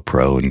 a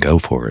GoPro and go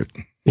for it.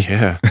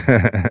 Yeah.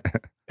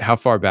 How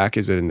far back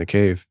is it in the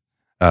cave?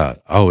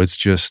 It's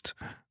just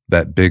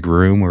that big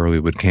room where we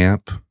would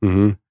camp.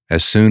 Mm-hmm.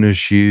 As soon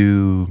as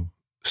you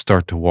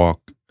start to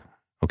walk,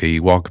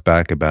 you walk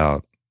back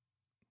about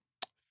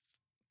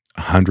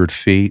 100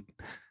 feet,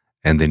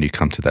 and then you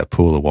come to that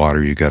pool of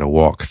water. You got to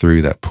walk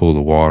through that pool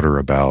of water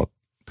about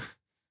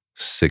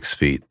 6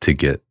 feet to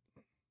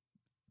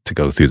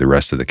go through the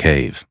rest of the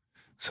cave.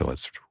 So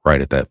it's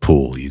right at that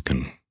pool. You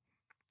can.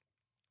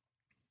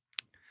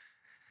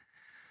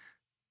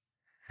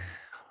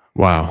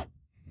 Wow.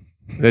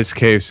 This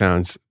cave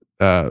sounds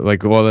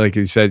like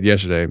you said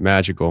yesterday,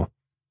 magical.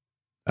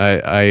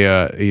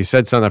 You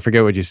said something. I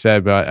forget what you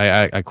said, but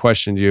I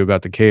questioned you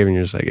about the cave, and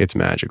you're just like, it's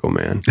magical,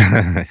 man.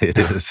 It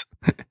is.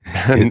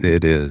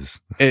 It is.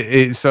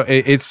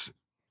 It's.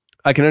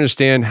 I can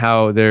understand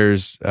how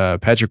there's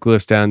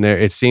petroglyphs down there.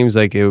 It seems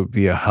like it would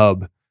be a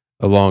hub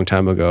a long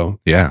time ago.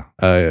 Yeah.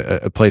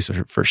 A place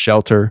for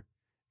shelter.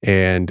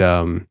 And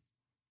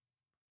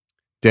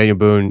Daniel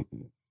Boone,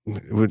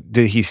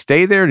 did he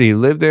stay there? Did he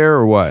live there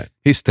or what?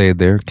 He stayed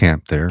there,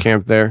 camped there.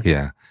 Camped there?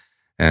 Yeah.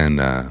 And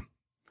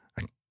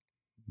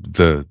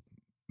the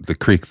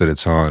creek that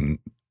it's on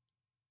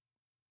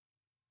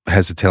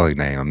has a telling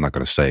name. I'm not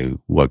going to say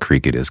what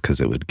creek it is because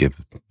it would give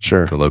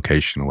the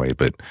location away.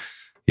 But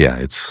yeah,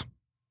 it's,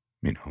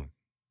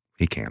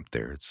 he camped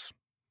there. It's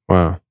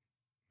wow.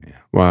 Yeah.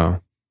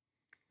 Wow.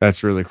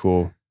 That's really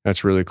cool.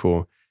 That's really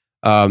cool.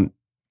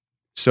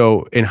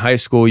 So in high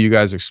school, you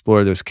guys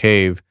explored this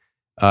cave.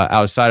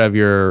 Outside of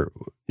your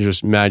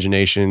just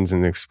imaginations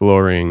and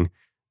exploring,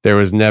 there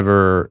was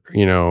never,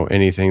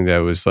 anything that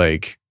was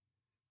like,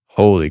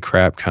 holy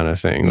crap kind of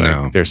thing. Like,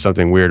 no. There's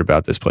something weird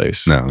about this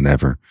place. No,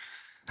 never.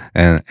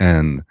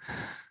 And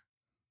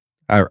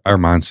our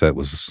mindset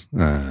was,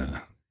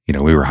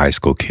 we were high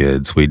school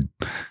kids. We'd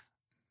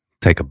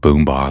take a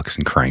boombox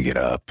and crank it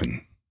up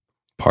and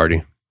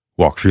party.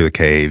 Walk through the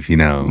cave,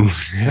 Yeah.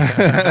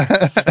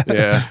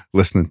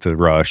 Listening to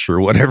Rush or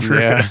whatever.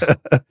 Yeah.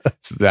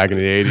 It's back in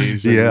the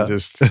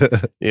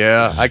 80s.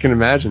 Yeah. I can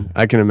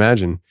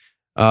imagine.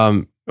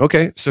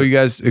 Okay. So you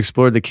guys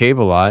explored the cave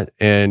a lot,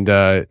 and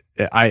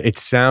it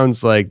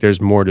sounds like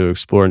there's more to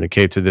explore in the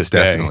cave to this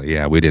day. Definitely.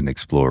 Yeah. We didn't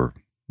explore.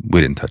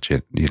 We didn't touch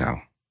it,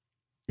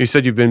 You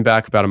said you've been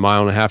back about 1.5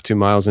 miles, 2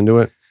 miles into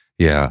it?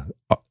 Yeah.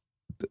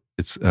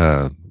 It's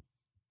the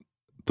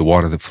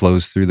water that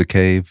flows through the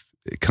cave.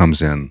 It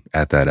comes in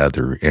at that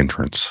other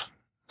entrance.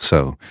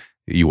 So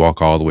you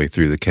walk all the way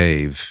through the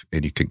cave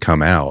and you can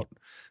come out,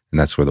 and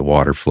that's where the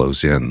water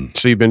flows in.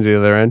 So you've been to the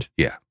other end?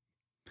 Yeah.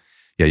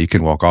 Yeah, you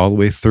can walk all the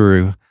way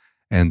through,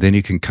 and then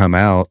you can come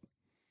out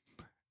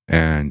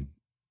and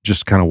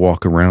just kind of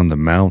walk around the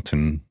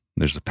mountain.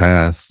 There's a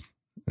path,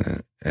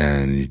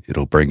 and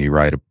it'll bring you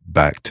right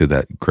back to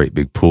that great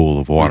big pool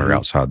of water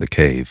outside the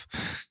cave.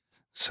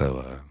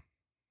 So,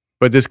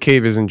 but this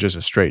cave isn't just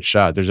a straight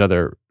shot. There's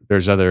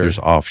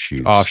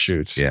offshoots.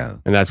 Offshoots. Yeah.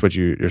 And that's what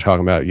you're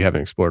talking about. You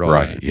haven't explored all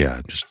right. that.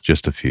 Yeah.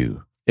 Just a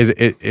few.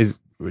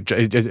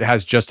 It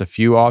has just a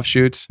few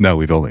offshoots? No,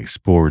 we've only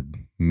explored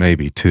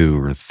maybe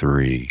 2 or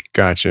 3.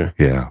 Gotcha.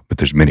 Yeah. But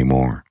there's many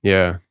more.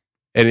 Yeah.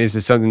 And is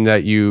it something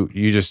that you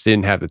just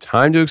didn't have the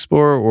time to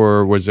explore,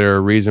 or was there a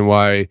reason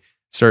why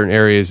certain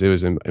areas it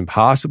was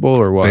impossible,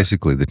 or what?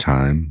 Basically the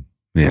time.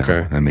 Yeah.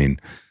 Okay. I mean,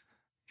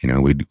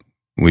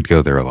 we'd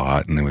go there a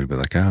lot, and then we'd be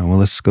like, oh, well,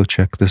 let's go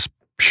check this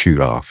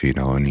shoot off,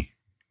 and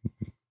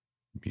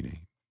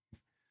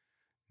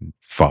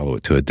follow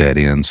it to a dead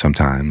end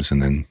sometimes,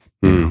 and then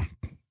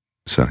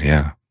so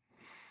yeah.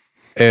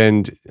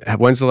 And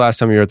when's the last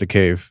time you were at the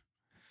cave?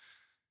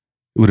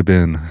 It would have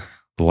been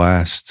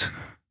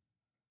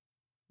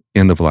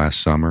end of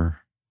last summer.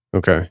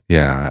 Okay.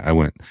 Yeah,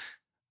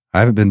 I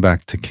haven't been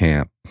back to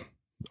camp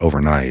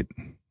overnight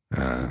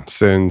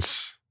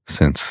since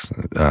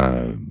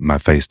my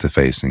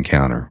face-to-face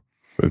encounter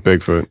with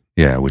Bigfoot.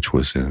 Yeah, which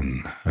was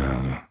in,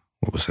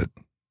 what was it?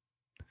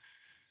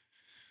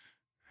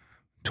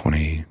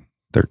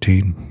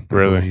 2013.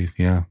 Really?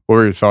 Yeah. What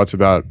were your thoughts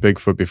about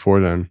Bigfoot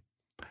before then?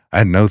 I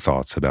had no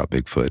thoughts about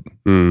Bigfoot.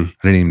 I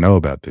didn't even know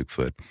about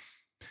Bigfoot.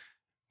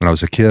 When I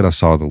was a kid, I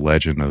saw The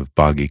Legend of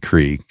Boggy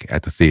Creek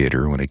at the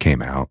theater when it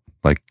came out,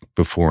 like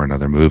before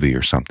another movie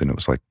or something. It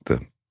was like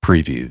the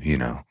preview,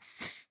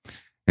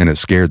 and it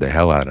scared the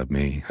hell out of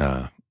me.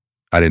 I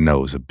didn't know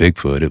it was a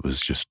Bigfoot. It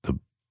was just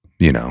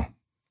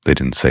they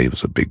didn't say it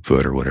was a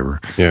Bigfoot or whatever.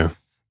 Yeah.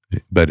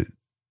 But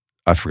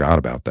I forgot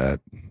about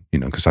that,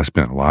 because I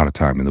spent a lot of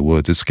time in the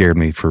woods. It scared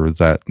me for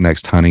that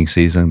next hunting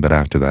season, but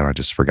after that, I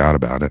just forgot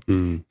about it.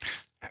 And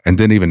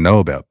didn't even know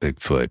about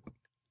Bigfoot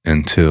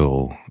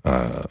until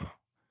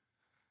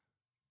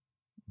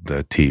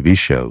the TV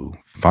show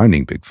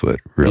Finding Bigfoot,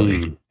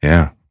 really.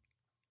 Yeah.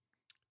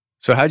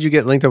 So how'd you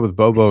get linked up with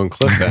Bobo and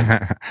Cliff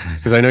then?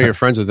 Because I know you're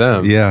friends with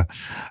them. Yeah.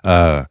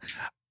 I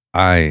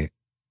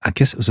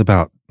guess it was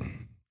about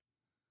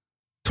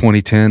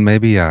 2010,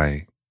 maybe.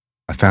 I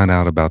found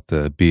out about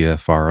the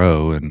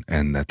BFRO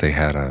and that they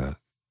had a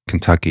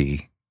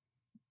Kentucky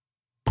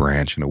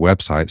branch and a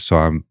website. So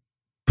I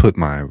put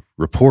my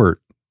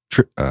report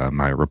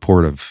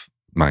of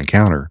my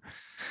encounter,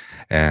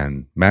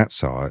 and Matt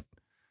saw it.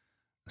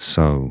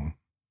 So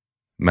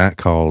Matt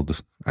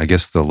called, I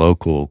guess, the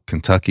local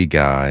Kentucky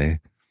guy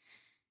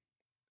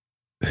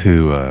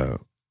who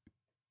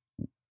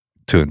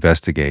to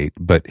investigate,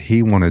 but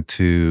he wanted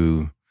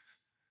to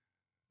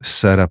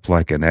set up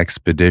like an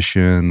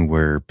expedition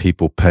where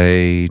people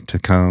pay to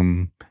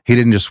come. He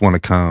didn't just want to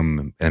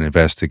come and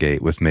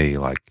investigate with me,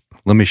 like,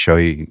 let me show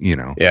you,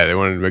 Yeah, they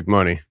wanted to make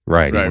money.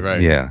 Right.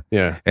 Right. Yeah.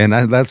 Yeah. And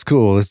that's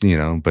cool,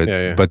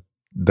 but but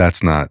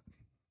that's not.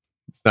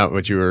 It's not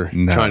what you were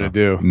trying to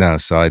do. No,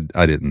 so I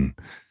didn't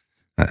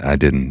I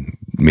didn't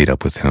meet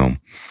up with him.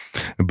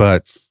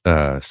 But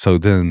so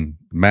then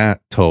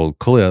Matt told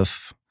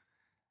Cliff,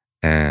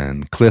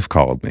 and Cliff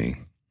called me.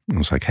 I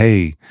was like,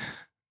 hey,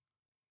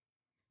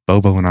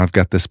 Bobo and I've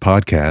got this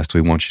podcast.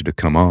 We want you to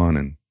come on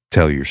and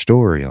tell your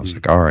story. I was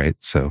like, all right.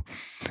 So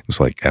it was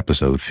like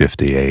episode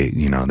 58.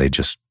 They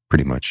just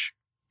pretty much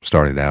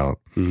started out.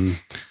 Mm-hmm.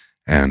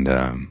 And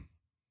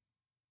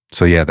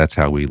so, yeah, that's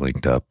how we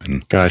linked up.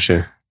 And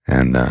Gotcha.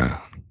 And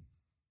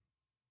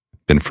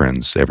been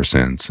friends ever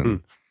since.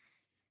 And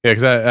yeah,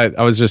 because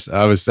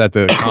I was at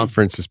the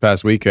conference this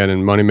past weekend,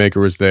 and Moneymaker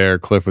was there,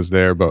 Cliff was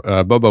there, but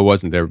Bobo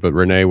wasn't there, but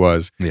Renee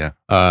was. Yeah.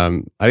 I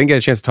didn't get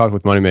a chance to talk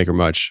with Moneymaker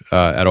much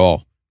at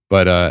all,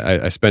 but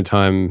I spent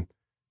time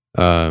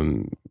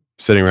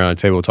sitting around a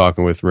table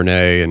talking with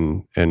Renee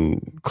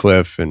and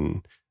Cliff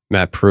and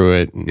Matt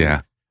Pruitt. And,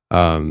 yeah.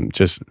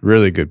 Just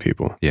really good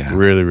people. Yeah.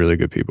 Really, really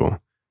good people.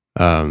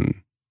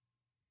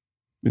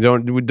 We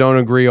don't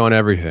agree on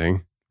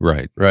everything.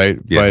 Right. Yeah.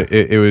 But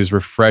it was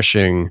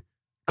refreshing.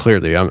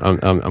 Clearly,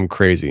 I'm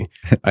crazy.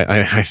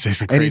 I say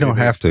some crazy and you don't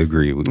things. have to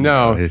agree with me.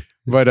 No,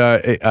 but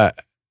it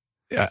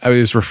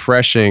was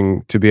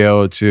refreshing to be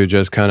able to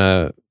just kind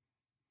of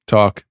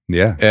talk.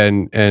 Yeah.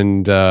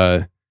 And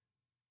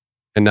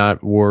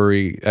not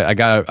worry. I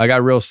got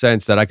a real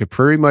sense that I could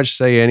pretty much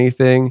say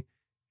anything,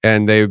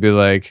 and they would be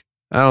like,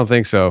 "I don't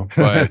think so,"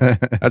 but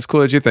that's cool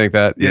that you think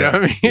that. You know what I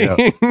mean? Yeah.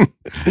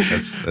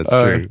 That's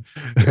true.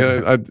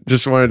 I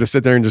just wanted to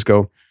sit there and just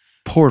go,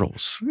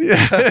 portals. Like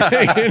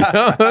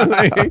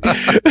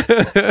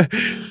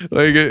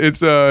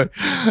it's I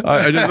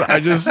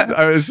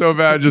was so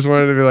bad. I just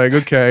wanted to be like,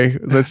 okay,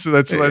 let's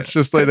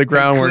just lay the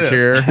groundwork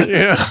here.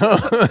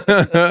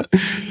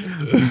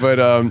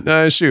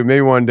 But shoot,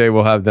 maybe one day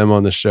we'll have them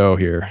on the show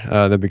here.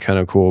 That'd be kind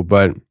of cool.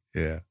 But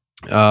yeah.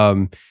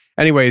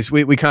 Anyways,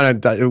 we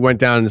kind of went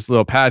down this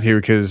little path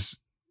here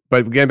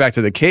but getting back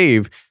to the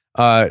cave.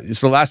 So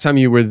the last time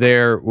you were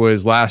there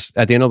was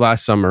at the end of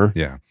last summer.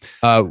 Yeah.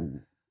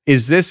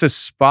 Is this a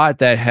spot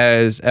that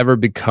has ever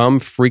become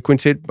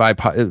frequented by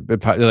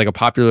like a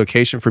popular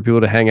location for people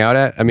to hang out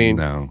at? I mean,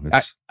 no,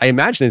 I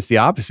imagine it's the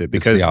opposite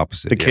because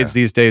the kids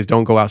these days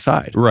don't go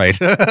outside. Right.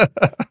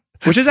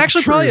 Which is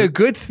actually probably a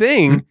good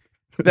thing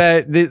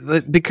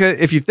because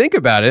if you think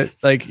about it,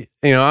 like,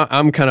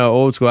 I'm kind of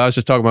old school. I was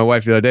just talking to my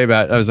wife the other day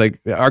about, I was like,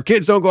 our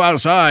kids don't go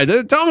outside.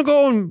 Tell them to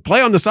go and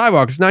play on the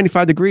sidewalk. It's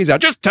 95 degrees out.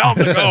 Just tell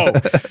them to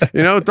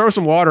go, throw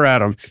some water at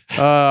them.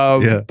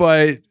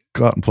 But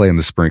go out and play in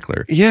the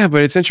sprinkler. Yeah,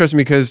 but it's interesting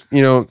because,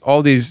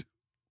 all these,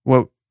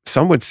 what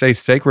some would say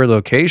sacred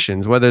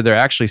locations, whether they're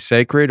actually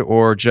sacred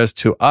or just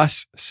to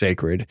us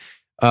sacred,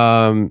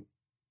 are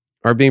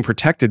being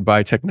protected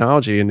by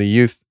technology and the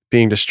youth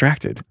being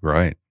distracted.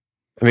 Right.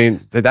 I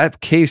mean, that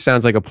case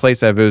sounds like a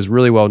place that if it was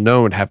really well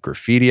known would have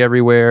graffiti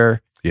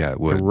everywhere. Yeah, it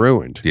would. And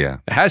ruined. Yeah.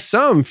 It has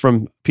some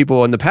from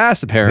people in the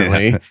past,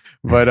 apparently.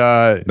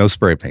 But no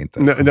spray paint,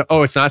 though. No,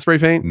 oh, it's not spray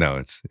paint? No,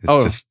 it's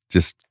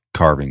just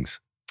carvings.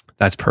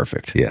 That's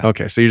perfect. Yeah.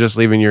 Okay, so you're just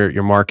leaving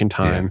your mark in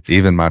time. Yeah.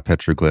 Even my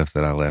petroglyph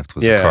that I left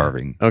was a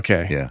carving.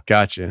 Okay. Yeah.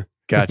 Gotcha.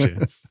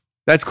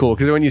 That's cool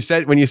because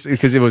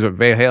because it was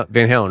Van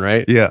Halen,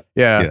 right? Yeah.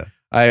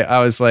 I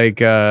was like,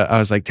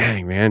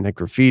 dang man, that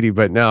graffiti.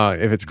 But no,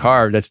 if it's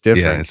carved, that's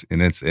different. Yeah,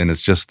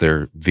 it's just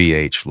their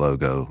VH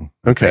logo.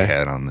 Okay. They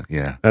had on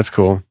that's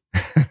cool.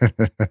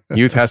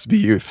 Youth has to be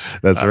youth.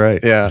 That's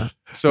right. Yeah.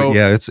 So but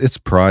yeah, it's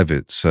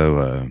private.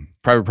 So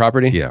private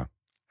property. Yeah.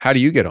 How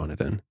do you get on it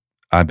then?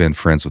 I've been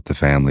friends with the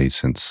family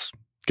since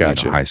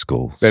high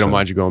school. They don't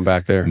mind you going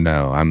back there?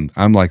 No,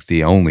 I'm like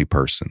the only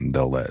person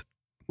they'll let.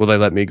 Will they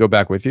let me go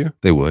back with you?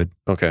 They would.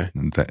 Okay.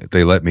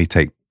 They let me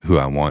take who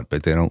I want,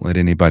 but they don't let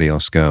anybody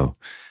else go.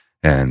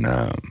 And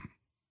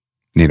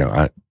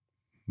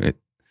it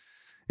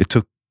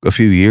took a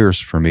few years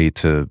for me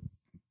to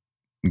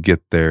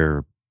get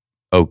their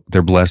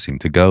blessing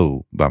to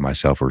go by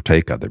myself or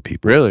take other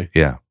people. Really?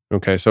 Yeah.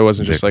 Okay. So it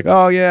wasn't just like,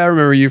 oh yeah, I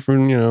remember you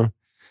from, No,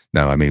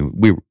 I mean,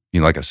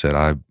 like I said,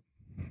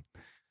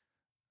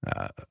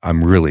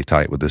 I'm really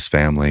tight with this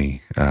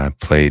family. I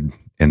played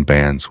in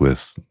bands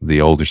with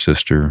the older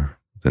sister,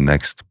 the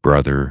next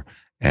brother,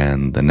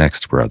 and the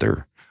next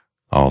brother,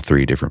 all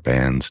three different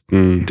bands,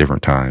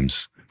 different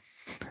times,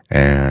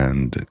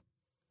 and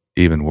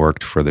even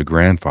worked for the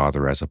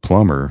grandfather as a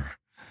plumber.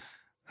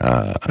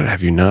 What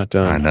have you not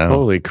done? I know.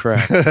 Holy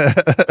crap.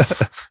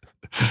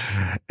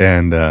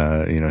 And,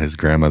 his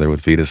grandmother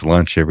would feed us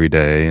lunch every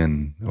day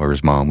or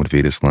his mom would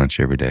feed us lunch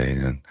every day.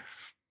 And,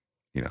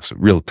 so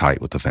real tight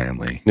with the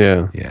family.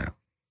 Yeah. Yeah.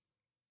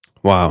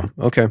 Wow.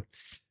 Okay.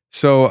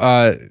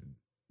 So,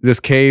 this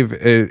cave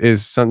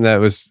is something that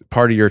was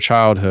part of your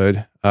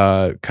childhood,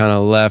 kind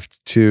of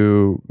left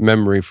to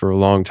memory for a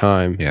long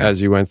time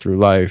as you went through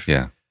life.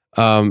 Yeah.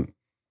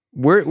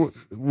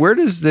 Where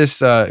does this,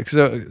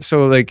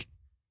 so like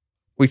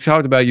we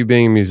talked about you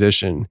being a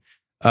musician.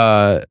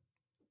 Do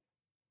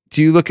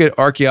you look at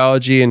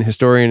archaeology and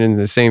historian in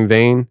the same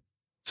vein?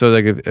 So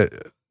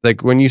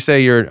like when you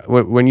say you're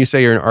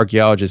an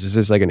archaeologist, is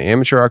this like an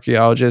amateur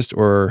archaeologist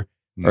or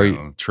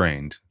No,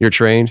 trained? You're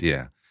trained?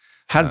 Yeah.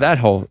 How did that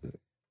whole?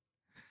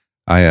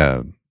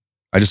 I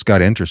just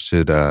got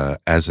interested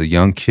as a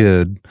young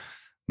kid.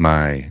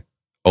 My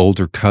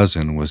older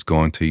cousin was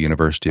going to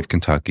University of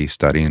Kentucky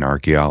studying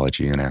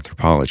archaeology and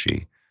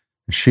anthropology.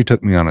 She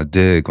took me on a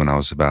dig when I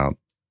was about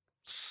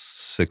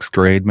 6th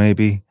grade,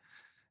 maybe,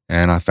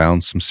 and I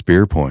found some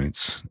spear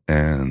points.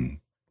 And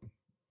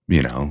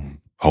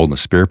holding a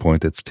spear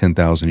point that's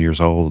 10,000 years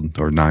old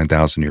or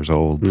 9,000 years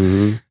old,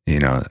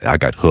 I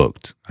got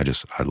hooked. I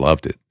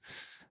loved it.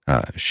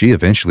 She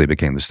eventually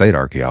became the state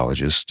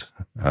archaeologist,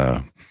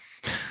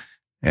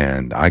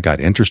 and I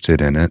got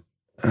interested in it.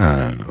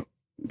 Of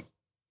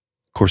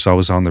course, I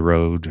was on the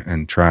road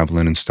and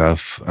traveling and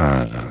stuff,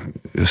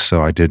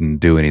 so I didn't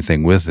do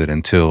anything with it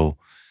until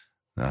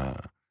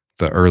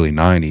the early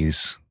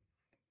 90s.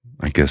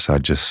 I guess I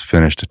just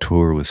finished a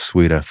tour with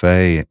Sweet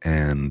FA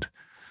and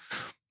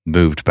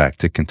moved back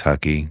to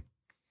Kentucky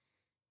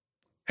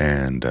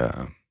and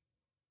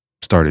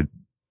started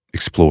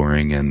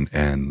exploring.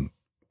 And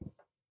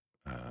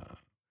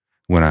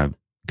when I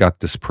got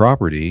this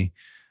property,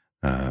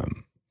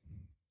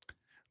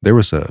 there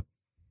was a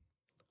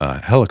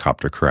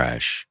helicopter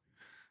crash.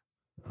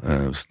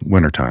 It was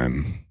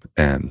wintertime.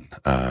 And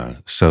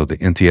so the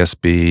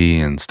NTSB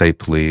and state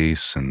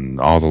police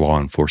and all the law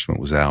enforcement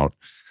was out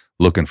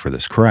looking for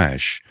this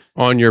crash.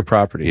 On your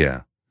property?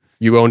 Yeah.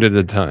 You owned it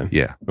at the time?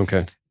 Yeah.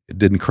 Okay. It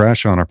didn't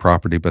crash on our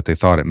property, but they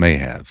thought it may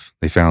have.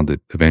 They found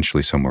it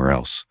eventually somewhere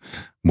else,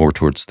 more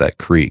towards that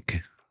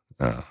creek.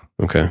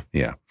 Okay.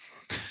 Yeah.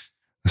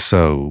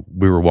 So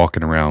we were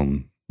walking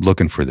around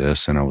looking for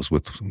this, and I was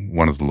with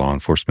one of the law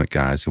enforcement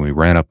guys, and we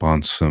ran up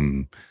on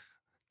some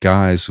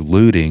guys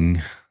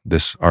looting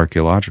this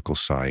archaeological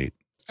site.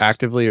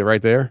 Actively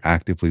right there?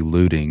 Actively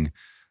looting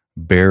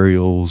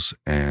burials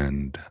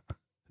and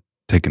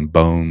taking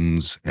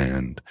bones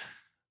and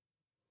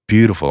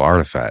beautiful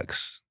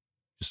artifacts.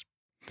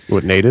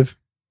 What, native?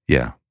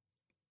 Yeah.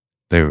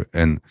 They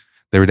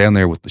were down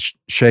there with the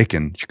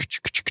shaking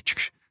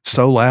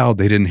so loud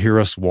they didn't hear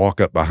us walk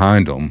up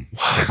behind them.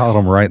 Caught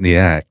them right in the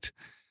act.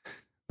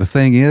 The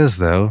thing is,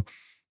 though,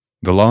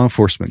 the law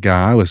enforcement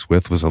guy I was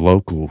with was a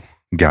local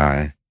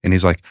guy, and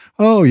he's like,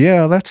 "Oh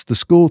yeah, that's the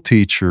school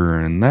teacher,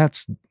 and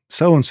that's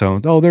so and so.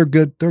 Oh, they're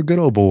good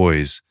old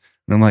boys."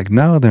 And I'm like,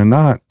 "No, they're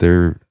not.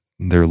 They're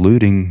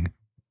looting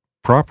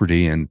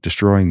property and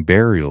destroying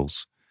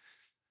burials."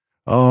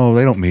 "Oh,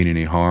 they don't mean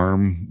any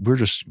harm. We're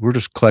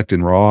just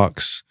collecting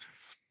rocks."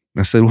 And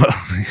I said, "Well,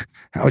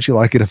 how would you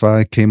like it if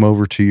I came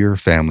over to your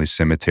family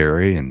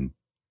cemetery and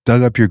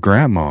dug up your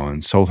grandma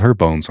and sold her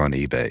bones on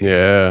eBay?"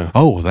 Yeah.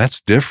 "Oh,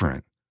 that's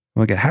different." I'm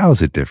like, "How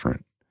is it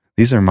different?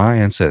 These are my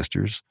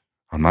ancestors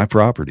on my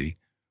property.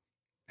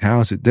 How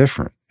is it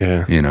different?"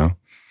 Yeah.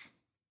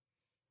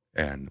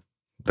 And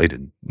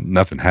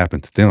nothing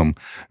happened to them,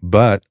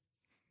 but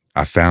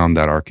I found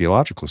that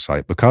archaeological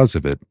site because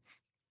of it.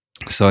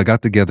 So I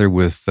got together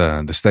with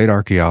the state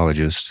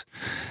archaeologist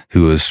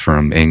who was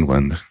from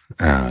England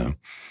and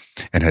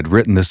had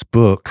written this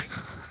book,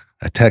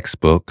 a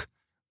textbook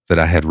that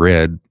I had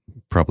read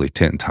probably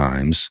 10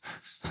 times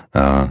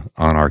on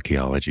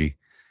archaeology.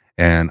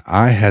 And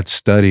I had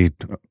studied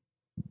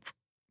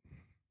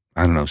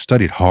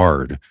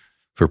hard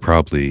for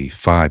probably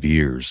 5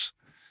 years,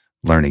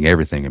 learning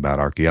everything about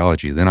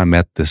archaeology. Then I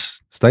met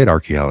this state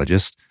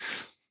archaeologist,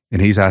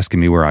 and he's asking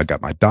me where I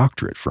got my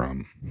doctorate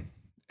from.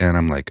 And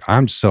I'm like,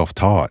 "I'm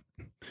self-taught."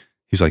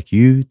 He's like,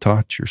 "You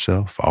taught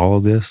yourself all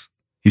of this?"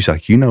 He's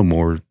like, "You know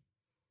more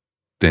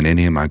than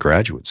any of my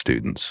graduate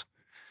students."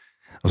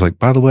 I was like,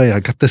 "By the way, I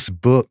got this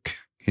book.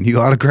 Can you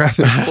autograph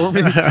it for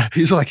me?"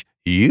 He's like,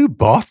 "You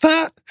bought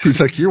that?" He's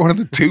like, "You're one of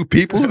the 2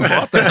 people who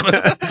bought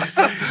that."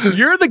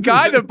 You're the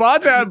guy that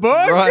bought that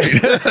book? Right.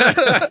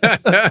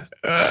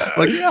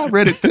 Like, "Yeah, I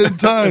read it 10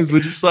 times.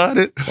 Would you sign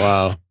it?"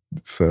 Wow.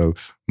 So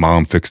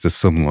Mom fixed us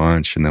some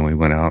lunch, and then we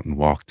went out and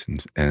walked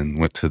and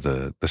went to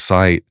the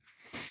site,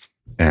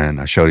 and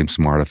I showed him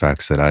some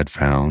artifacts that I'd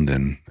found.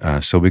 And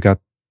so we got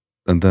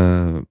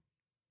the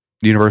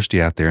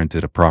university out there and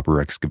did a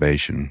proper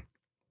excavation,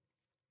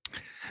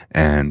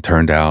 and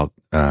turned out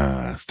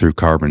through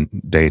carbon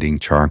dating,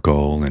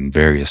 charcoal, and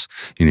various,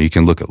 you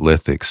can look at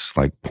lithics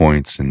like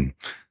points and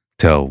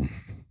tell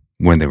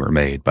when they were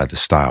made by the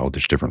style.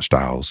 There's different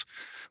styles.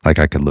 Like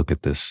I could look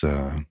at this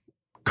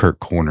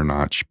Kirk corner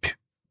notch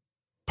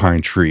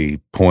pine tree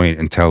point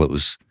and tell it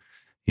was,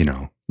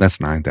 that's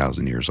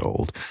 9,000 years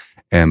old.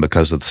 And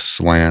because of the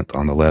slant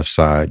on the left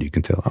side, you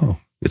can tell, oh,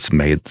 it's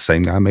made, the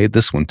same guy made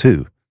this one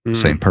too.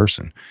 Same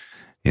person,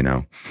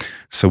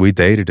 So we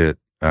dated it,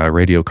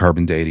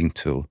 radiocarbon dating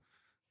to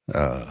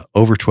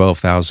over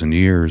 12,000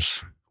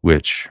 years,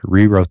 which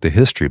rewrote the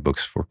history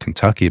books for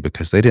Kentucky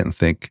because they didn't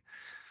think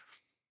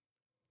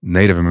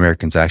Native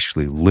Americans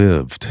actually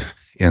lived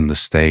in the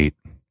state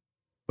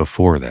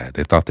before that.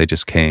 They thought they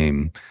just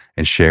came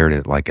and shared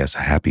it like as a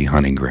happy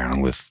hunting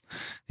ground with,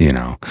 they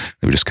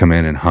would just come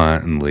in and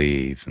hunt and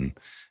leave and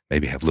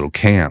maybe have little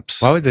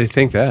camps. Why would they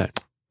think that?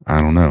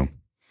 I don't know.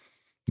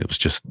 It was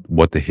just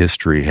what the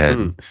history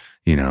had,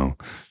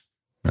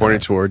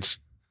 Pointed towards.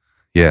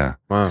 Yeah.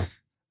 Wow.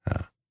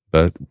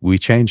 but we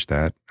changed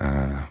that,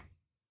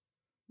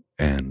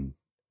 and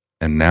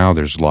now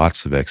there's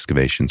lots of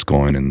excavations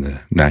going in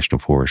the national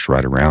forest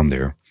right around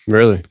there.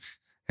 Really?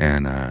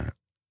 And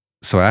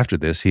so after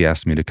this, he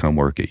asked me to come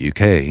work at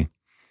UK,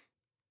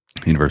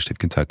 University of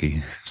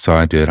Kentucky. So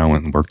I did. I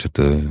went and worked at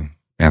the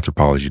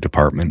anthropology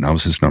department, and I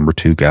was his number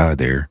 2 guy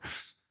there,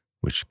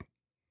 which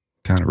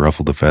kind of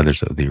ruffled the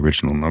feathers of the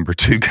original number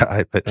 2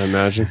 guy. But I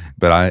imagine.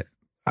 But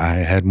I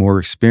had more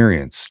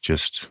experience,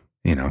 just,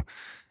 and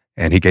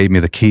he gave me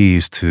the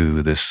keys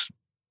to this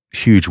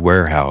huge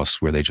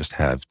warehouse where they just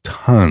have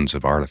tons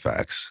of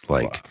artifacts,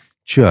 like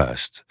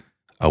just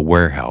a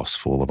warehouse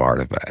full of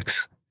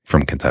artifacts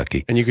from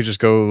Kentucky. And you could just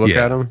go look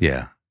at them?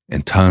 Yeah.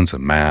 And tons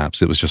of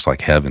maps. It was just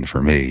like heaven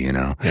for me,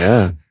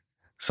 Yeah.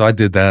 So I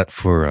did that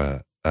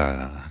for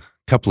a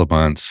couple of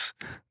months.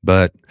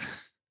 But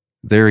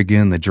there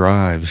again, the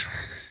drive,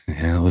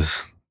 it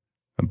was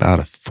about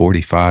a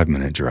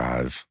 45-minute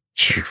drive.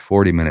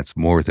 40 minutes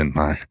more than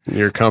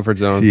your comfort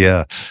zone.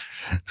 Yeah.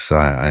 So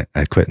I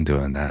quit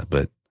doing that.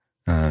 But,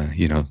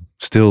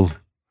 still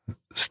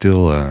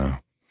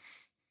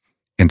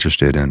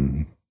interested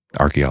in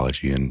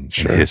archaeology and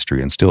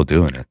history, and still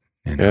doing it.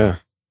 Yeah.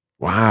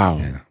 Wow.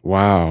 Yeah.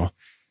 Wow.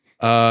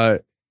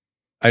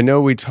 I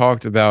know we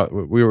talked about,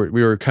 we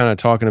were kind of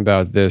talking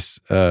about this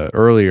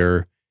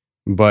earlier,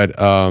 but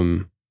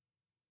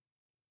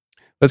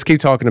let's keep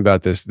talking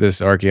about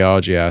this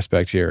archaeology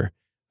aspect here.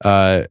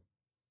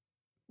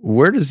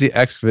 Where does the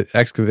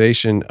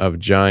excavation of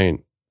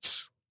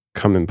giants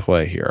come in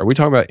play here? Are we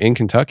talking about in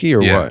Kentucky or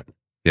what?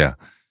 Yeah.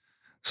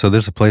 So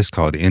there's a place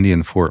called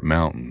Indian Fort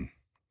Mountain,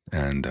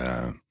 and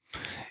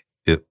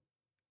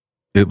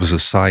it was a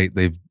site.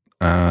 They've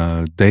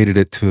dated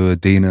it to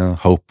Adena,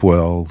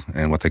 Hopewell,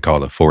 and what they call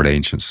the Fort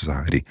Ancient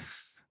Society,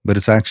 but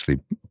it's actually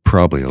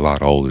probably a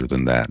lot older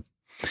than that.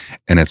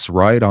 And it's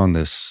right on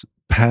this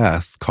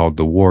path called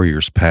the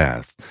Warrior's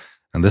Path.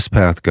 And this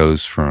path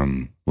goes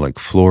from like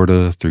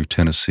Florida through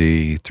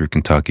Tennessee, through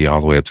Kentucky,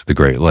 all the way up to the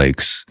Great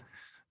Lakes,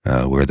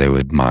 where they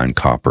would mine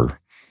copper.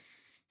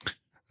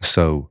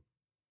 So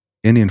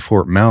Indian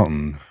Fort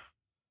Mountain,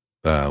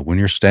 when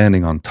you're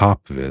standing on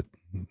top of it,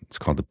 it's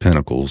called the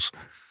Pinnacles.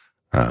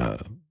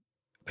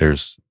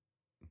 There's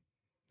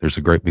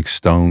a great big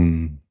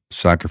stone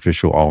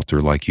sacrificial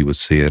altar like you would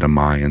see at a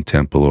Mayan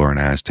temple or an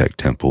Aztec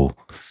temple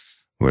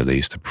where they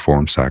used to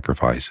perform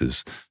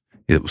sacrifices.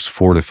 It was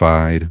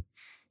fortified.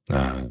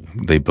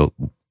 They built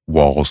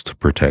walls to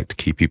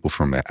keep people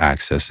from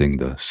accessing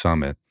the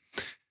summit.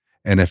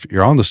 And if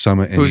you're on the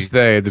summit, and who's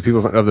they? The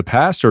people of the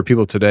past, or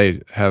people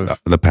today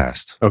have the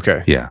past?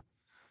 Okay, yeah.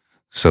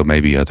 So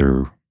maybe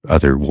other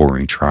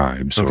warring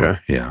tribes. Okay,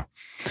 yeah.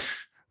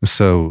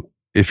 So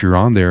if you're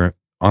on there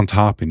on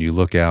top and you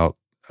look out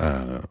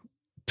to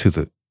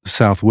the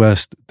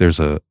southwest, there's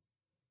a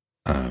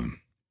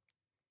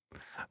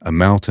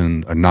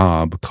mountain, a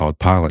knob called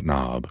Pilot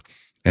Knob,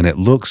 and it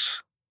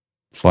looks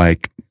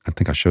like, I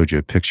think I showed you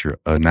a picture,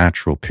 a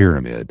natural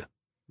pyramid.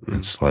 Mm-hmm.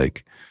 It's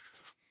like,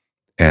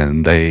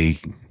 and they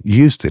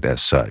used it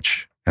as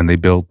such, and they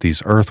built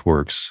these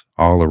earthworks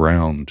all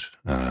around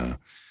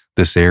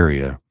this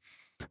area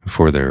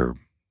for their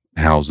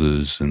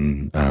houses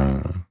and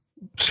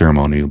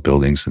ceremonial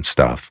buildings and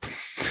stuff.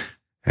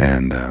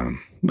 And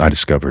I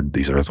discovered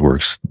these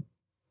earthworks.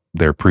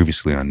 They're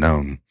previously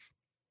unknown.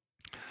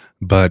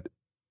 But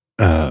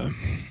there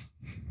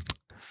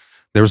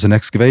was an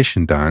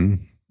excavation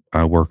done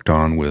I worked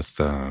on with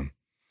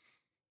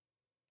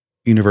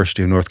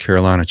University of North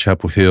Carolina,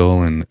 Chapel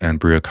Hill, and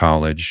Brea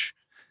College.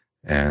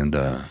 And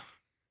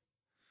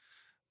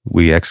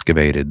we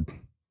excavated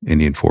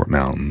Indian Fort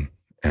Mountain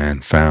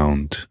and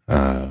found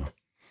a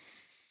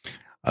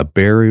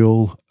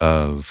burial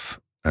of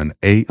an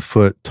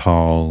 8-foot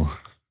tall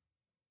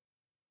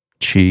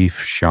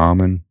chief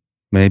shaman,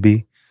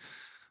 maybe,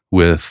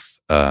 with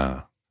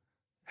had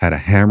a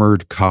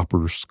hammered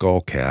copper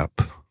skull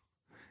cap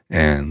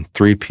and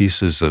 3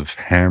 pieces of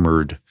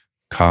hammered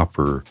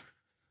copper,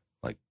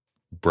 like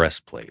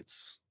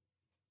breastplates.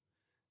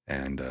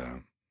 And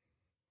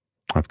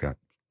I've got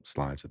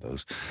slides of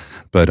those.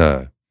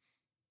 But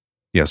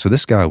yeah, so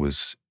this guy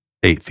was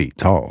 8 feet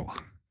tall.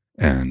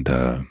 And,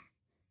 I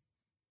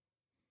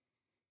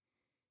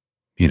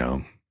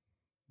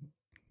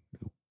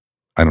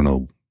don't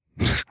know.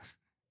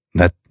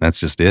 That's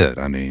just it.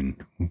 I mean,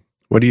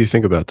 what do you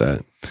think about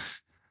that?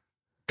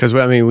 Because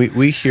I mean,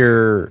 we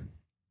hear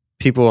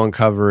people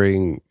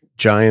uncovering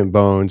giant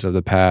bones of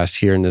the past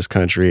here in this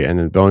country, and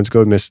then bones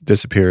go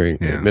disappearing,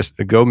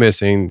 go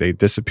missing, they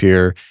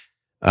disappear.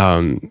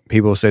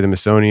 People say the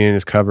Smithsonian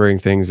is covering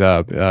things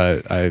up.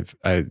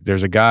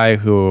 There's a guy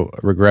who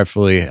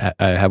regretfully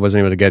I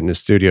wasn't able to get in the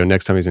studio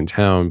next time he's in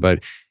town,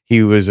 but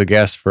he was a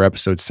guest for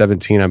episode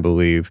 17, I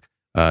believe,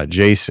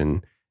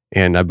 Jason.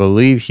 And I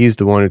believe he's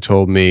the one who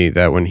told me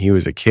that when he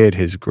was a kid,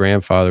 his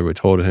grandfather would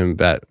told him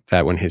that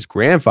when his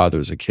grandfather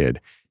was a kid,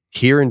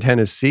 here in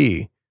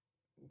Tennessee,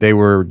 they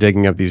were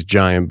digging up these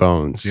giant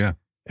bones. Yeah.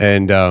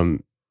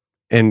 And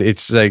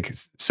it's like,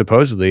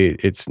 supposedly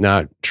it's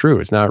not true.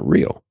 It's not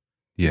real.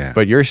 Yeah.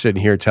 But you're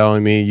sitting here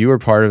telling me you were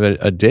part of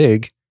a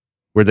dig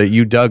where that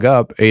you dug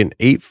up an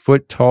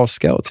 8-foot tall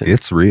skeleton.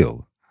 It's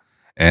real.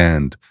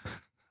 And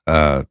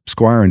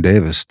Squire and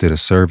Davis did a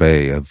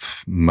survey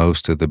of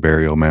most of the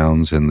burial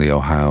mounds in the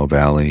Ohio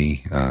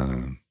Valley,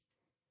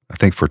 I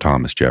think for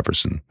Thomas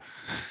Jefferson.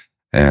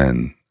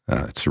 And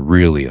it's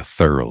really a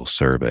thorough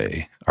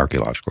survey,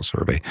 archaeological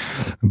survey.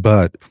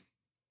 But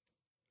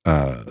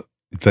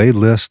they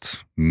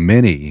list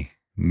many,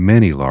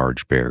 many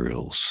large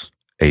burials,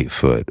 8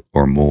 foot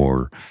or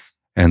more.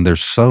 And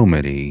there's so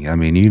many. I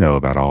mean, you know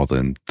about all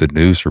the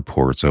news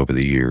reports over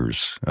the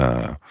years.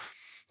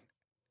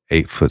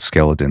 8-foot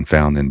skeleton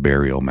found in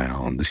burial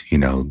mound. You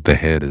know,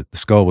 the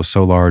skull was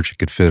so large it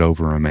could fit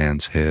over a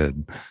man's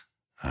head.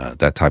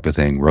 That type of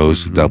thing.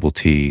 Rows of double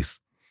teeth,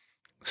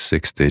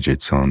 6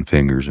 digits on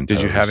fingers and toes.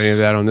 Did you have any of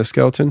that on this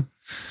skeleton?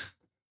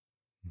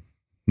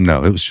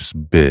 No, it was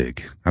just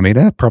big. I mean,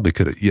 that probably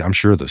could have. Yeah, I'm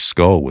sure the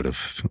skull would have,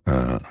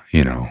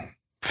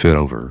 fit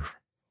over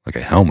like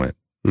a helmet.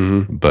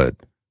 Mm-hmm. But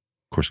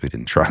of course, we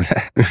didn't try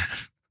that.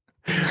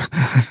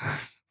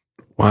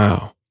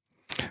 Wow.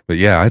 But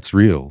yeah, it's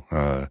real.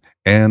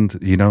 And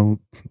you know,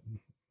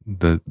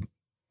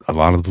 a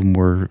lot of them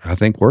were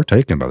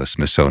taken by the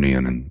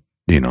Smithsonian, and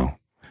you know.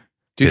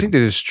 Do you think they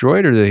destroy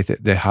it or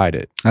they hide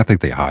it? I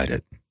think they hide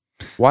it.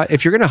 Why,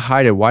 if you're going to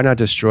hide it, why not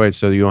destroy it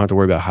so you don't have to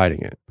worry about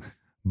hiding it?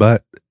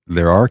 But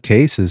there are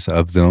cases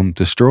of them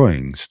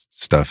destroying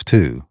stuff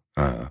too.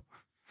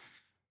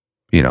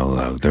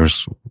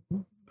 There's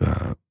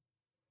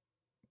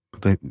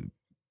they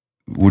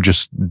would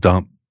just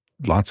dump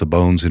lots of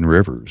bones in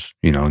rivers,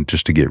 you know,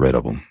 just to get rid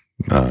of them.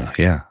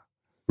 Yeah.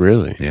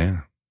 Really?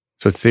 Yeah.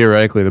 So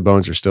theoretically, the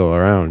bones are still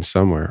around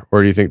somewhere.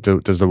 Or do you think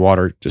does the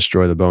water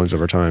destroy the bones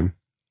over time?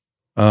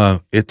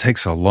 It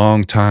takes a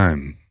long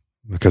time,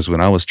 because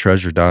when I was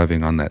treasure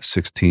diving on that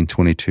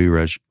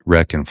 1622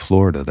 wreck in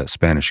Florida, that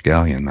Spanish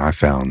galleon, I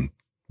found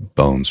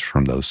bones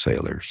from those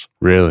sailors.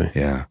 Really?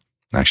 Yeah.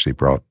 Actually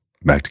brought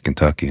back to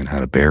Kentucky and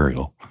had a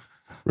burial.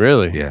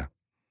 Really? Yeah.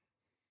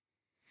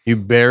 You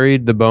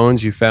buried the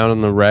bones you found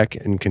on the wreck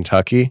in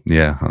Kentucky?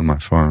 Yeah, on my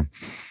farm.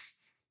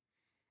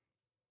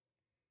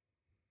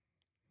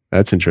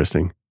 That's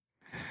interesting.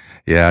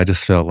 Yeah, I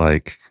just felt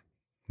like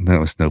that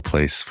was no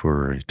place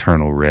for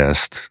eternal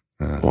rest.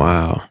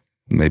 Wow.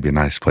 Maybe a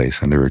nice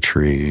place under a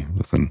tree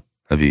with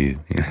a view.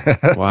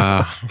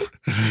 Wow.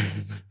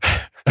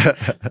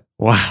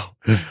 Wow.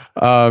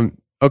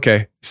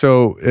 Okay.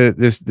 So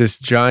this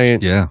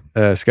giant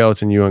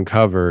skeleton you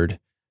uncovered,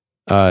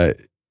 do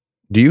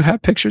you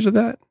have pictures of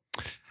that?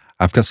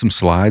 I've got some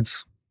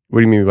slides. What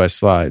do you mean by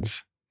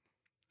slides?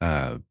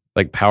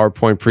 Like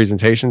PowerPoint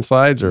presentation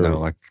slides, or no,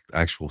 like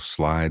actual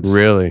slides?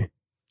 Really?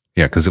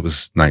 Yeah, because it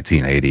was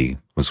 1980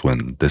 was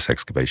when this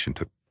excavation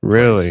took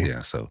really place.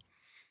 Yeah. So,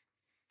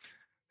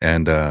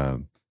 and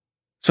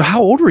so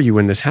how old were you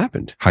when this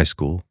happened? High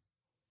school.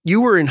 You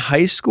were in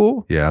high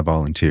school? Yeah, I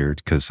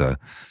volunteered because.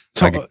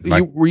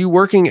 Were you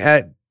working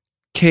at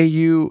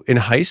KU in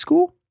high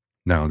school?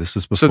 No, this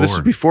was before. So this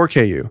was before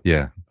KU.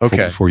 Yeah.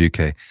 Okay. Before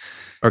UK.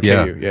 Or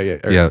KU. Yeah.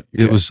 Yeah.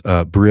 It was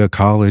Berea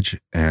College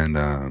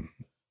and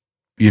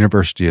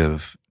University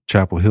of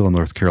Chapel Hill,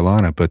 North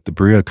Carolina. But the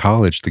Berea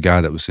College, the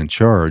guy that was in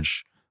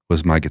charge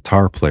was my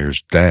guitar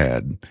player's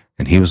dad,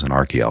 and he was an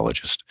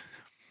archaeologist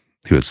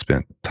who had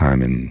spent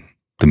time in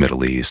the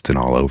Middle East and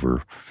all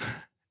over.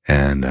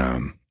 And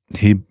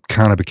he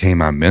kind of became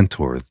my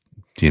mentor.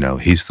 You know,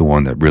 he's the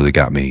one that really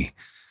got me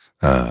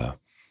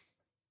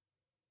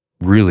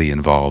really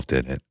involved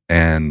in it.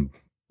 And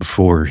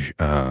before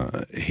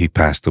he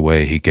passed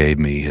away, he gave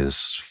me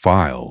his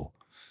file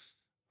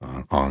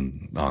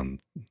on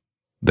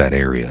that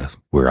area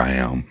where I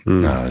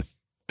am.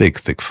 Big,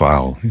 thick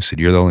file. He said,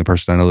 "You're the only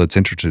person I know that's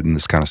interested in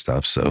this kind of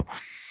stuff." So,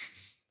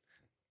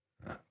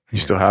 you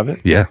still have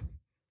it? Yeah.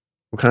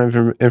 What kind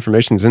of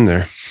information's in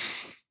there?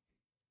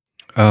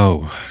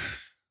 Oh,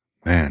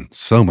 man,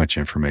 so much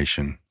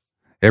information.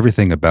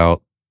 Everything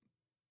about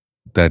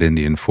that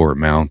Indian Fort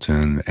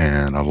Mountain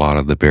and a lot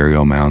of the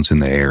burial mounds in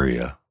the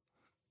area.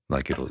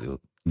 Like it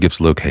gives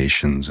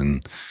locations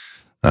and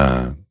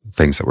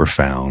things that were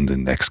found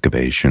and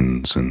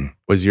excavations. And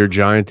was your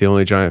giant the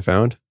only giant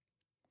found?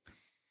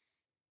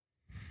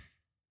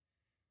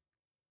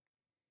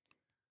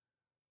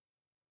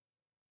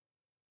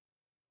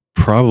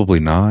 Probably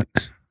not.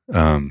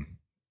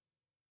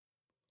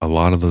 A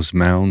lot of those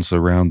mounds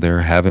around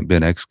there haven't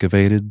been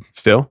excavated.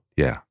 Still?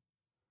 Yeah.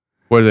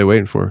 What are they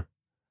waiting for?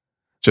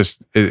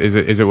 Just is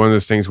it one of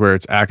those things where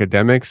it's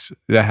academics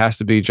that has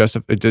to be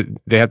justified?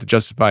 They have to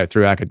justify it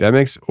through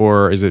academics,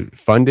 or is it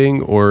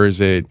funding, or is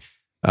it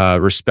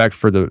respect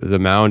for the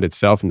mound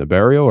itself and the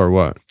burial, or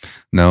what?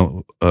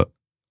 No, a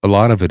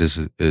lot of it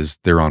is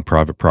they're on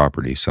private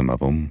property. Some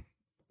of them,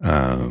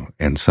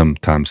 and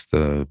sometimes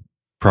the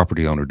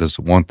property owner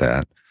doesn't want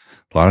that.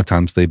 A lot of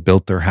times they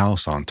built their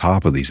house on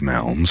top of these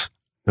mounds.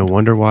 No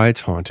wonder why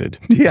it's haunted.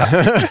 Yeah.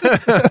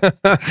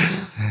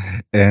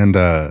 And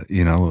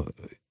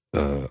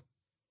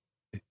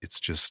it's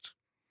just,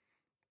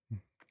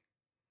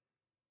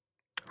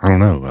 I don't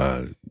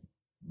know.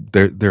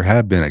 there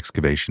have been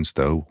excavations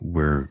though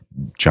where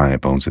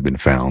giant bones have been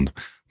found,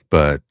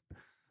 but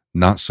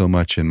not so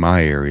much in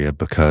my area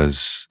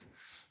because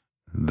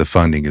the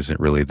funding isn't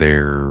really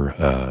there.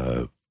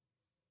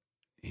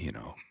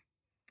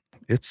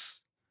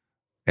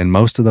 And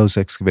most of those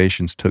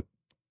excavations took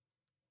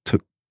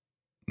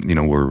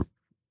were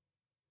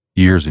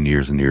years and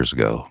years and years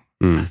ago.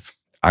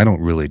 I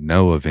don't really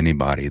know of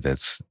anybody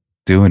that's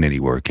doing any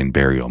work in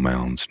burial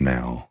mounds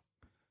now.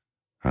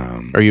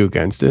 Are you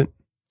against it?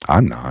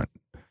 I'm not.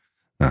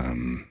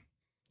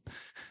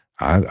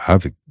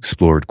 I've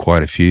explored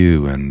quite a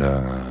few, and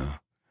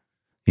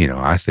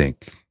I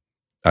think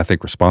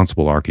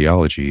responsible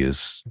archaeology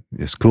is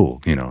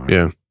cool.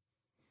 Yeah,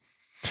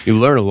 you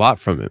learn a lot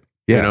from it.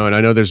 Yeah, and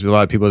I know there's a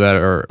lot of people that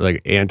are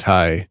like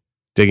anti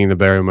digging the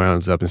burial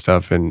mounds up and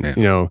stuff, and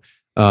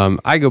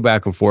I go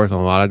back and forth on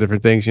a lot of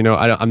different things.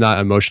 I'm not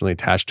emotionally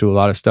attached to a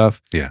lot of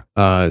stuff.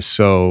 Yeah.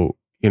 So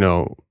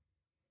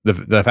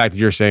the fact that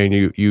you're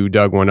saying you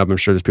dug one up, I'm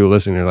sure there's people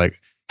listening. They're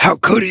like, how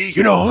could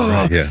he?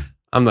 Right, yeah.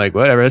 I'm like,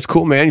 whatever. That's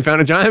cool, man. You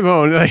found a giant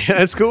bone. Like,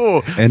 that's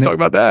cool. Let's talk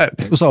about that.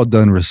 It was all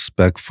done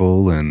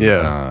respectful and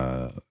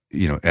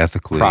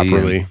ethically,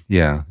 properly.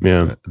 Yeah.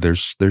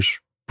 There's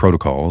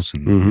protocols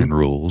and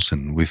rules,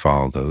 and we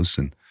follow those.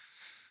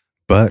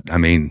 But I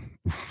mean,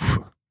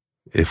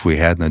 if we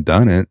hadn't have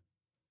done it,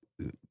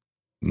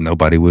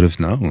 nobody would have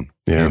known.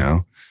 Yeah.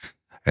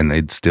 And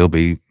they'd still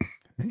be.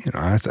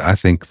 I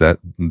think that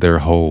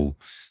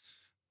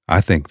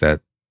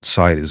that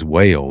site is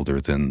way older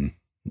than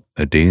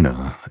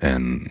Adena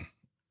and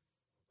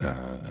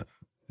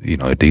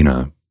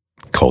Adena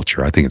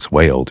culture. I think it's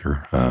way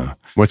older.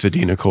 What's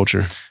Adena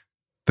culture?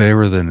 They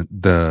were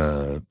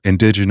the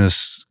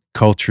indigenous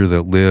culture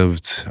that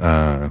lived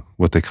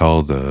what they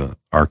call the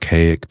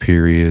archaic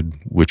period,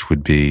 which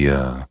would be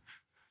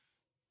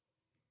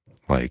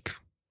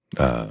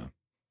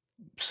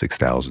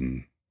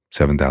 6,000,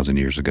 7,000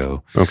 years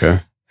ago.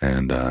 Okay.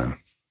 And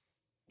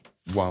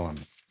while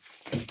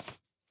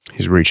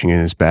he's reaching in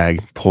his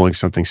bag, pulling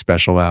something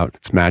special out.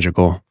 It's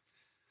magical.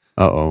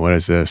 Uh-oh, what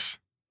is this?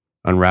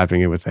 Unwrapping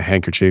it with a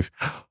handkerchief.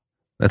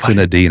 That's an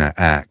Adena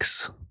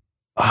axe.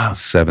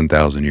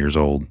 7,000 years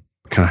old.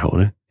 Can I hold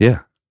it?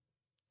 Yeah.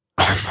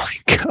 Oh my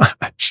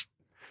gosh.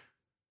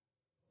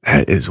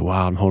 That is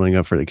wild. I'm holding it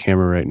up for the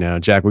camera right now.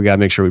 Jack, we got to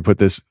make sure we put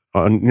this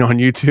on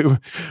YouTube.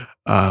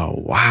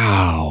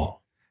 Wow.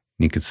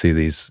 You could see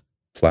these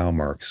plow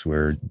marks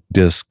where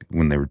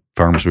when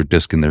farmers were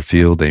disking their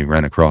field, they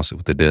ran across it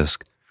with a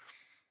disc.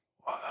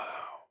 Wow.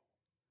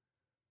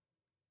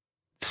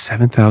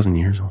 7,000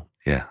 years old.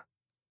 Yeah.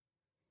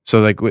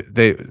 So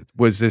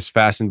was this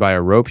fastened by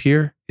a rope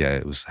here? Yeah,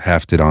 it was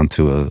hafted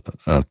onto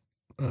a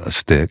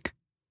stick,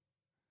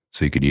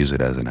 so you could use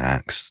it as an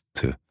axe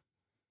to.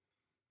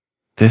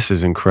 This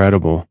is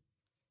incredible.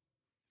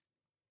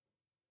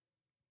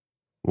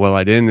 Well,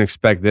 I didn't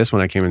expect this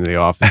when I came into the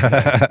office.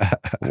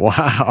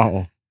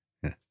 Wow.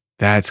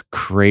 That's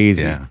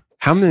crazy. Yeah.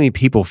 How many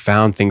people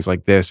found things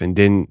like this and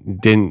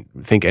didn't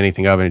think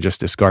anything of it and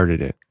just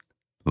discarded it?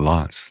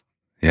 Lots.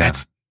 Yeah.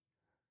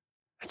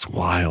 That's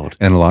wild.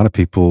 And a lot of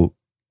people,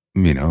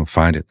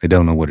 find it. They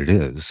don't know what it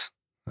is.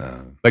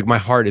 Like my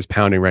heart is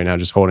pounding right now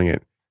just holding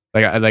it.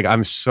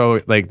 I'm so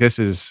this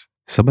is.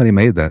 Somebody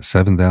made that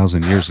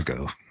 7,000 years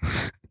ago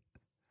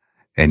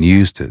and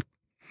used it.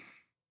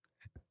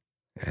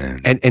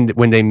 And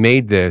when they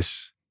made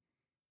this,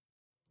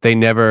 they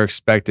never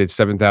expected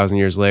 7,000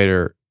 years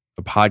later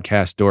a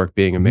podcast dork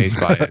being amazed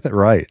by it.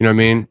 Right. You know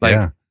what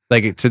I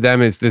mean? To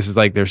them, it's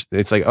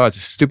a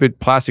stupid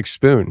plastic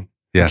spoon.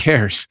 Yeah. Who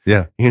cares?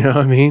 Yeah. You know what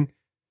I mean?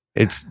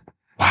 It's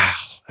wow.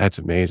 That's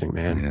amazing,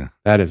 man. Yeah.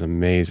 That is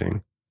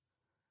amazing.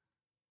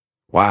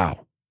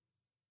 Wow.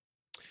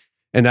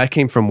 And that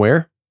came from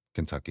where?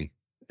 Kentucky.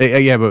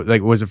 Yeah,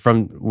 but was it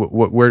from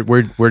where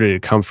did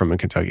it come from in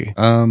Kentucky?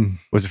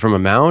 Was it from a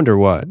mound or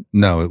what?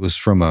 No, it was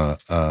from a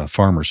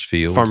farmer's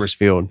field. Farmer's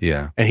field.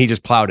 Yeah. And he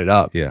just plowed it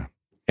up. Yeah.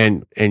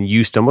 And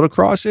you stumbled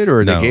across it,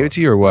 or they gave it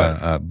to you, or what?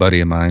 A buddy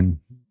of mine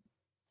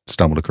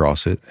stumbled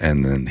across it,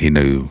 and then he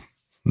knew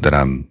that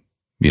I'm,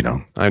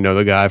 I know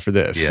the guy for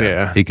this.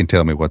 Yeah. He can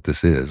tell me what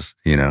this is,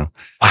 Wow.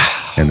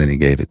 And then he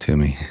gave it to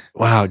me.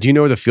 Wow. Do you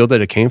know where the field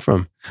that it came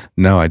from?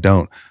 No, I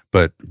don't.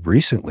 But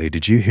recently,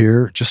 did you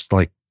hear, just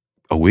like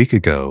a week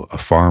ago, a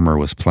farmer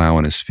was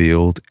plowing his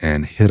field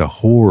and hit a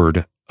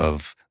hoard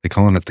of, they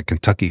calling it the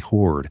Kentucky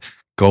Hoard,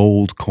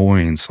 gold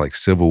coins like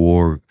Civil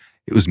War.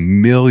 It was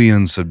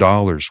millions of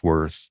dollars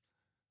worth.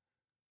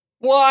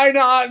 Why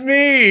not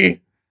me?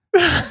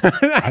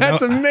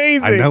 That's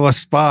amazing. I know a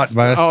spot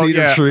by a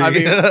cedar tree. I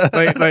mean,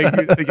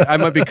 like I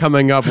might be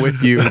coming up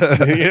with you,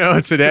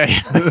 today.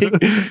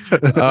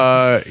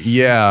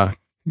 Yeah.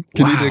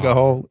 Can you dig a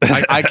hole?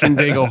 I can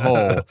dig a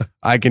hole.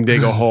 I can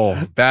dig a hole.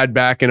 Bad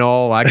back and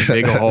all, I can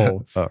dig a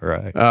hole. All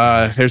right.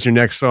 There's your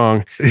next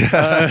song. There's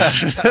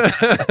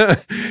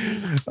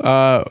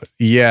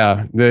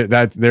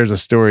a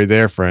story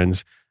there,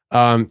 friends.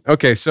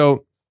 Okay,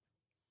 so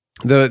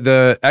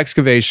the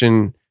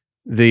excavation,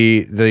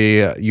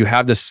 you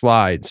have the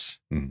slides,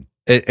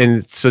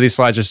 And so these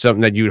slides are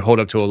something that you would hold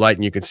up to a light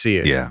and you can see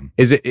it. Yeah.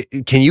 Is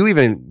it? Can you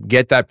even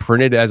get that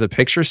printed as a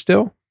picture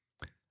still?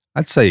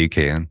 I'd say you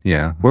can.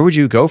 Yeah. Where would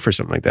you go for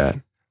something like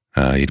that?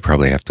 You'd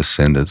probably have to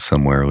send it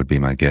somewhere, would be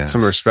my guess.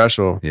 Somewhere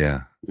special.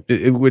 Yeah.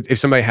 It would, if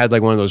somebody had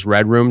like one of those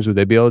red rooms, would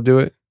they be able to do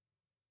it?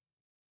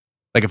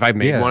 Like if I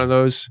made one of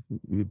those,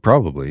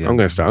 probably. Yeah. I'm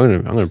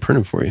gonna print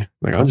them for you.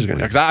 Like I'm just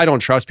gonna, because I don't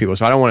trust people,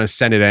 so I don't want to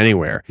send it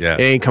anywhere. Yeah.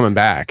 It ain't coming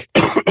back.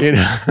 You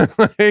know.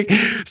 Like,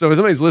 so if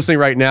somebody's listening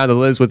right now that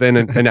lives within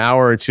an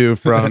hour or two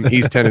from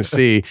East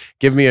Tennessee,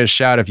 give me a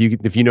shout if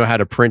you know how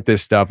to print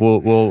this stuff.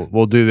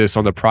 We'll do this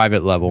on the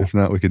private level. If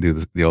not, we could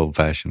do the old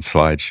fashioned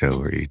slideshow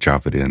where you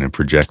drop it in and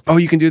project. Oh,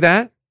 you can do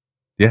that?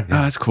 Yeah.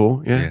 Oh, that's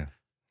cool. Yeah.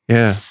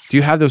 Do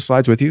you have those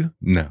slides with you?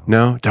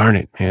 No. Darn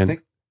it, man.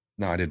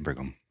 No, I didn't bring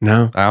them.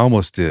 No, I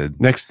almost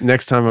did.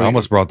 Next time, I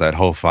almost brought that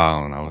whole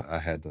file, and I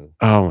had to.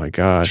 Oh my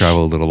gosh!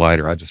 Travel a little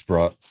lighter. I just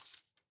brought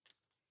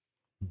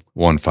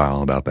one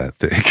file about that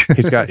thick.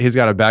 he's got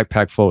a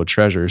backpack full of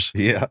treasures.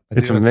 Yeah,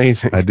 it's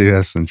amazing. I do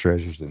have some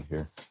treasures in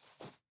here.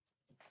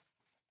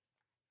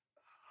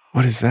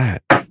 What is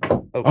that?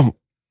 Oh.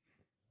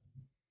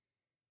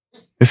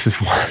 This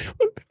is wild.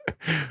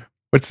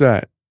 What's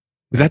that?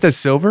 Is that the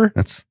silver?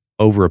 That's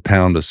over a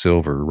pound of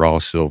silver, raw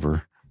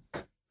silver.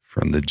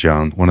 From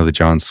one of the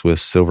John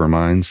Swift silver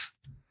mines.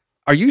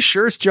 Are you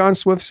sure it's John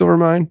Swift silver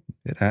mine?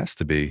 It has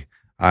to be.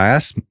 I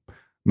asked,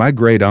 my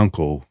great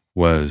uncle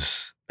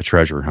was a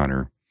treasure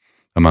hunter,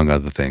 among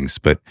other things,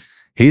 but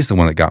he's the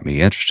one that got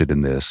me interested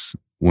in this.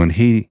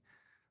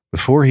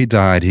 Before he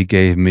died, he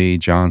gave me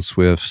John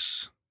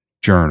Swift's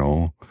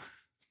journal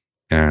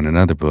and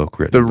another book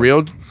written. The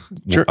real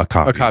a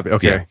copy. A copy.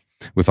 Okay. Yeah,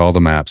 with all the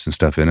maps and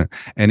stuff in it.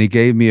 And he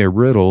gave me a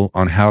riddle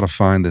on how to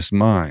find this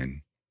mine.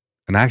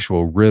 An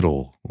actual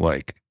riddle,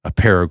 like a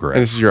paragraph.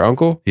 And this is your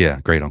uncle? Yeah,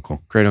 great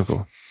uncle. Great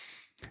uncle.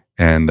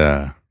 And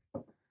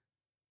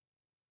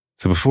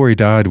so before he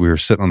died, we were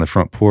sitting on the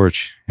front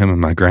porch, him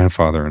and my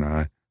grandfather and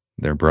I,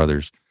 they're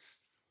brothers.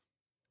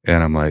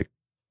 And I'm like,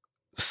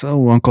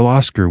 so Uncle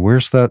Oscar,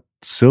 where's that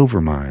silver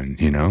mine,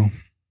 you know?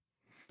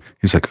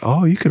 He's like,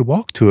 oh, you could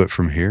walk to it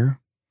from here.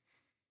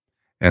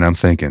 And I'm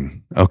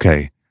thinking,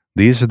 okay,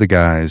 these are the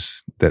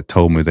guys that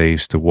told me they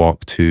used to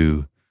walk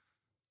to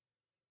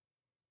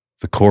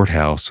the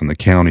courthouse and the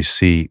county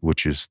seat,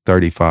 which is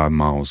 35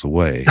 miles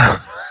away.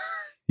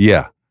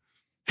 Yeah.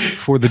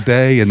 For the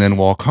day and then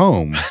walk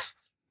home.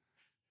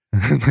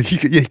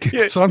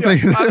 So I'm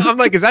thinking, I'm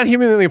like, is that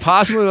humanly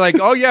possible? They're like,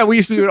 oh yeah, we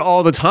used to do it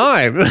all the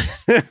time.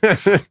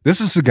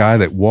 This is the guy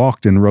that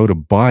walked and rode a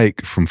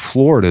bike from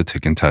Florida to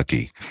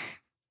Kentucky.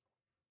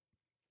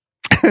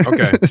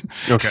 Okay.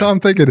 So I'm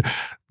thinking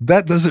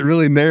that doesn't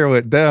really narrow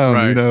it down,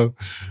 right. You know?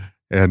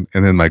 And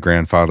then my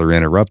grandfather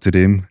interrupted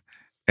him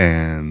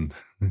and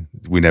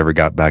we never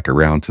got back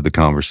around to the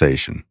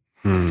conversation.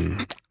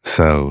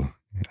 So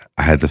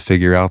I had to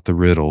figure out the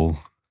riddle.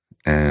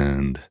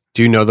 And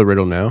do you know the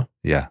riddle now?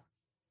 Yeah.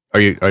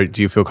 Do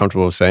you feel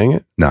comfortable saying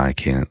it? No, I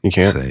can't. You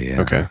can't say,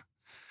 yeah. Okay.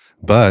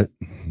 But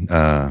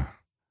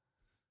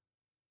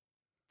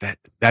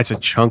that's a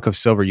chunk of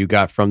silver you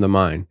got from the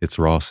mine. It's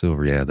raw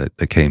silver, yeah,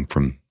 that came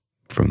from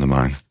the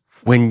mine.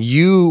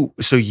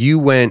 So you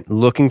went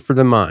looking for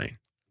the mine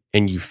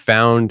and you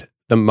found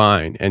the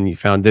mine and you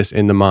found this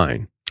in the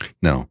mine.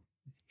 No,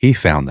 he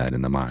found that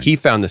in the mine. He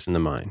found this in the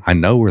mine. I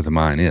know where the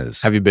mine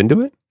is. Have you been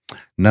to it?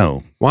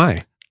 No.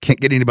 Why?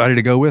 Can't get anybody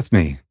to go with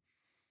me.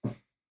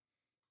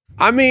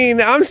 I mean,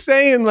 I'm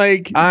saying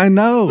like... I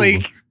know.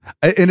 Like,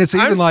 and it's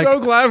even I'm so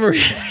glad we're...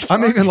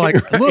 I'm even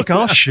like, look,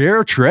 I'll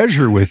share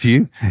treasure with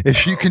you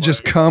if you can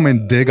just come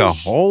and dig a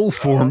hole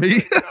for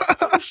me.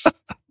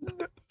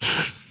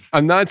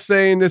 I'm not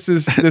saying this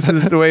is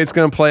the way it's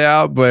going to play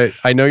out, but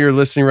I know you're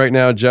listening right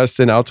now,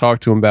 Justin. I'll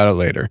talk to him about it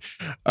later.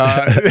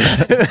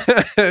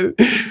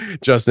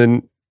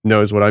 Justin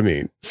knows what I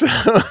mean. So,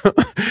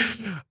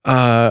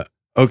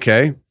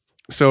 okay.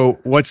 So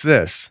what's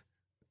this?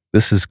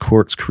 This is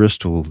quartz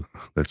crystal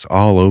that's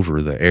all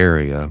over the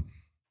area.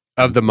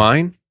 Of the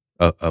mine?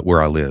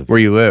 Where I live. Where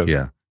you live?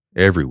 Yeah,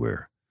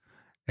 everywhere.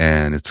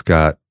 And it's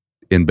got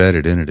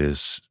embedded in it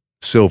is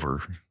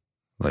silver,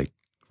 like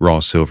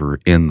raw silver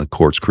in the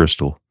quartz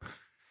crystal.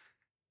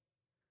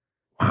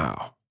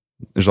 Wow.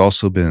 There's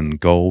also been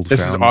gold.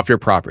 This is off your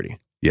property?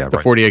 Yeah, the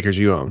 40 acres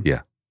you own?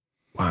 Yeah.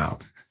 Wow.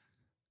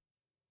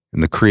 In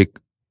the creek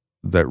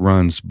that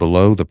runs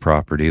below the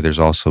property, there's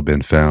also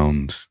been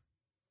found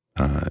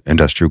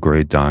industrial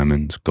grade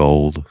diamonds,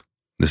 gold.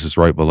 This is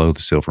right below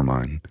the silver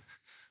mine.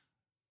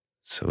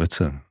 So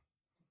it's a...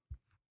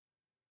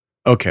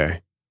 Okay.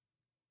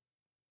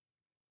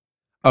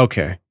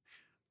 I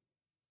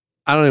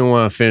don't even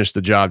want to finish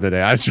the job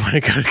today. I just want to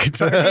go to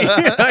Kentucky.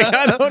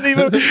 I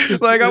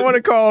want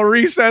to call a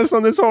recess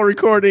on this whole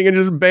recording and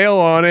just bail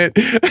on it.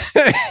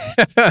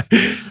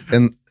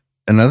 And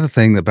another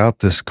thing about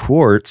this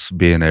quartz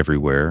being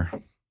everywhere,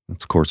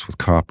 it's quartz with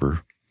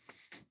copper.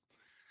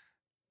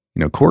 You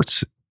know,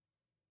 quartz,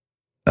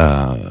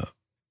 everything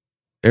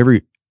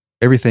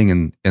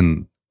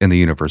in the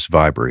universe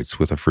vibrates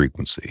with a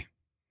frequency.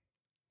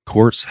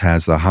 quartz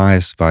has the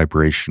highest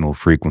vibrational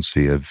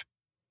frequency of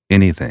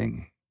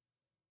anything.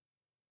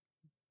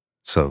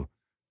 So,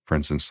 for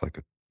instance,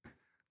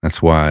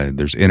 that's why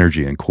there's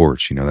energy in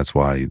quartz. That's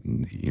why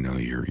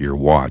your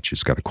watch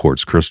has got a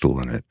quartz crystal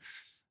in it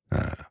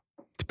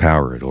to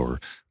power it, or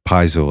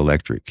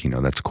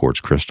piezoelectric. That's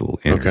quartz crystal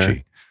energy.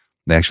 Okay.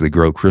 They actually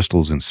grow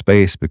crystals in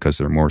space because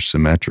they're more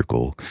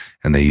symmetrical,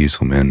 and they use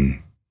them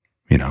in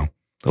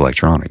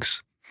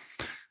electronics.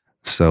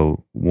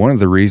 So one of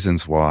the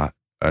reasons why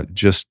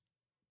just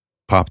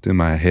popped in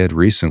my head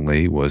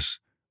recently was,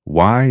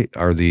 why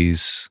are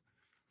these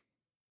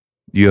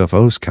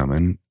UFOs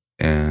coming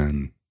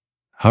and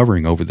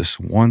hovering over this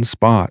one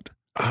spot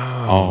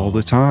all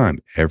the time,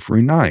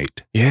 every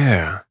night?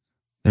 Yeah.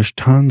 There's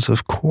tons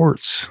of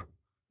quartz.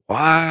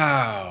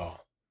 Wow.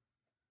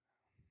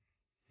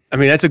 I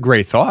mean, that's a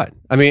great thought.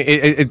 I mean,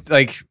 it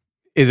like,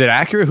 is it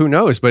accurate? Who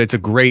knows? But it's a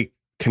great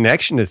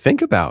connection to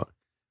think about.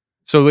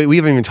 So we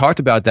haven't even talked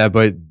about that,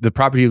 but the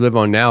property you live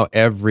on now,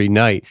 every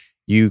night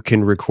you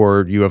can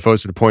record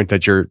UFOs to the point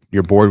that you're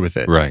bored with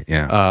it. Right.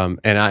 Yeah.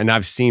 And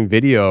I've seen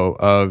video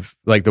of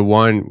like the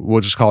one,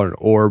 we'll just call it an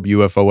orb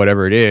UFO,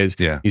 whatever it is.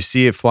 Yeah. You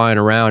see it flying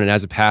around, and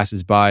as it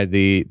passes by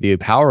the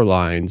power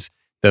lines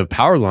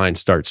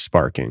start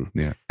sparking.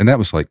 Yeah. And that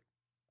was like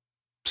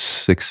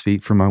 6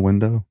 feet from my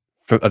window.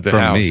 Of the From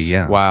house. me,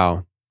 yeah.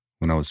 Wow.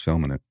 When I was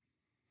filming it.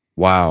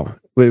 Wow.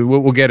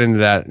 We'll get into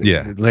that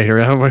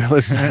later.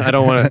 I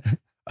don't want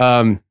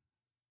to.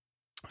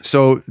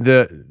 So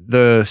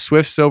the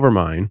Swift Silver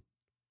Mine,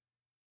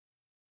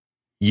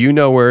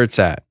 where it's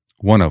at.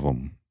 One of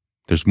them.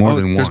 There's more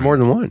than one. There's more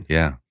than one.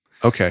 Yeah.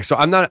 Okay. So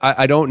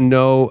I don't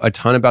know a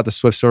ton about the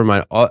Swift Silver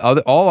Mine.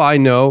 All I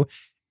know,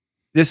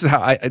 this is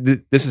how I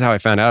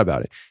found out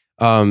about it.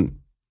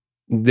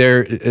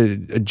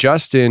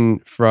 Justin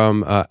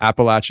from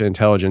Appalachia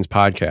Intelligence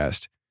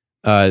podcast,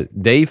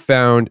 they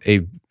found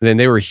then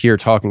they were here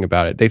talking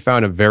about it. They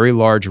found a very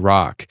large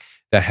rock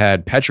that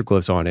had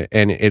petroglyphs on it,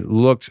 and it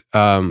looked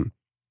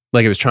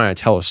like it was trying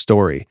to tell a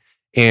story.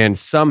 And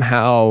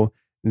somehow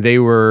they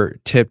were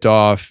tipped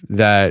off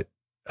that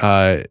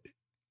the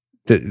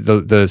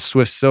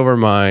Swift Silver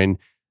Mine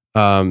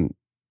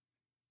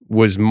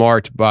was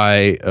marked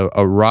by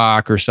a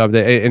rock or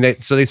something,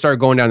 and so they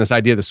started going down this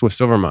idea of the Swift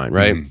Silver Mine,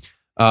 right? Mm.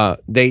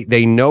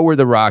 They know where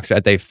the rock's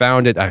at. They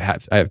found it. I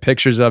have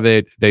pictures of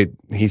it.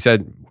 He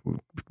said,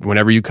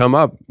 whenever you come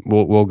up,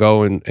 we'll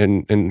go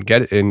and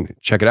get it and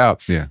check it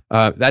out. Yeah.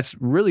 That's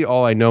really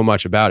all I know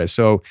much about it.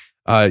 So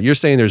you're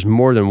saying there's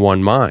more than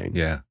one mine.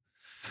 Yeah.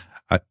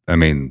 I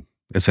mean,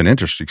 it's an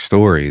interesting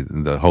story.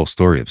 The whole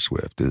story of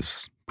Swift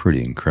is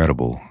pretty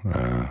incredible.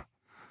 I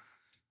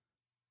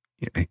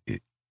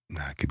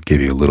could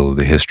give you a little of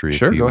the history.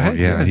 Sure, go ahead.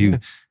 Yeah,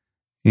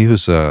 he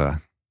was I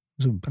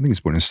think he was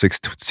born in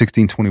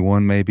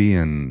 1621, maybe,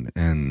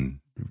 in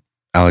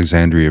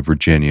Alexandria,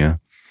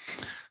 Virginia.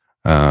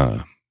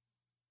 Was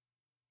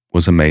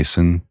a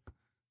Mason.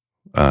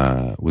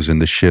 Was in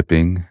the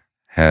shipping.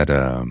 Had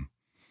I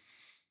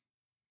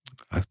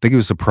think he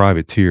was a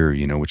privateer,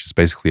 which is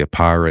basically a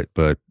pirate,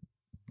 but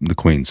the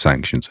Queen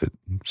sanctions it.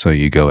 So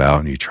you go out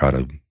and you try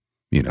to,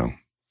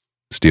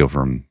 steal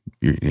from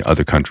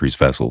other countries'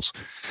 vessels.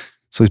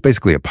 So he's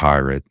basically a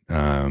pirate.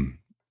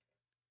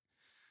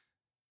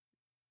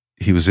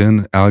 He was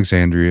in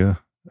Alexandria,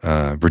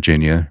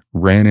 Virginia,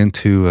 ran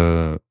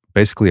into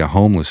basically a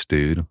homeless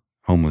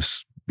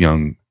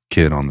young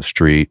kid on the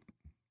street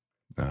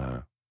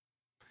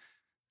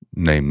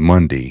named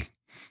Mundy,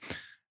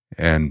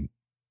 and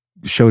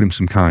showed him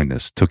some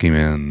kindness, took him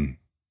in,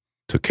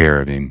 took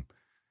care of him.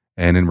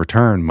 And in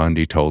return,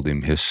 Mundy told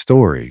him his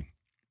story.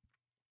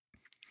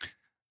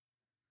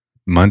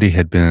 Mundy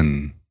had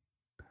been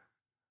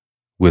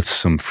with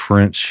some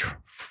French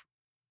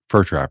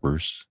fur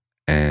trappers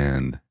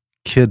and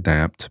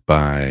kidnapped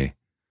by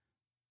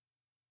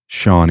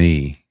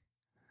Shawnee,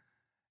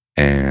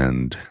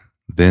 and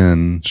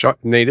then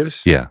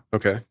natives. Yeah.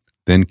 Okay.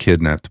 Then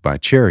kidnapped by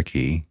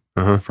Cherokee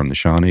from the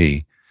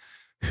Shawnee,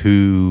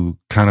 who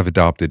kind of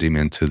adopted him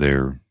into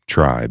their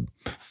tribe,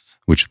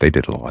 which they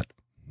did a lot.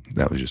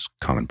 That was just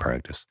common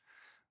practice.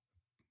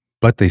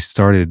 But they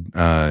started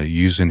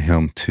using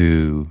him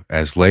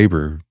as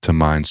labor to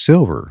mine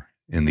silver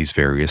in these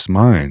various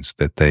mines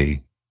that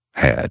they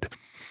had.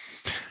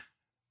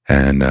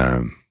 And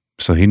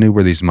so he knew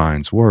where these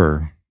mines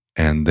were.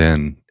 And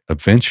then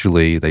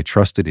eventually they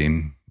trusted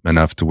him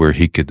enough to where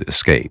he could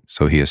escape.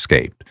 So he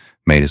escaped,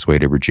 made his way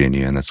to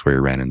Virginia, and that's where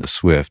he ran into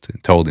Swift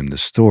and told him the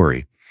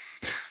story.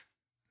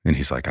 And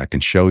he's like, I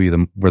can show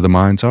you where the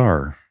mines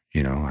are.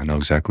 I know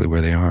exactly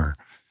where they are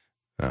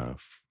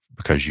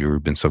because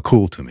you've been so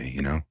cool to me,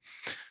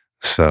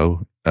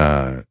 So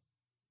the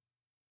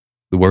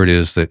word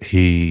is that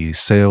he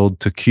sailed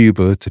to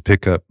Cuba to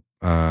pick up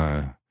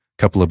a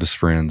couple of his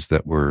friends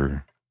that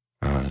were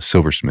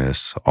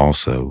silversmiths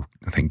also.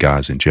 I think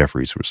Guys and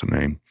Jeffries was the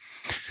name.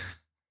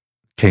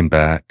 Came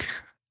back,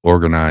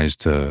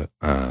 organized an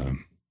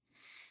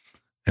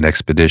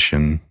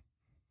expedition,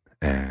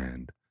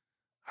 and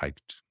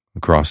hiked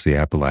across the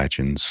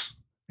Appalachians.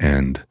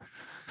 And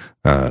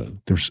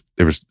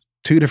there was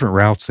two different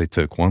routes they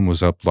took. One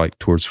was up like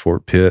towards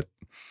Fort Pitt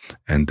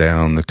and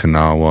down the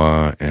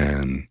Kanawha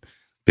and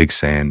Big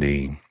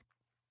Sandy.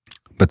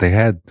 But they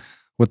had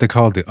what they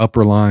called the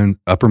upper mines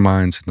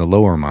and the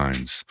lower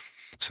mines.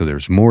 So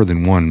there's more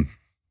than one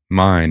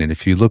mine. And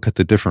if you look at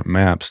the different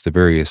maps, the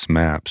various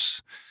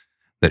maps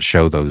that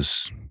show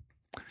those,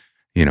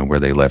 where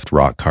they left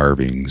rock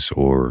carvings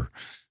or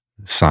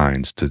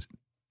signs to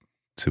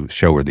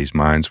show where these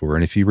mines were.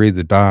 And if you read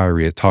the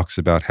diary, it talks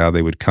about how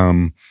they would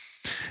come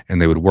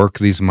and they would work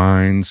these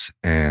mines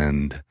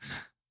and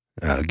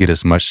get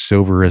as much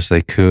silver as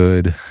they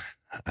could.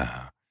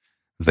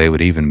 They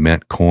would even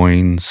mint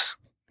coins,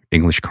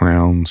 English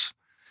crowns,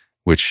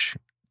 which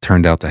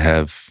turned out to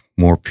have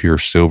more pure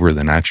silver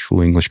than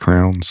actual English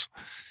crowns.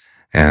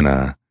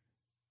 And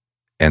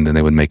then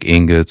they would make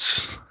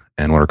ingots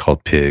and what are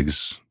called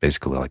pigs,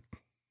 basically like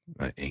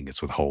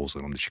ingots with holes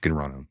in them that you can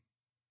run a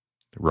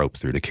rope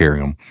through to carry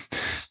them.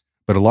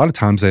 But a lot of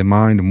times they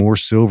mined more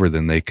silver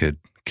than they could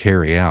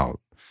carry out.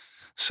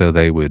 So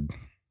a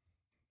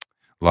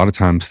lot of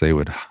times they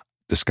would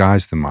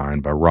disguise the mine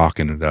by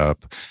rocking it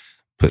up,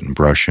 putting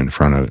brush in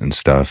front of it and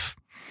stuff,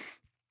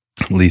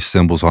 leave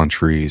symbols on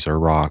trees or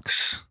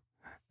rocks,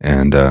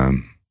 and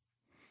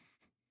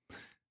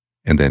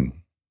then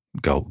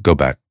go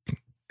back.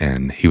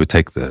 And he would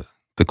take the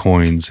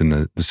coins and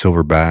the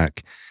silver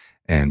back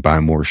and buy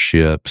more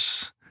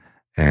ships.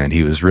 And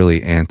he was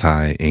really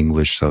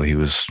anti-English, so he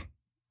was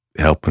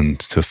helping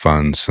to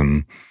fund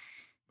some,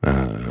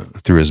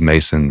 through his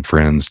Mason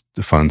friends,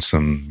 to fund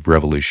some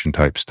revolution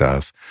type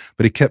stuff.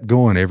 But he kept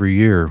going every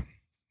year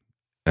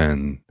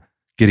and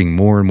getting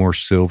more and more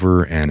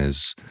silver, and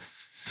his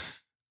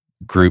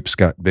groups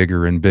got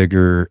bigger and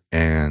bigger.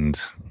 And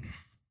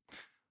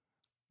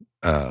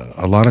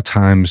a lot of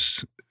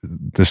times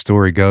the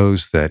story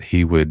goes that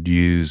he would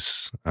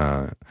use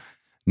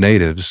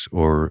natives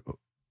or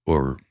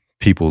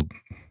people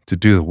to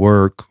do the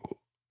work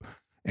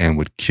and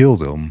would kill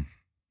them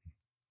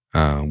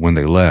when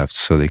they left,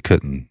 so they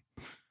couldn't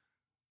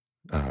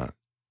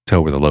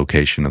tell where the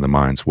location of the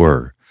mines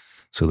were.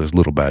 So there's a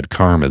little bad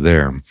karma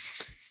there.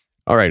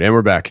 All right, and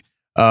we're back.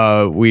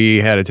 We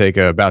had to take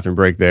a bathroom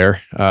break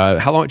there.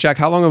 How long, Jack?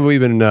 How long have we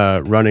been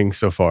running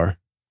so far?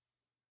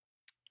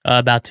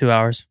 About 2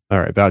 hours. All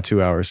right, about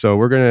 2 hours. So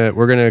we're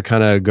gonna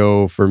kind of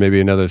go for maybe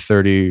another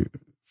 30,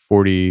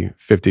 40,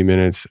 50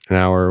 minutes, an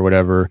hour, or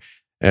whatever.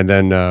 And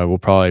then we'll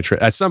probably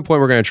at some point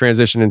we're going to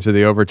transition into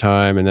the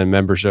overtime and then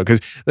membership,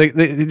 because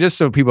just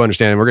so people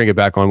understand, we're going to get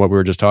back on what we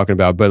were just talking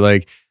about.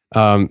 But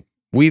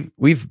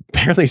we've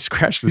barely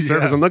scratched the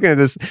surface. Yeah. I'm looking at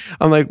this.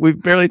 I'm like,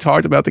 we've barely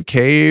talked about the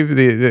cave,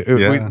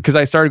 because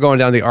I started going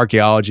down the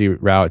archaeology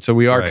route. So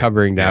we are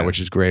covering that, which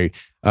is great.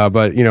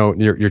 But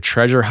your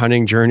treasure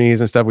hunting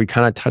journeys and stuff, we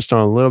kind of touched on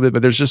a little bit,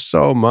 but there's just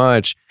so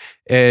much.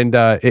 And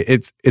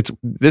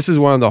this is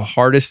one of the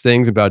hardest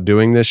things about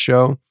doing this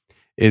show,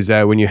 is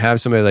that when you have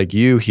somebody like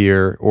you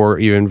here, or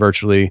even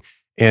virtually,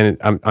 and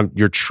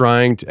you're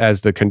trying to,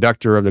 as the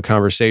conductor of the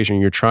conversation,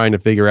 you're trying to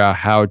figure out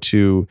how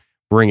to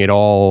bring it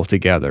all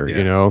together,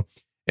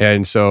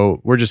 And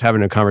so we're just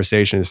having a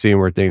conversation and seeing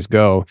where things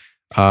go.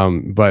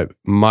 But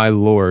my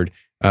Lord,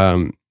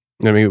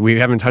 we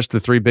haven't touched the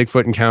 3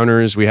 Bigfoot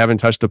encounters. We haven't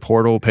touched the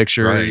portal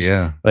pictures. Right,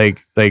 yeah.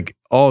 Like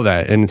all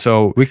that. And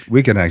so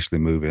we can actually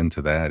move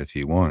into that if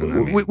you want.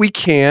 We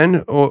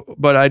can,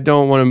 but I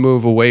don't want to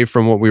move away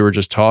from what we were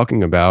just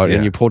talking about. Yeah.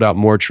 And you pulled out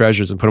more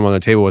treasures and put them on the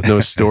table with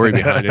no story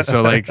behind it.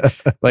 So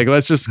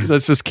let's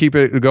just keep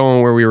it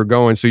going where we were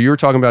going. So you were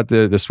talking about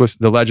the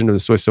legend of the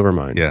Swiss silver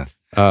mine.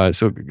 Yeah.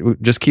 So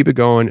just keep it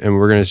going, and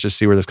we're going to just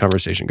see where this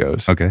conversation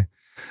goes. Okay.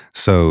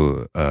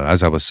 So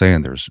as I was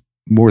saying, there's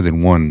more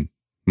than one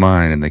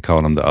mine, and they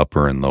called them the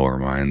upper and lower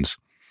mines.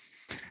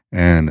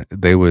 And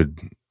they would,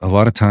 a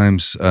lot of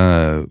times,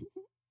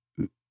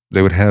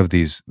 they would have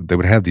these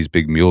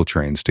big mule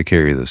trains to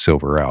carry the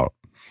silver out.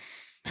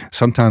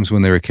 Sometimes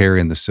when they were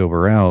carrying the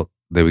silver out,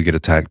 they would get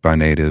attacked by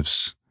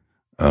natives,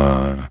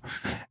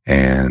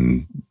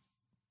 and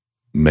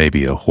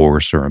maybe a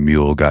horse or a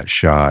mule got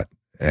shot.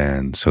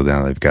 And so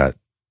now they've got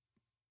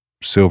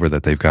silver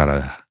that they've got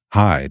to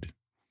hide.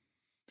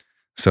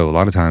 So a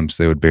lot of times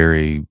they would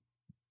bury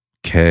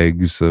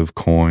kegs of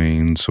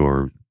coins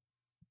or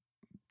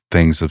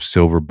things of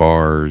silver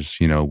bars,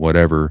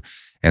 whatever,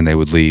 and they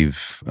would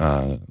leave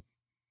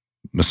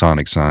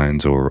Masonic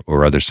signs or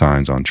other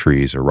signs on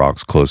trees or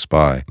rocks close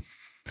by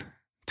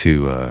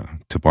to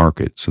mark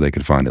it so they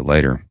could find it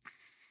later.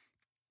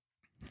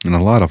 And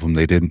a lot of them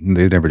they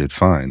never did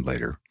find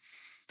later.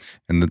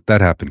 And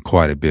that happened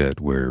quite a bit,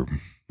 where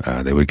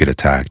they would get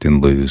attacked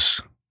and lose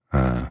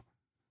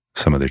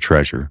some of their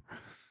treasure.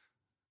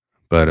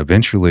 But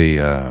eventually,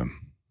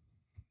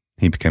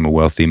 he became a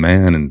wealthy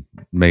man and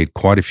made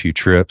quite a few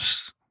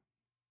trips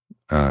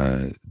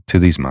to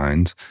these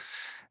mines,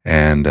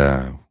 and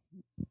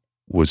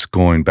was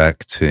going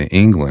back to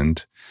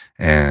England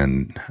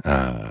and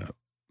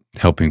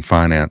helping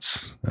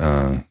finance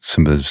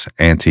some of his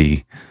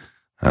anti-king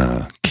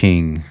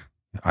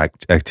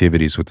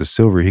activities with the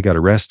silver. He got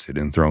arrested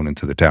and thrown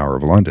into the Tower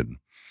of London.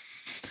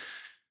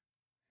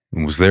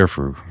 and was there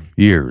for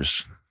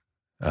years.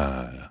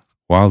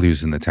 While he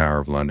was in the Tower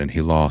of London,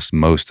 he lost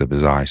most of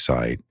his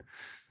eyesight.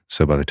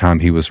 So by the time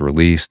he was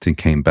released and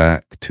came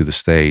back to the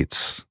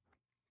States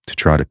to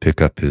try to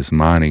pick up his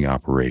mining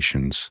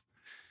operations,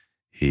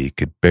 he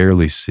could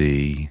barely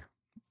see.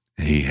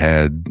 He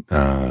had,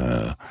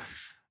 the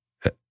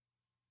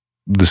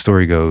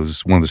story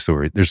goes, one of the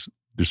stories,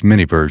 there's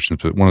many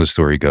versions, but one of the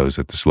story goes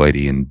that this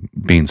lady in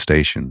Bean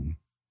Station,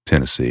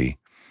 Tennessee,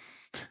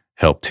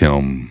 helped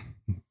him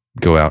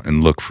go out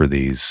and look for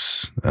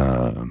these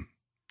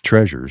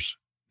treasures,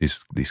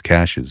 these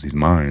caches, these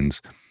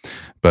mines.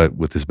 But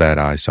with his bad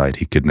eyesight,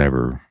 he could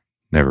never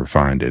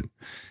find it.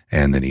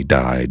 And then he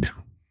died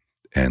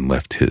and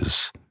left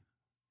his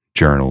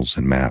journals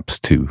and maps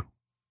to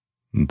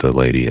the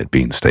lady at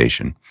Bean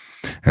Station.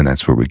 And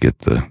that's where we get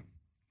the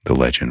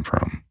legend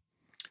from.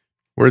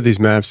 Where are these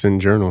maps and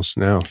journals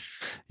now?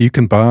 You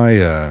can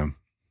buy...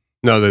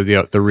 no,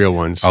 the real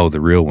ones. Oh,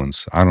 the real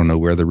ones. I don't know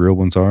where the real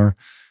ones are.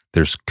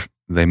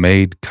 They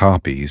made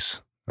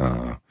copies,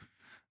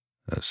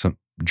 some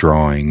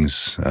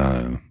drawings,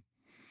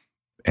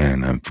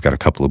 and I've got a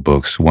couple of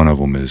books. One of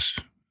them is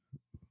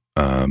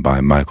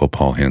by Michael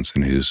Paul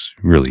Henson, who's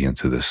really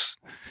into this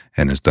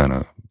and has done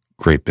a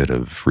great bit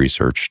of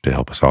research to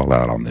help us all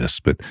out on this.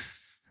 But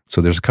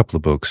so there's a couple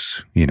of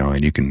books,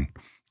 and you can,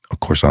 of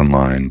course,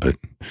 online, but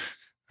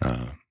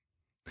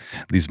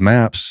these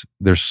maps,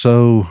 they're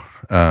so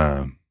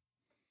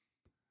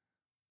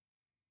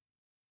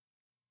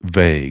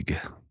vague.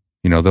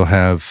 They'll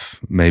have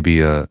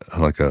maybe a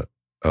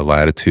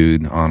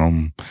latitude on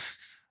them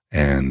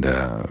and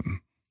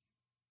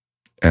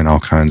all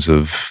kinds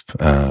of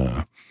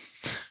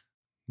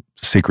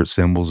secret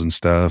symbols and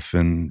stuff,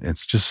 and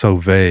it's just so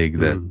vague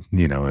that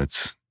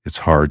it's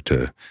hard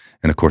to.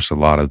 And of course, a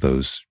lot of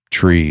those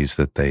trees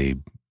that they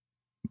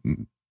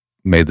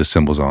made the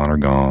symbols on are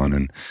gone,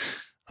 and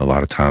a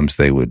lot of times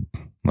they would,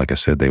 like I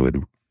said, they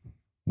would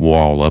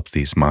wall up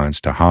these mines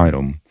to hide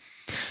them,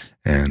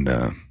 and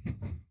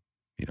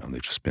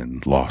they've just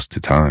been lost to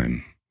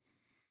time.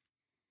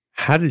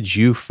 How did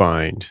you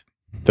find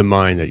the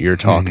mine that you're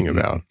talking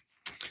about?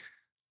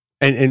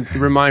 And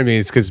remind me,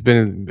 it's because it's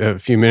been a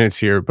few minutes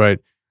here, but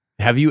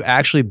have you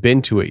actually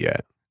been to it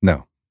yet?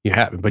 No. You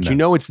haven't, but you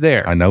know it's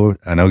there. I know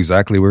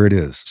exactly where it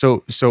is.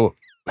 So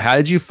how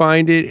did you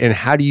find it, and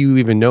how do you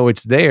even know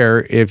it's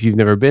there if you've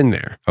never been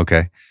there?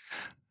 Okay.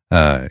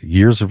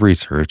 Years of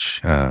research,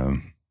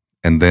 and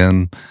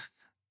then,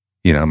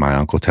 my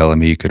uncle telling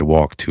me you could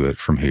walk to it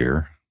from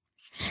here.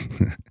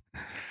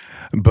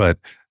 But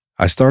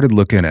I started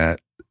looking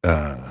at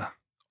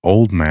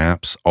old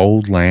maps,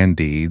 old land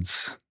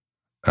deeds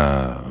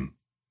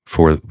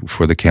for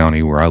the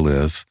county where I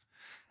live,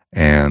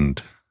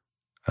 and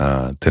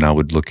then I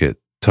would look at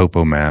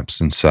topo maps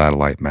and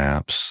satellite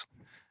maps,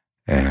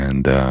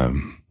 and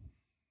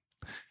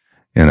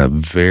in a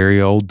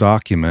very old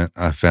document,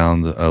 I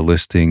found a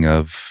listing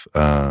of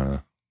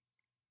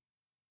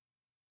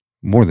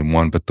more than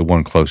one, but the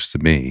one close to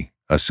me,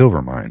 a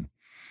silver mine.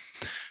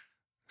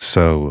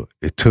 So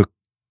it took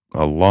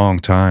a long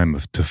time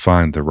to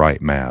find the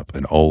right map,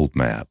 an old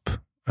map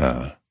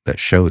that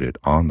showed it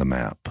on the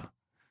map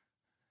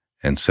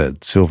and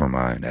said silver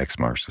mine, X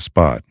marks the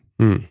spot.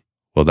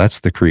 Well, that's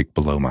the creek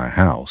below my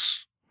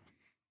house.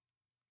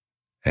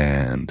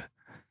 And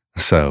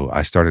so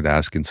I started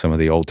asking some of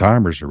the old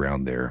timers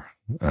around there,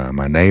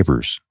 my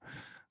neighbors,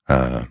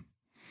 have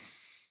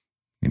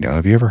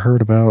you ever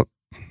heard about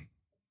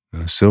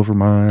a silver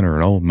mine or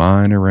an old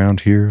mine around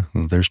here?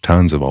 Well, there's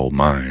tons of old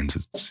mines.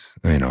 It's,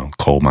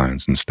 coal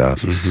mines and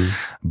stuff. Mm-hmm.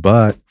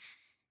 But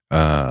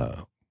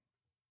I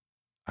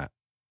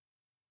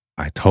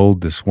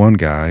told this one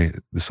guy,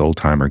 this old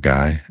timer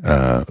guy,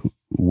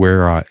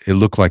 where it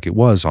looked like it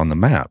was on the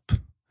map.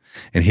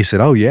 And he said,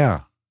 "Oh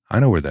yeah, I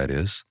know where that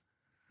is.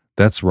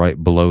 That's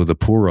right below the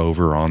pour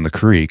over on the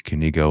creek.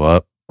 And you go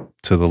up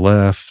to the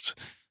left,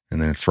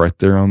 and then it's right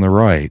there on the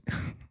right."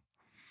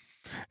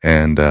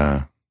 And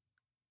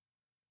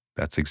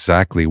that's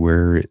exactly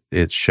where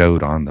it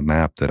showed on the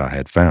map that I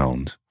had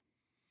found.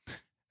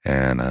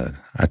 And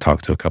I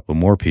talked to a couple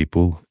more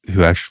people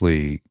who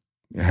actually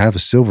have a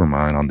silver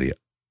mine on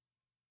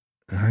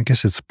I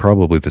guess it's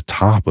probably the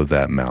top of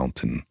that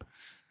mountain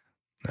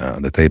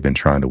that they've been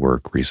trying to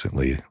work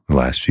recently, the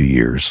last few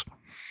years.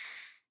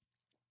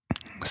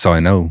 So I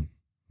know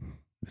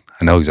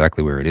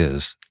exactly where it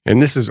is.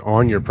 And this is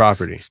on your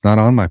property? It's not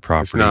on my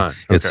property.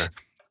 It's not?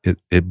 Okay.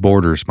 It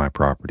borders my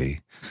property.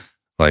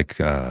 Like,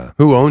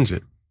 who owns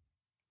it?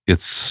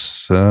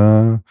 It's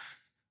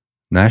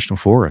National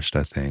Forest,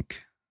 I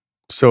think.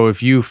 So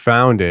if you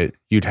found it,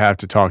 you'd have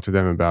to talk to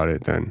them about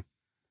it then.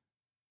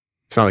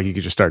 It's not like you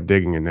could just start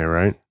digging in there,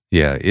 right?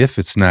 Yeah, if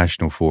it's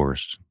National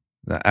Forest.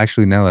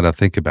 Actually, now that I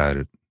think about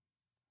it,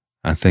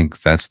 I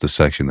think that's the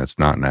section that's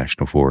not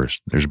National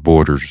Forest. There's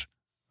borders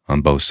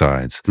on both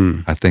sides.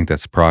 I think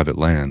that's private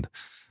land.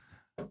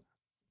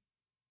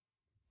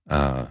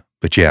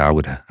 But yeah,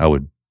 I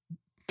would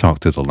talk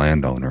to the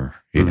landowner,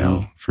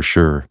 for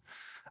sure.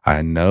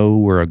 I know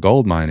where a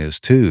gold mine is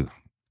too.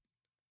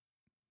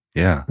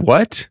 Yeah.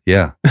 What?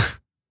 Yeah.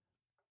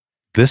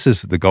 This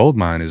is the gold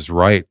mine is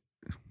right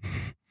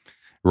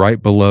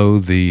below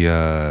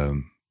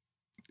the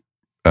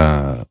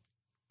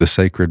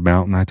sacred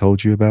mountain I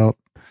told you about.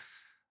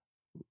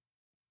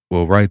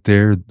 Well, right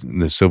there,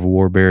 the Civil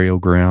War burial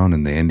ground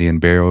and the Indian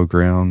burial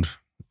ground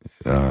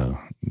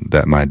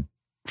that my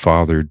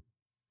father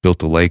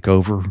built a lake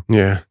over.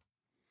 Yeah.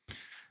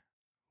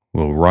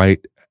 Well,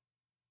 right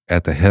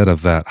at the head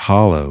of that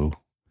hollow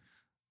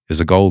is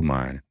a gold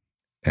mine.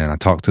 And I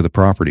talked to the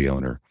property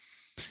owner.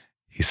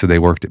 He said they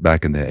worked it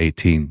back in the late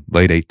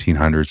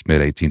 1800s,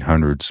 mid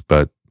 1800s,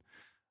 but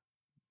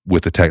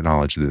with the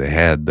technology that they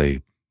had,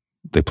 they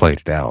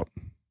played it out.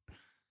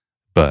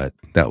 But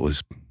that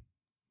was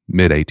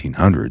mid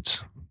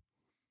 1800s.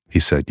 He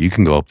said, you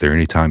can go up there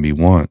anytime you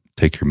want,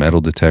 take your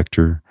metal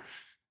detector,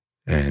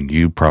 and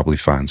you probably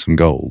find some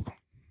gold.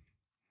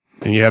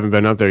 And you haven't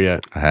been up there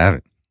yet. I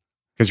haven't.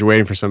 Because you're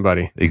waiting for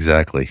somebody.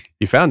 Exactly.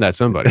 You found that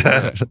somebody.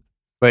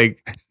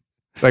 like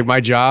my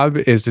job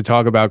is to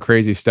talk about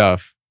crazy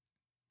stuff,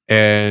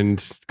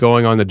 and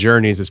going on the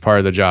journeys is part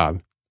of the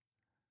job.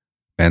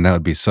 Man, that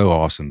would be so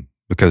awesome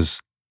because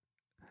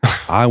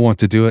I want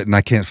to do it and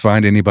I can't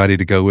find anybody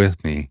to go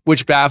with me.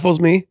 Which baffles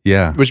me.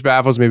 Yeah. But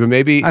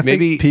maybe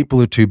think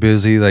people are too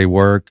busy. They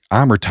work.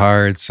 I'm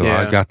retired, so Yeah.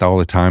 I got all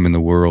the time in the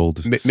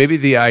world. maybe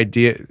the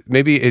idea,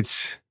 maybe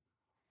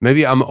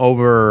I'm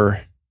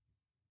overestimating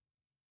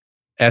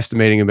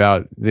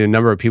about the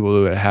number of people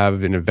who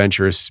have an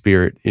adventurous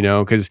spirit,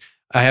 because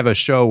I have a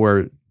show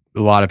where a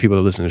lot of people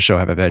that listen to the show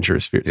have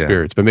adventurous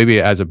spirits, but maybe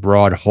as a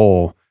broad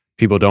whole,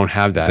 people don't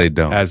have that. They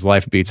don't. As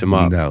life beats them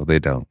up. No, they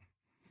don't.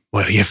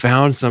 Well, you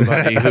found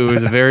somebody who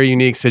is a very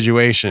unique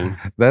situation.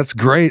 That's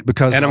great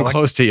because And I'm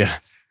close to you.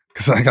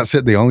 Because like I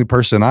said, the only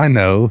person I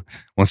know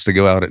wants to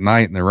go out at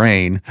night in the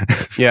rain.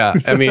 Yeah.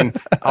 I mean,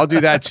 I'll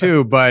do that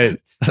too, but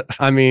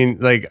I mean,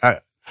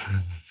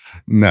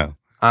 no.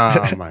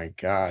 Oh my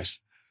gosh.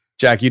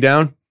 Jack, you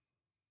down?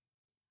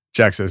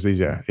 Jack says he's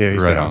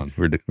he's right down. on.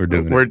 We're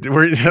doing it.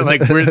 We're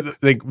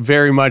like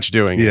very much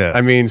doing it. Yeah.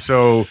 I mean,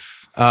 so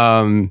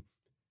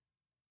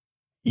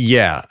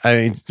yeah. I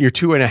mean, you're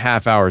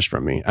 2.5 hours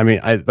from me. I mean,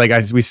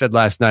 as we said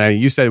last night,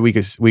 you said we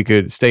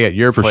could stay at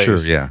your For place. sure,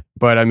 yeah.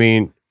 But I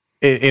mean,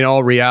 in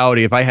all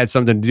reality, if I had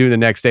something to do the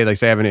next day, like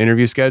say I have an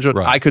interview scheduled,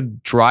 Right. I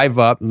could drive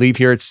up, leave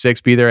here at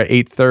 6, be there at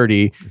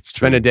 8:30,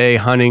 spend true. a day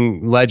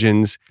hunting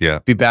legends, Yeah.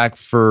 be back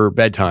for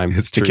bedtime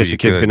It's to true, kiss the you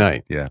kids could.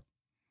 goodnight. Yeah.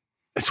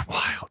 It's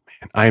wild,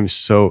 man. I am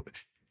so...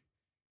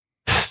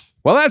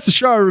 Well, that's the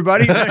show,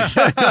 everybody.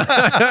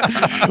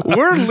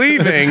 We're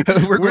leaving.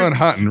 We're going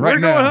hunting right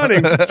now. We're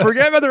going hunting.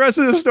 Forget about the rest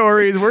of the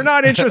stories. We're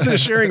not interested in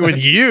sharing with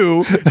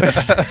you.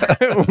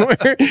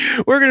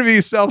 we're going to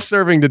be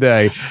self-serving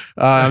today.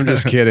 I'm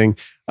just kidding.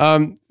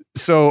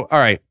 So, all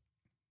right.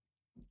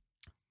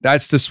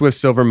 That's the Swift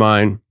Silver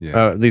Mine.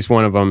 Yeah. At least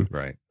one of them.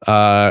 Right.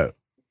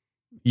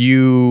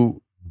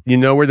 You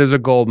know where there's a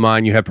gold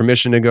mine. You have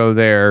permission to go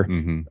there.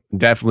 Mm-hmm.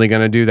 Definitely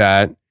going to do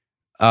that.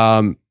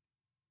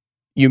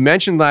 You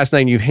mentioned last night,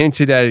 and you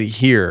hinted at it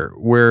here,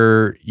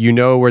 where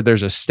where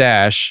there's a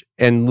stash,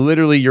 and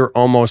literally you're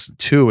almost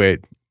to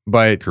it,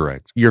 but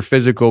Correct. your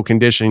physical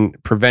condition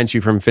prevents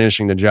you from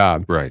finishing the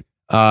job. Right.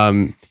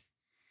 Tell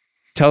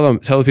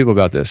the people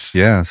about this.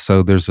 Yeah.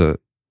 So there's a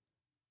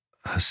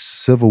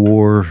Civil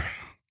War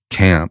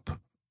camp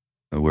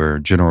where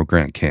General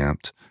Grant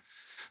camped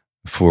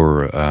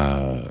for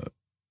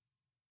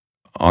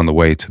on the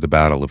way to the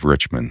Battle of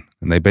Richmond,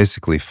 and they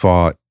basically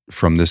fought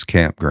from this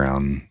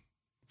campground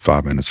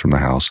 5 minutes from the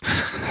house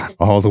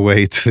all the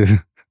way to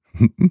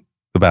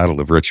the Battle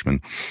of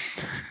Richmond.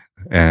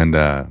 And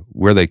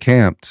where they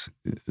camped,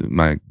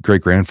 my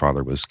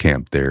great-grandfather was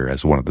camped there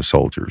as one of the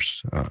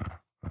soldiers. I've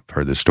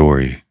heard the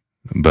story.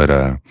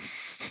 But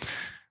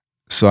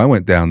so I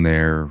went down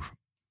there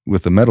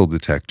with a metal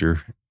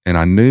detector, and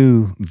I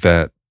knew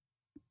that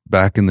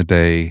back in the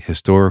day,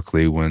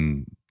 historically,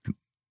 when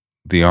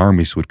the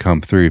armies would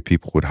come through,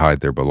 people would hide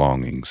their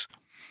belongings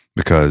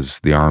because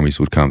the armies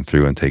would come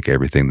through and take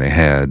everything they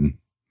had,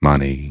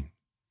 money,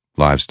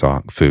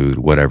 livestock, food,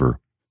 whatever,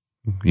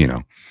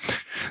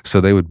 So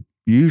they would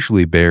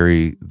usually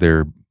bury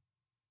their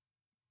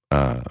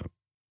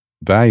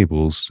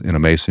valuables in a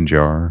mason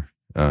jar,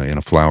 in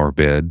a flower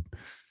bed,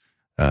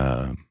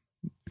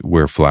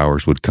 where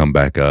flowers would come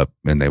back up,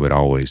 and they would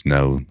always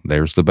know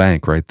there's the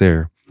bank right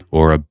there,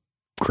 or a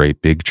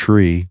great big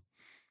tree.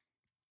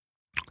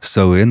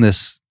 So in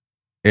this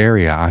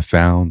area, I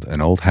found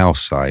an old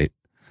house site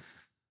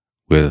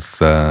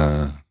with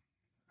a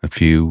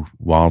few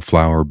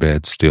wildflower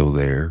beds still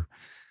there.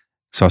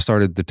 So I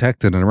started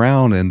detecting it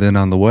around, and then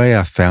on the way,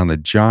 I found a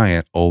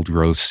giant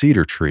old-growth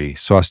cedar tree.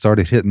 So I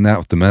started hitting that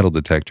with the metal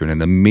detector,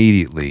 and it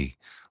immediately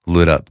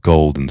lit up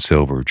gold and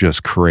silver,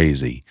 just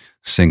crazy,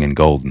 singing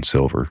gold and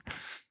silver.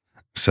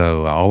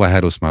 So all I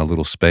had was my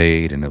little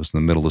spade, and it was in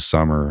the middle of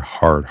summer,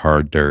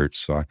 hard dirt.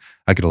 So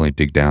I could only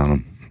dig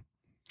down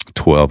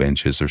 12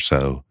 inches or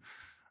so,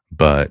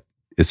 but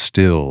it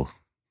still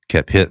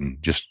kept hitting,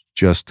 just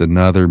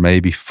another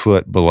maybe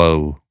foot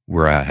below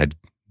where I had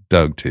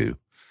dug to.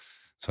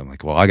 So I'm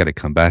like, well, I got to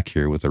come back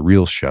here with a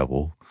real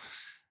shovel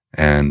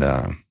and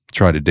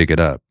try to dig it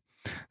up.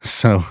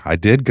 So I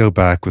did go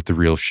back with the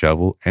real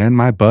shovel and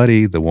my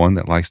buddy, the one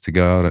that likes to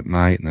go out at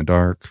night in the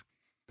dark.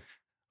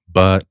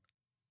 But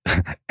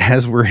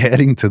as we're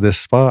heading to this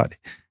spot,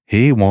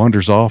 he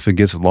wanders off and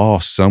gets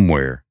lost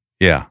somewhere.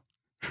 Yeah.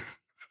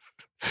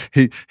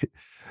 He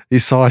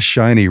saw a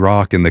shiny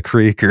rock in the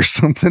creek or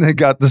something and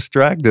got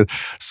distracted.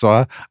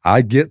 So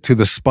I get to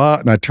the spot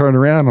and I turn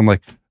around. I'm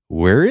like,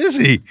 where is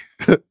he?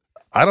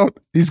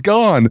 He's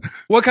gone.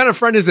 What kind of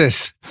friend is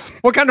this?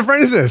 What kind of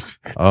friend is this?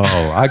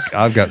 Oh,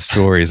 I've got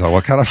stories on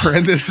what kind of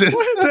friend this is.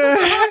 What the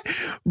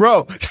heck?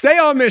 Bro, stay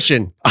on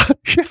mission.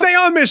 Stay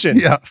on mission.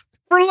 Yeah.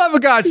 For the love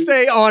of God,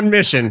 stay on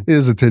mission.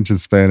 His attention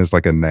span is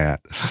like a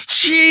gnat.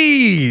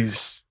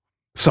 Jeez.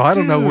 So I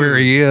don't know where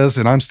he is,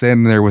 and I'm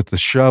standing there with the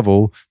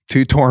shovel,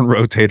 2 torn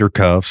rotator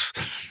cuffs,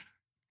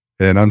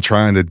 and I'm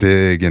trying to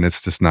dig, and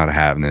it's just not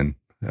happening.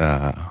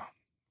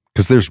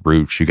 Because there's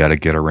roots you got to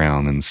get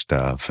around and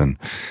stuff.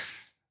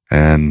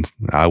 And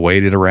I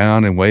waited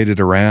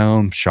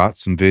around, shot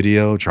some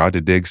video, tried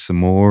to dig some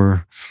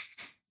more,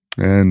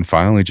 and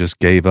finally just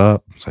gave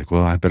up. It's like,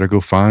 well, I better go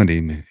find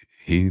him.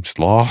 He's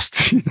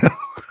lost, you know?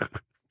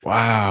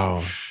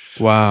 Wow.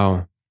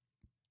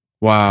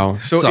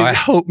 So I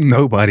hope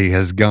nobody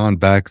has gone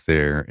back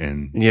there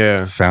and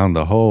found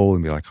the hole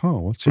and be like, oh,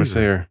 what's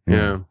here?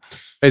 Yeah.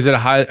 Is it a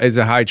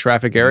high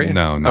traffic area?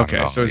 No, not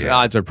at all. So the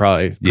odds are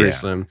probably pretty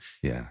slim.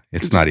 Yeah.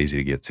 It's not easy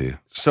to get to.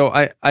 So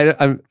I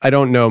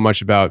don't know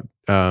much about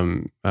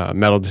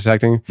metal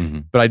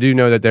detecting, but I do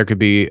know that there could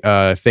be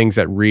things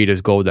that read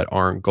as gold that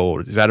aren't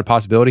gold. Is that a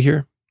possibility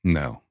here?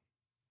 No.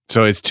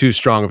 So it's too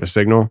strong of a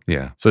signal?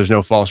 Yeah. So there's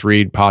no false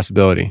read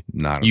possibility?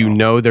 Not at all.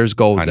 know there's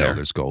gold there. I know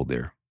there's gold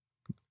there.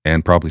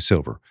 And probably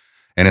silver.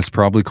 And it's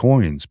probably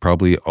coins,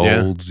 probably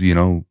old,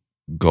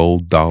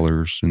 gold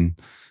dollars and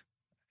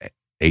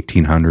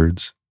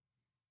 1800s.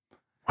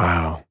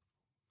 Wow.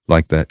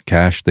 Like that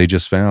cash they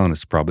just found,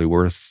 it's probably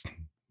worth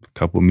a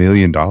couple $1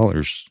 million.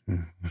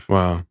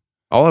 Wow.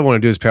 All I want to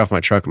do is pay off my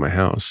truck and my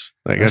house.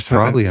 Like that's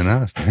probably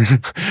enough.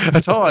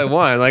 That's all I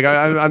want. Like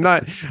I'm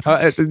not.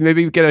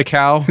 Maybe get a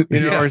cow,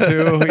 or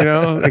two. Like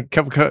a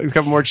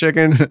couple more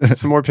chickens,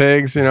 some more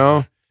pigs.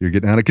 You're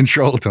getting out of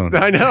control, Tony.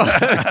 I know.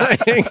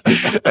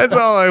 That's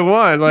all I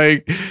want.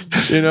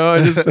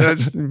 It's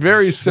just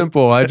very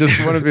simple. I just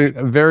want to be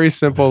a very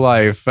simple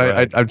life.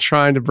 Right. I'm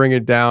trying to bring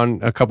it down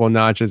a couple of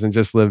notches and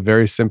just live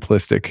very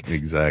simplistic.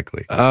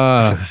 Exactly.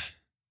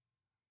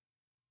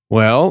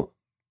 Well,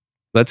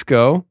 let's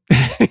go.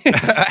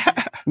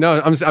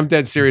 No, I'm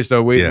dead serious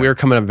though. We're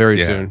coming up very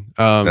soon.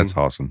 That's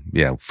awesome.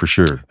 Yeah, for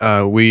sure.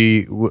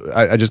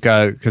 I just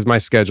got, because my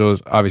schedule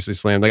is obviously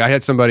slammed. Like I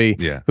had somebody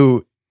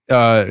who,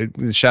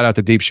 shout out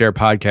to Deep Share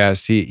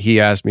Podcast. He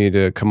asked me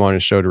to come on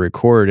his show to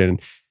record,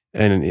 and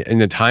in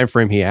the time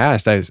frame he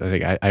asked, I was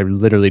like, I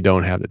literally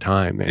don't have the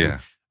time, man. Yeah.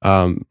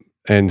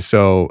 And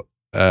so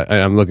and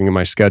I'm looking at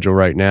my schedule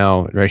right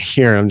now, right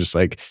here. I'm just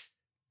like,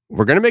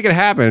 we're gonna make it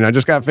happen. I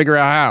just got to figure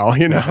out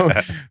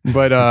how,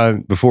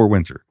 But before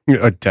winter,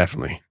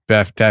 definitely.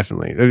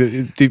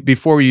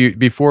 Before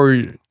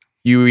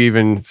you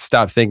even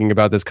stop thinking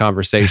about this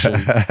conversation,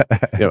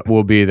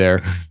 we'll be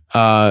there.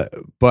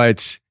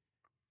 But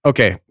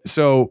okay,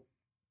 so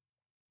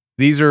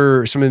these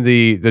are some of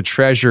the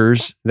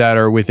treasures that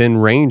are within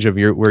range of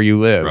where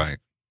you live. Right.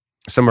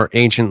 Some are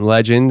ancient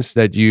legends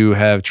that you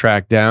have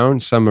tracked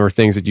down. Some are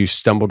things that you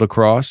stumbled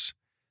across.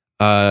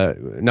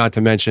 Not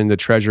to mention the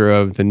treasure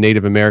of the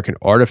Native American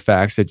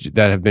artifacts that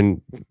have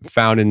been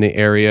found in the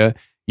area.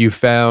 You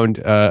found,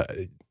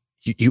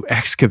 you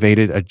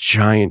excavated a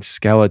giant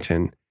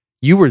skeleton.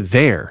 You were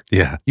there.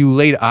 Yeah. You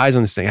laid eyes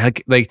on this thing.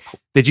 Like,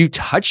 did you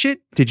touch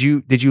it? Did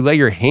you lay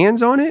your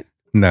hands on it?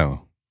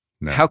 No.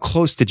 How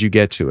close did you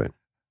get to it?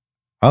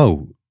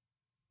 Oh,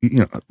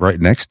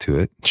 right next to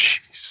it.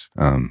 Jeez.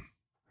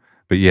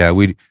 But yeah,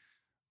 it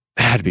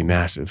had to be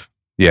massive.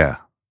 Yeah.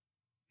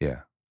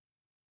 Yeah.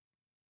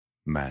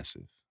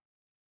 Massive.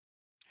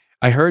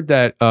 I heard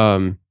that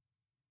a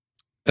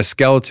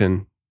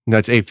skeleton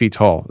that's 8 feet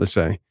tall, let's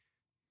say,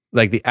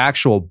 like the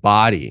actual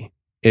body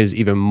is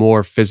even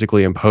more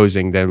physically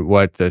imposing than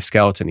what the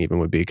skeleton even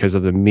would be, because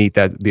of the meat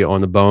that be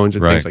on the bones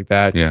and things like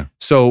that. Yeah.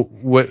 So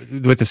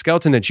with the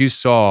skeleton that you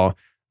saw,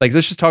 like,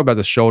 let's just talk about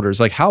the shoulders.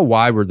 Like, how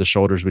wide were the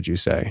shoulders, would you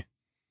say?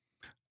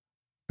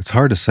 It's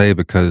hard to say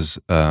because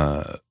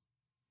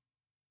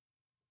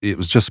it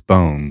was just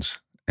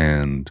bones,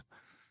 and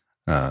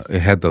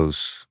it had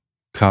those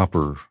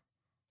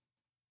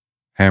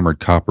hammered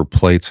copper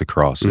plates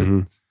across it.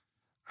 Mm-hmm.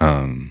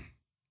 And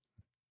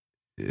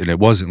it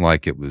wasn't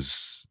like it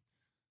was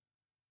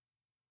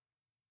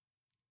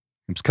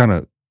kind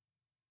of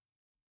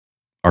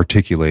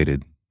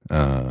articulated,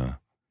 not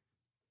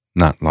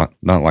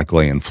like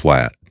laying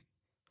flat,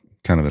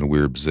 kind of in a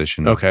weird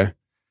position. Okay.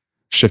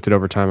 Shifted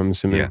over time, I'm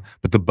assuming. Yeah.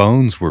 But the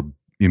bones were,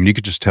 you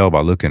could just tell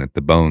by looking at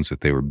the bones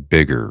that they were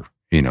bigger,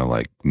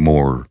 like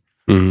more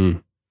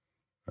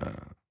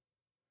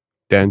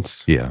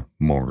dense. Yeah.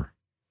 More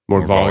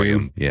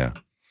volume. Yeah.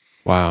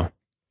 Wow.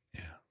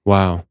 Yeah.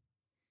 Wow.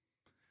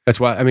 That's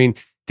why, I mean,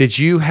 did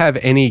you have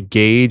any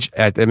gauge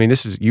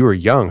you were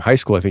young, high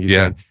school, I think you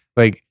said.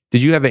 Like,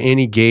 did you have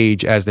any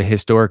gauge as the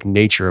historic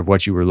nature of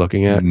what you were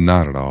looking at?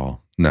 Not at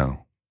all.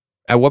 No.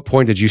 At what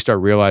point did you start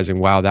realizing,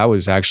 wow, that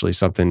was actually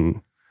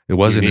something It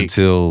wasn't unique?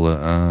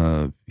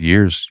 until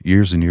years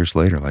and years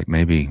later, like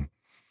maybe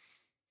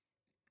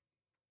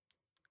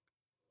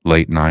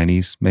late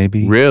 90s,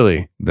 maybe.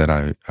 Really? That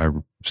I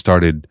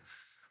started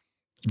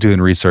doing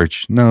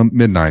research,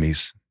 mid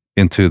 90s,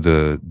 into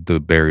the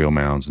burial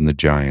mounds and the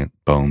giant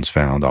bones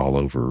found all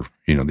over,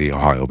 the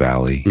Ohio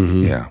Valley.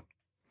 Mhm. Yeah.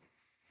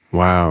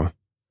 Wow.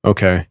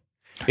 Okay.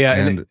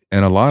 Yeah.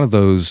 And a lot of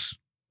those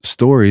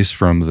stories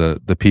from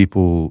the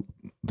people,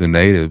 the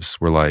natives,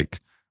 were like,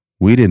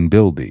 we didn't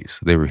build these.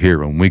 They were here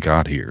when we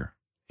got here.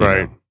 you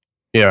Right. know?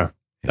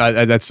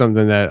 Yeah. That's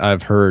something that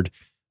I've heard,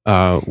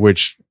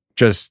 which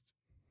just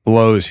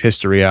blows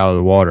history out of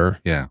the water.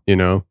 Yeah.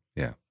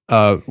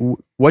 Yeah.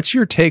 What's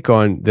your take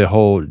on the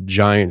whole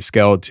giant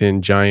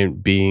skeleton,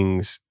 giant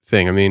beings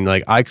thing? I mean,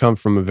 like, I come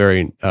from a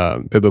very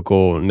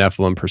biblical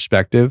Nephilim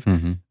perspective.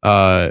 Mm-hmm.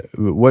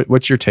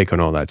 What's your take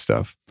on all that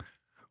stuff?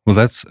 Well,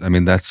 that's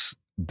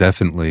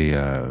definitely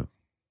a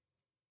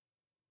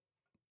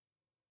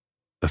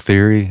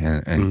theory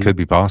and Mhm. could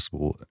be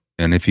possible.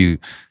 And if you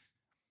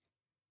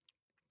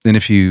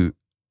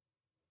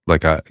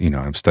like,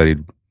 I've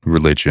studied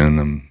religion,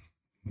 I'm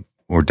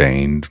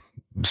ordained.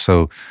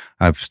 So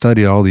I've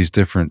studied all these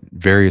different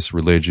various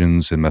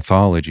religions and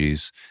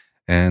mythologies,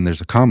 and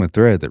there's a common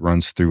thread that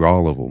runs through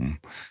all of them.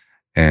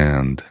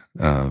 And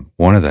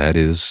one of that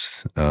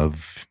is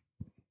of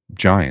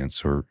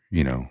giants, or,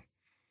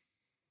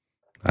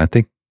 I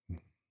think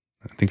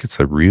it's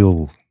a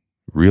real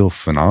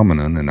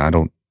phenomenon. And I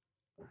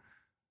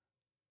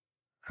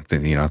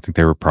think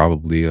they were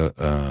probably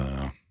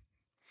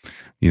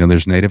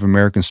there's Native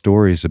American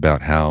stories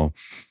about how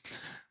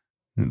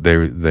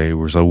there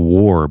was a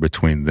war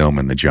between them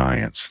and the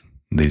giants.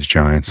 These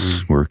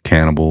giants were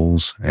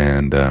cannibals,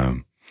 and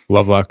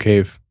Lovelock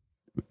Cave.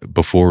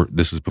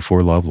 This is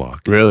before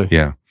Lovelock. Really?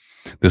 Yeah.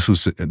 This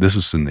was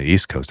in the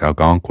East Coast,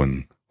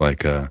 Algonquin,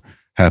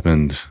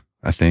 happened,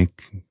 I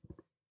think,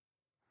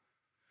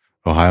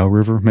 Ohio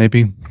River,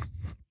 maybe,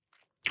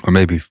 or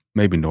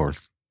maybe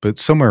north, but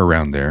somewhere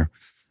around there.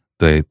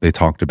 They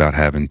talked about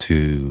having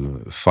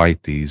to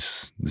fight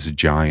this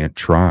giant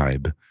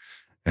tribe,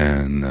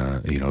 and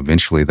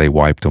eventually they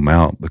wiped them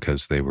out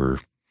because they were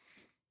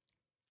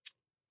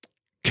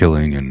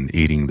killing and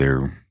eating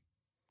their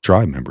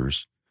tribe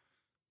members.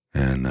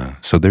 And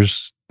so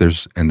there's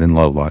and then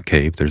Lovelock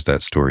Cave, there's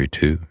that story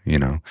too.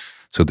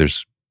 So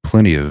there's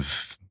plenty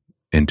of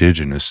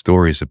indigenous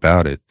stories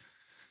about it.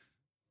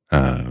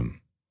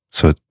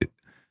 So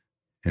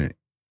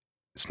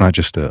it's not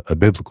just a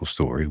biblical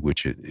story,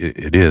 which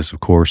it is, of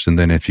course. And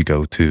then if you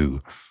go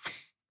to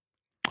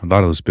a lot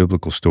of those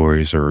biblical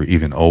stories, are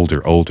even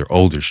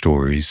older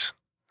stories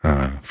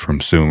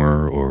from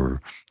Sumer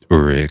or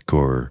Uruk,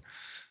 or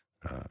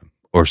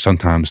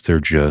sometimes they're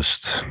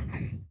just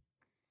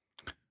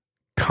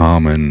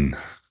common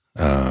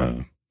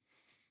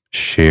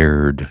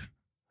shared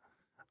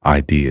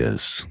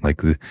ideas.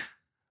 Like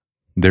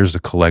there's a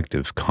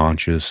collective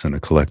conscious and a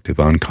collective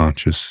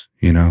unconscious,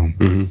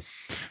 Mm-hmm.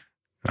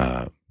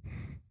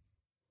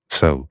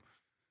 So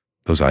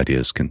those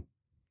ideas can,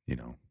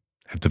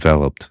 have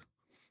developed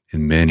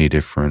in many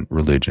different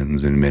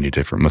religions and many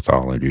different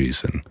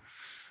mythologies. And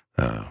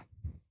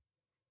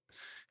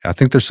I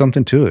think there's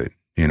something to it,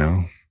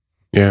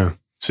 Yeah.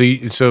 So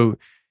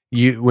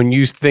you when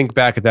you think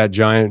back at that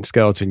giant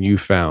skeleton you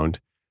found,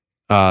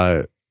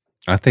 I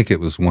think it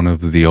was one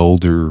of the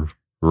older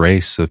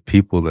race of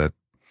people that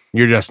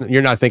you're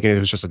not thinking it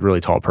was just a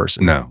really tall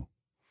person. No.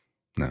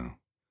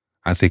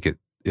 I think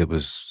it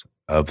was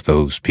of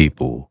those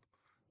people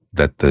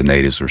that the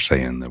natives were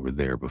saying that were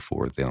there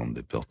before them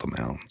that built the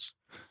mountains.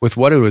 With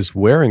what it was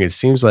wearing, it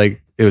seems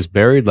like it was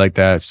buried like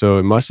that. So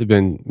it must have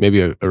been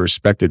maybe a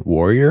respected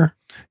warrior.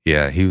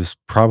 Yeah, he was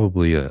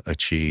probably a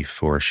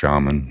chief or a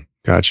shaman.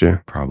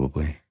 Gotcha.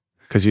 Probably.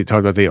 Because you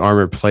talked about the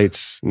armored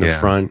plates in the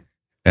front.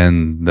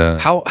 And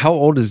how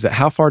old is that?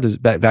 How far back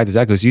does that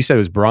go? Because you said it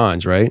was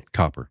bronze, right?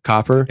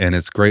 Copper. And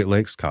it's Great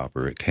Lakes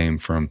copper. It came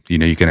from,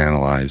 you can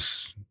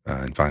analyze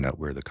and find out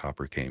where the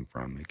copper came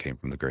from. It came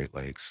from the Great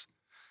Lakes.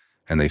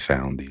 And they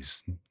found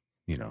these,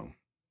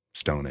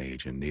 Stone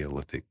Age and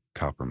Neolithic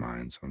copper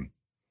mines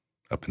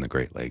up in the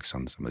Great Lakes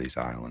on some of these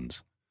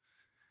islands.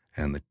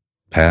 And the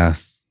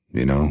path,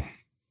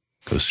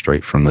 goes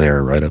straight from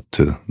there right up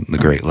to the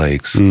Great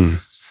Lakes.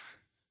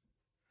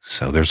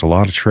 So there's a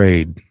lot of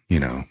trade,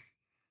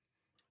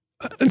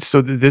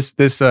 So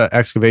this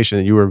excavation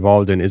that you were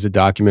involved in, is it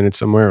documented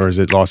somewhere or is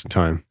it lost in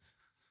time?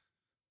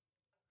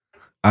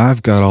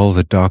 I've got all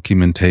the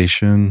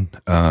documentation.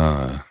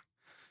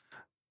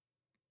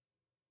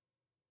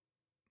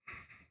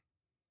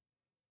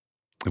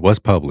 It was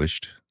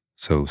published,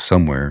 so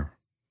somewhere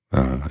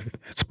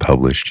it's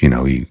published.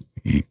 You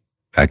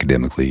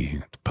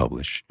academically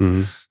published.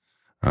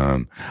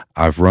 Mm-hmm.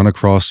 I've run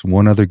across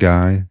one other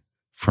guy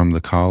from the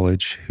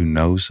college who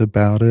knows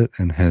about it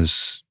and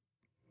has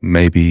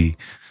maybe,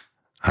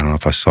 I don't know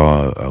if I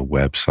saw a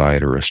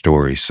website or a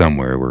story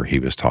somewhere where he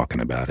was talking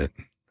about it.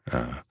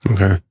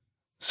 Okay.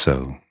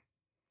 So,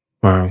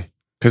 wow.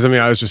 Because I mean,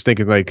 I was just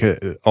thinking like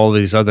all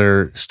these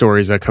other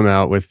stories that come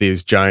out with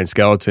these giant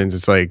skeletons.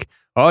 It's like,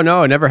 oh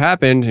no, it never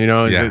happened. You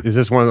know, is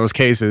this one of those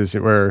cases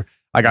where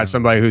I got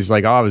somebody who's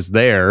like, oh, I was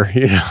there.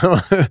 You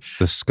know,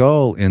 the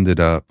skull ended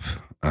up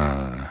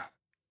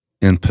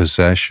in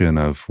possession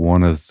of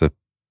one of the.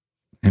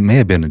 It may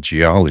have been a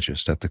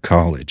geologist at the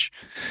college,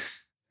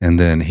 and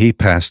then he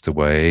passed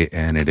away,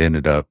 and it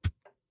ended up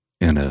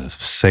in a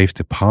safe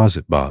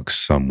deposit box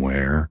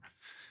somewhere.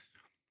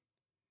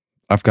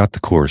 I've got the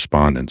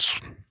correspondence.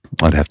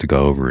 I'd have to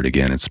go over it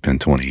again. It's been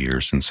 20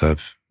 years since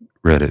I've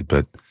read it,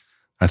 but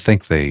I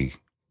think they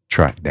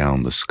tracked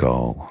down the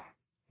skull.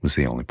 Was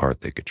the only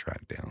part they could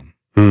track down.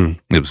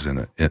 It was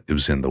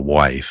in the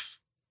wife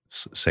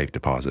safe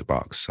deposit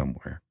box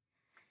somewhere.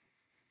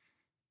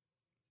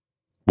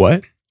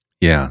 What?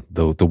 Yeah,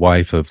 the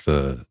wife of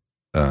the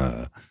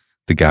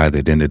guy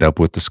that ended up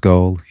with the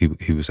skull.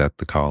 He was at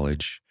the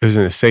college. It was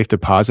in a safe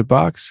deposit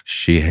box.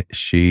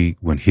 She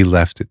when he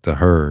left it to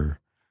her,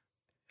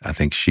 I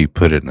think she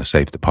put it in a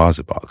safe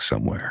deposit box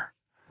somewhere.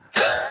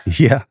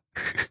 Yeah.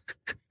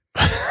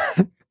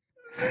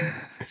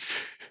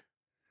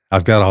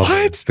 I've got all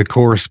the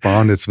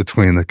correspondence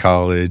between the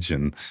college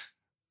and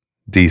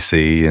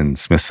DC and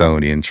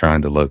Smithsonian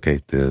trying to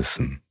locate this.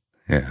 And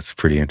yeah, it's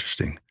pretty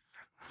interesting.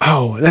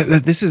 Oh,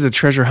 this is a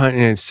treasure hunt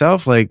in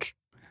itself. Like,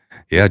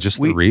 yeah,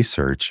 just the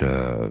research.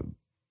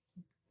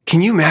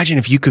 Can you imagine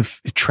if you could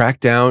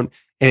track down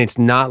and it's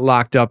not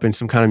locked up in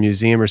some kind of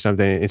museum or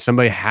something, and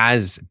somebody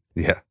has.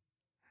 Yeah.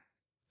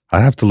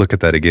 I'd have to look at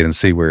that again and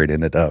see where it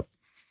ended up.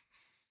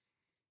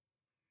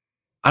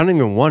 I don't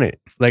even want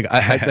it. Like,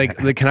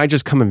 like, can I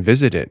just come and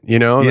visit it? You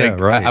know, yeah, like,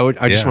 right.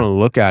 I just want to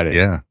look at it.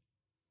 Yeah,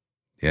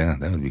 yeah,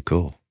 that would be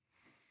cool.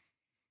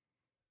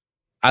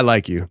 I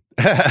like you.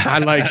 I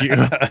like you.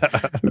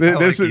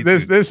 This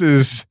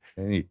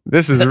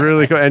is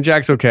really cool. And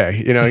Jack's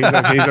okay. You know,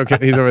 he's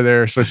okay. He's over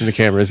there switching the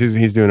cameras.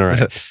 He's doing all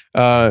right.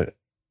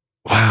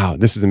 Wow,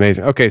 this is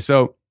amazing. Okay,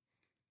 so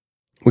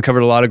we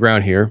covered a lot of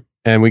ground here.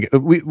 And we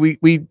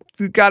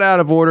got out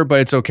of order, but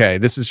it's okay.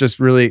 This is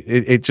just really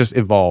it just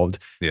evolved.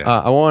 Yeah.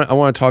 I want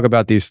to talk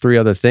about these three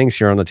other things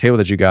here on the table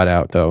that you got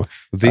out, though.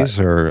 These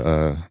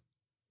are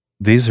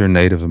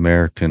Native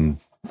American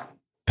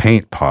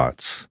paint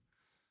pots.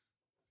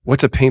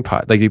 What's a paint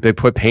pot? Like they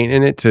put paint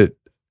in it to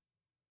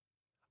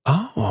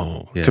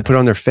put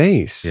on their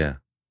face. Yeah.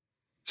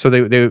 So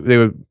they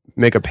would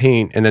make a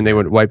paint and then they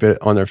would wipe it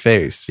on their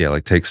face. Yeah,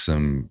 like take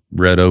some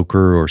red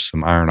ochre or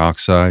some iron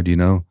oxide,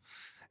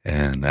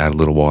 and add a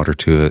little water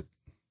to it.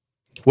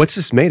 What's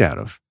this made out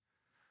of?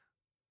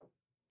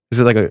 Is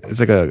it like a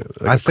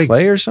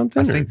clay or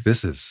something? I think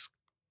this is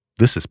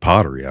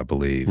pottery, I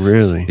believe.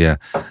 Really? Yeah.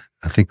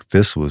 I think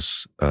this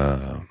was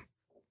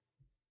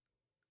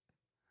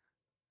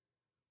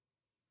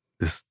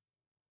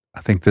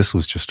this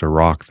was just a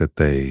rock that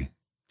they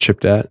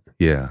chipped at.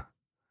 Yeah.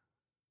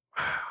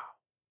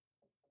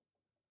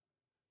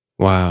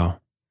 Wow.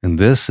 And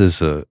this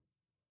is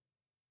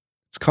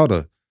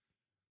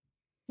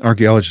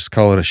archaeologists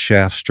call it a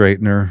shaft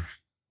straightener.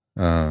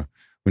 When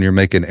you're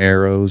making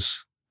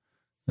arrows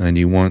and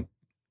you want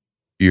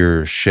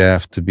your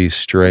shaft to be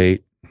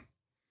straight,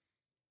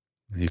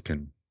 you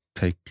can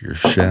take your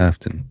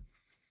shaft and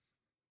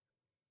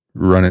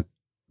run it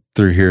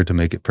through here to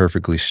make it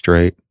perfectly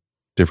straight,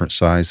 different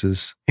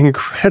sizes.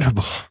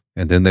 Incredible.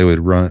 And then they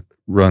would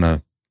run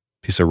a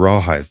piece of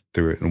rawhide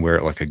through it and wear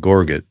it like a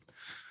gorget.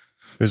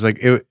 It was like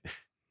it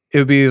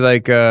would be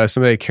like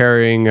somebody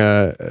carrying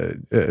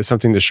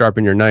something to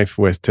sharpen your knife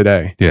with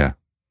today. Yeah,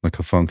 like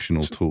a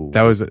functional tool.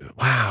 That was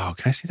wow.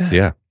 Can I see that?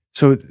 Yeah.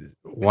 So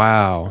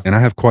wow. And I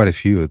have quite a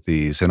few of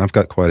these, and I've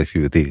got quite a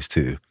few of these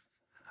too.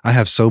 I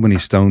have so many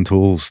stone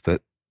tools,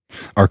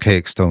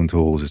 archaic stone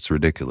tools, it's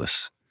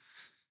ridiculous.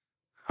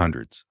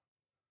 Hundreds.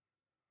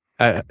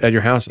 At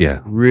your house? Yeah.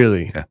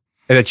 Really? Yeah.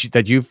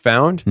 That you've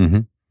found? Mm-hmm.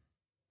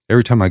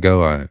 Every time I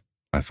go,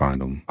 I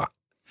find them.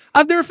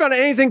 I've never found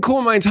anything cool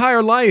in my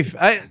entire life.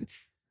 I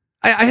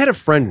had a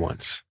friend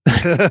once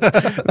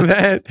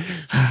that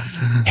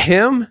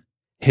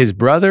his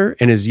brother,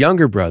 and his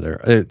younger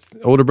brother,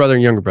 older brother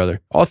and younger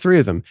brother, all three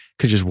of them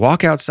could just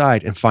walk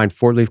outside and find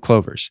 4-leaf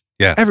clovers.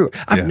 Yeah. Everywhere.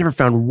 I've never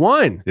found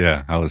one.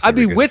 Yeah. I'd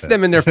be with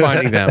them and they're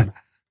finding them.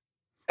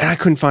 And I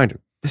couldn't find them.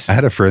 I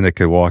had a friend that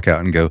could walk out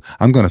and go,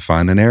 I'm going to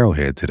find an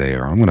arrowhead today,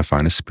 or I'm going to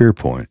find a spear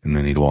point. And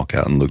then he'd walk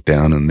out and look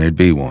down and there'd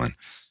be one.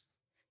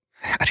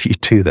 How do you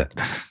do that?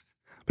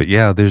 But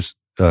yeah, there's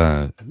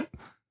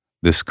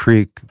this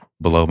creek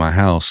below my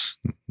house.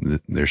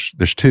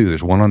 There's two.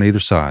 There's one on either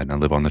side, and I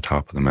live on the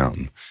top of the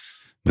mountain.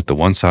 But the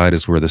one side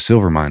is where the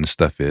silver mine and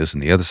stuff is,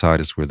 and the other side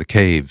is where the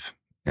cave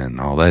and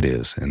all that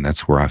is. And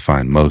that's where I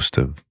find most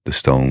of the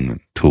stone and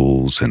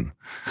tools. And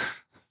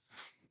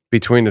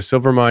between the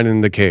silver mine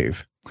and the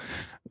cave,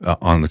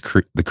 on the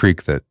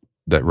creek that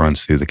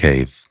runs through the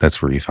cave,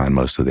 that's where you find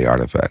most of the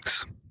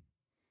artifacts.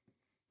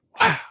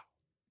 Wow.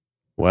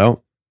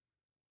 Well.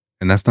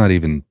 And that's not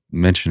even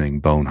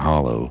mentioning Bone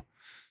Hollow.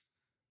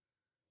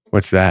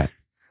 What's that?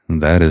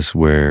 And that is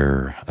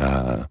where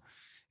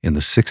in the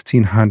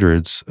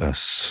 1600s, a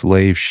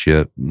slave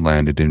ship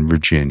landed in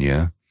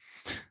Virginia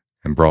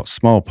and brought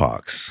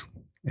smallpox.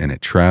 And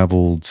it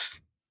traveled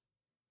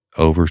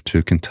over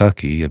to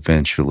Kentucky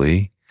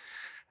eventually.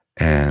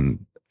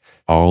 And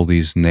all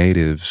these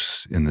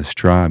natives in this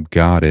tribe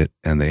got it,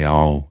 and they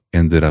all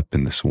ended up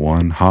in this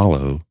one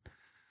hollow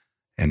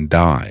and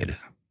died.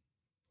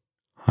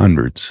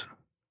 Hundreds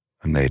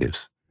of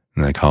natives.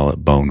 And they call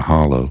it Bone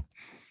Hollow.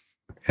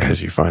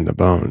 Because you find the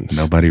bones.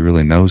 Nobody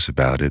really knows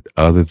about it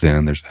other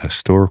than there's a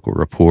historical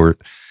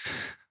report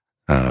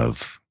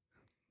of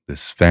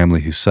this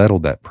family who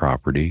settled that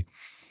property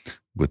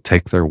would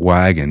take their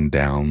wagon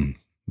down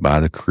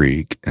by the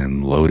creek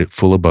and load it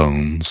full of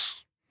bones,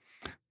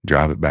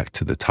 drive it back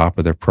to the top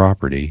of their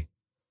property,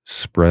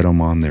 spread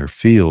them on their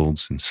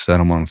fields, and set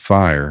them on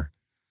fire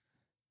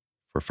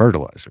for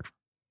fertilizer.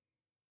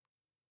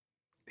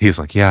 He was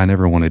like, yeah, I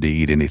never wanted to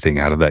eat anything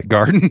out of that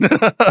garden.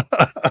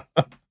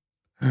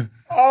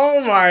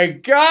 Oh my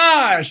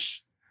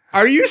gosh.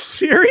 Are you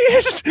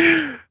serious?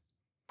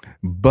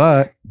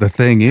 But the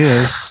thing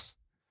is,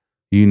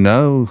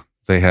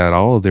 they had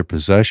all of their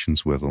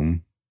possessions with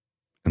them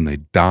and they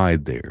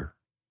died there.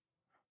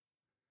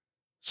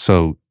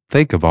 So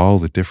think of all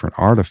the different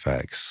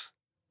artifacts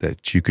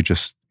that you could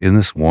just, in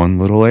this one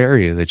little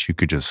area that you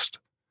could just,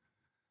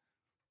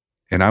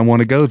 and I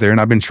want to go there, and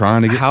I've been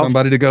trying to get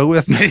somebody to go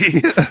with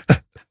me.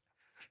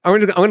 I'm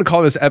going to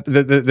call this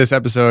this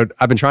episode,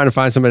 I've been trying to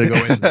find somebody to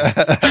go with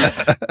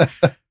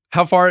me.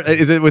 How far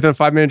is it? Within a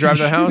 5-minute drive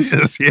to the house?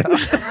 Yes, yeah.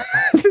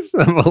 This is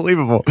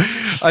unbelievable.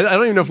 I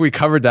don't even know if we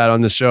covered that on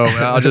the show.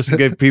 I'll just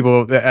give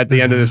people at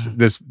the end of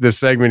this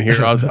segment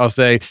here. I'll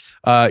say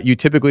you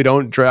typically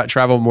don't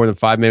travel more than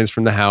 5 minutes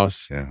from the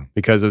house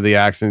because of the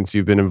accidents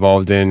you've been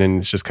involved in, and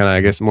it's just kind of, I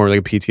guess, more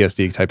like a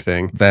PTSD type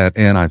thing. That,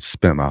 and I've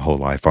spent my whole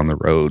life on the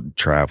road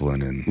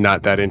traveling and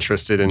not that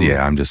interested in.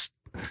 Yeah, I'm just.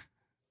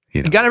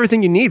 You got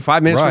everything you need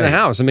 5 minutes from the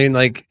house. I mean,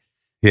 like.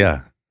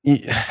 Yeah.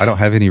 I don't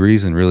have any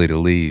reason really to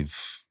leave.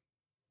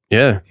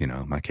 Yeah.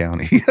 My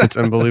county. It's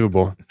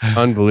unbelievable.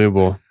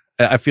 Unbelievable.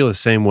 I feel the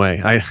same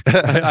way.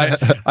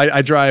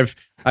 I drive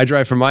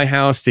from my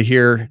house to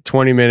here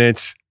 20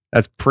 minutes.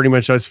 That's pretty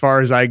much as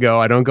far as I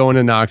go. I don't go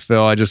into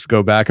Knoxville. I just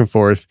go back and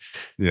forth.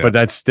 Yeah. But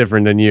that's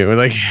different than you.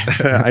 Like,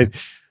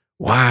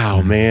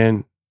 wow,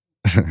 man.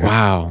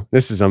 Wow.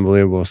 This is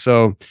unbelievable.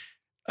 So,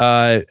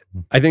 I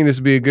think this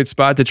would be a good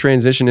spot to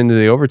transition into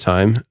the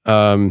overtime.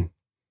 And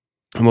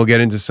we'll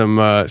get into some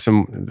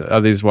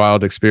of these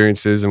wild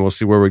experiences, and we'll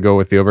see where we go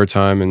with the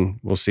overtime, and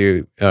we'll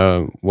see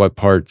what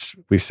parts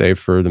we save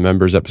for the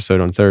members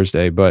episode on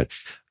Thursday. But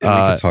we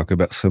could talk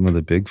about some of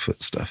the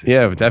Bigfoot stuff.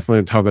 Yeah, we'll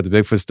definitely talk about the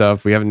Bigfoot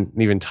stuff. We haven't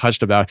even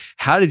touched about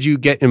how did you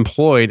get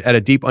employed at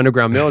a deep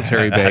underground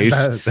military base?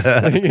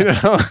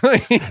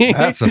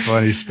 That's a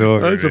funny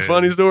story. That's a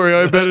funny story.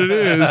 I bet it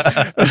is.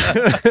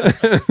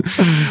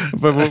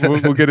 But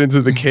we'll get into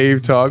the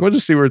cave talk. We'll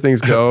just see where things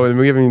go, and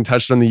we haven't even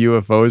touched on the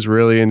UFOs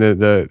really, and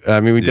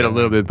we did a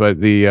little bit, but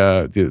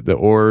the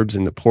orbs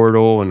and the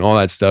portal and all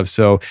that stuff.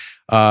 So,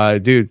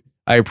 dude,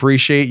 I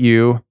appreciate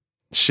you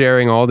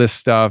sharing all this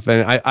stuff.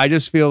 And I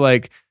just feel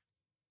like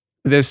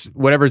this,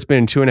 whatever it's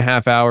been,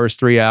 2.5 hours,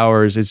 3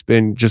 hours, it's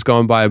been just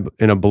gone by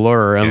in a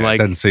blur. And it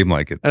doesn't seem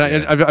like it.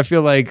 And I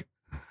feel like,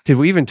 did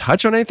we even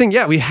touch on anything?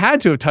 Yeah, we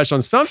had to have touched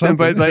on something.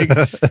 But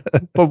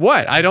but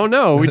what? I don't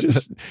know.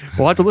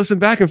 We'll have to listen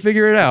back and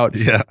figure it out.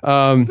 Yeah.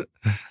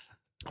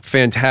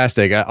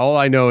 Fantastic. All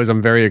I know is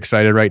I'm very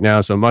excited right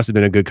now, so it must have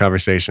been a good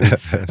conversation.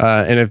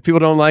 And if people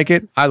don't like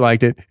it, I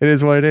liked it. It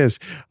is what it is.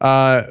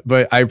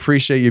 But I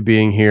appreciate you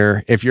being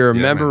here. If you're a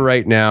member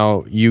right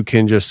now, you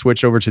can just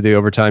switch over to the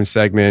overtime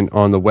segment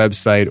on the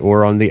website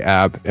or on the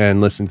app and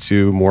listen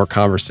to more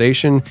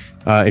conversation.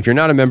 If you're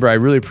not a member, I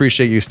really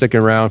appreciate you sticking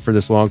around for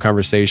this long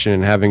conversation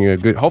and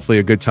having hopefully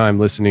a good time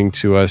listening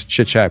to us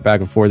chit chat back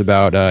and forth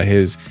about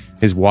his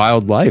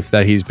wild life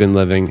that he's been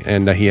living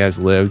and that he has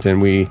lived.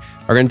 And we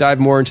are going to dive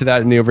more into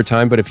that in the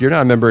overtime. But if you're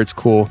not a member, it's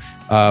cool.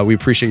 We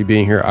appreciate you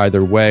being here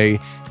either way.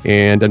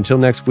 And until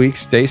next week,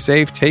 stay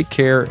safe, take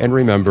care, and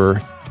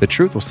remember, the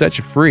truth will set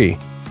you free,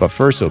 but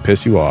first it'll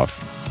piss you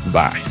off.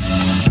 Bye.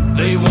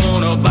 They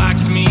want to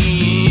box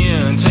me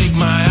in, take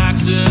my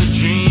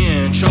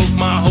oxygen, choke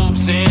my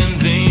hopes, and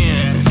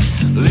then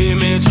lead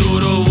me to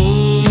the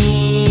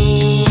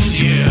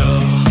wolves,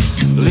 yeah.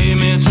 Lead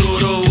me to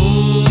the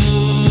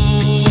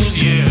wolves,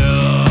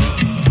 yeah.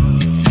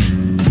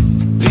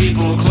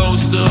 People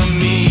close to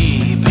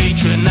me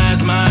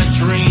patronize my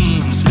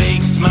dreams,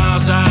 fake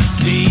smiles I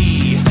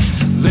see.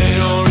 They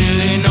don't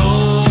really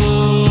know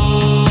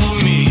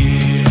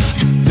me.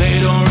 They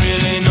don't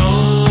really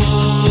know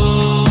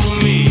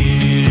me.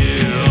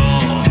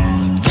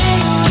 They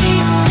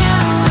keep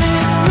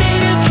telling me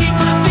to keep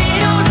my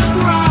feet on the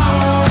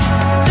ground.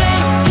 They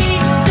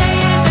keep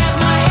saying that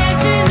my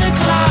head's in the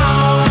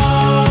clouds.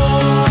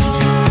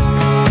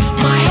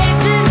 My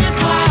head's in the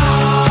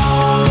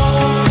clouds.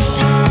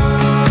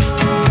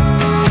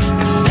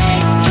 They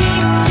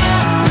keep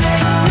telling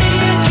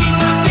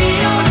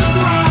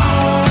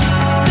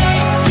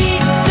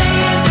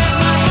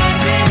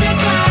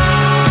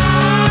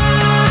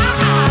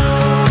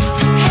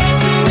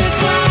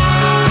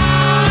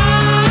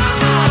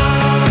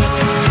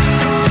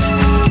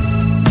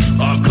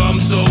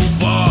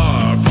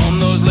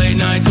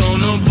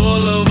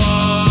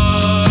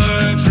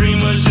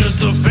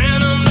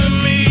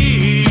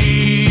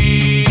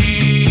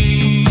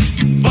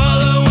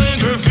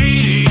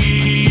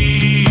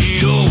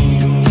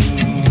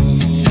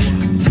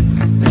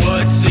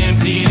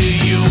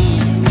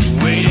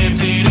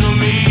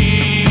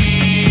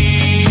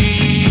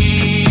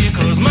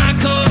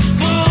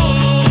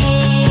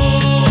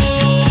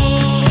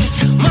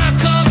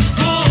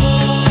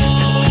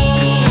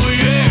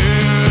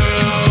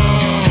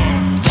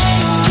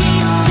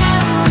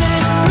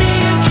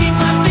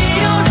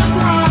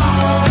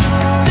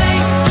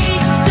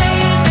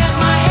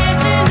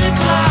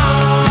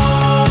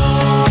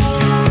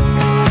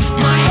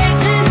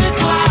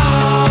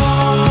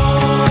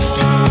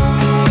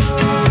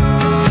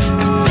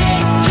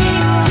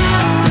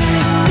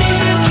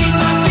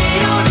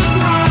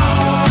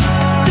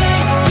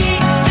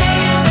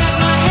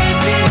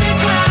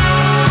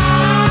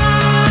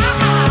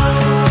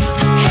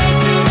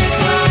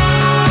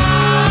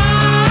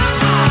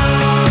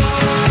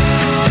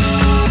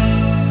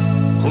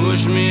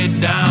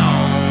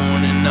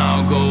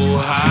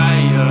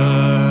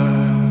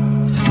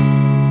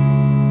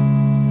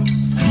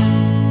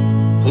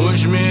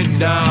push me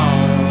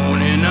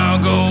down and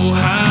I'll go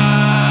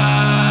high.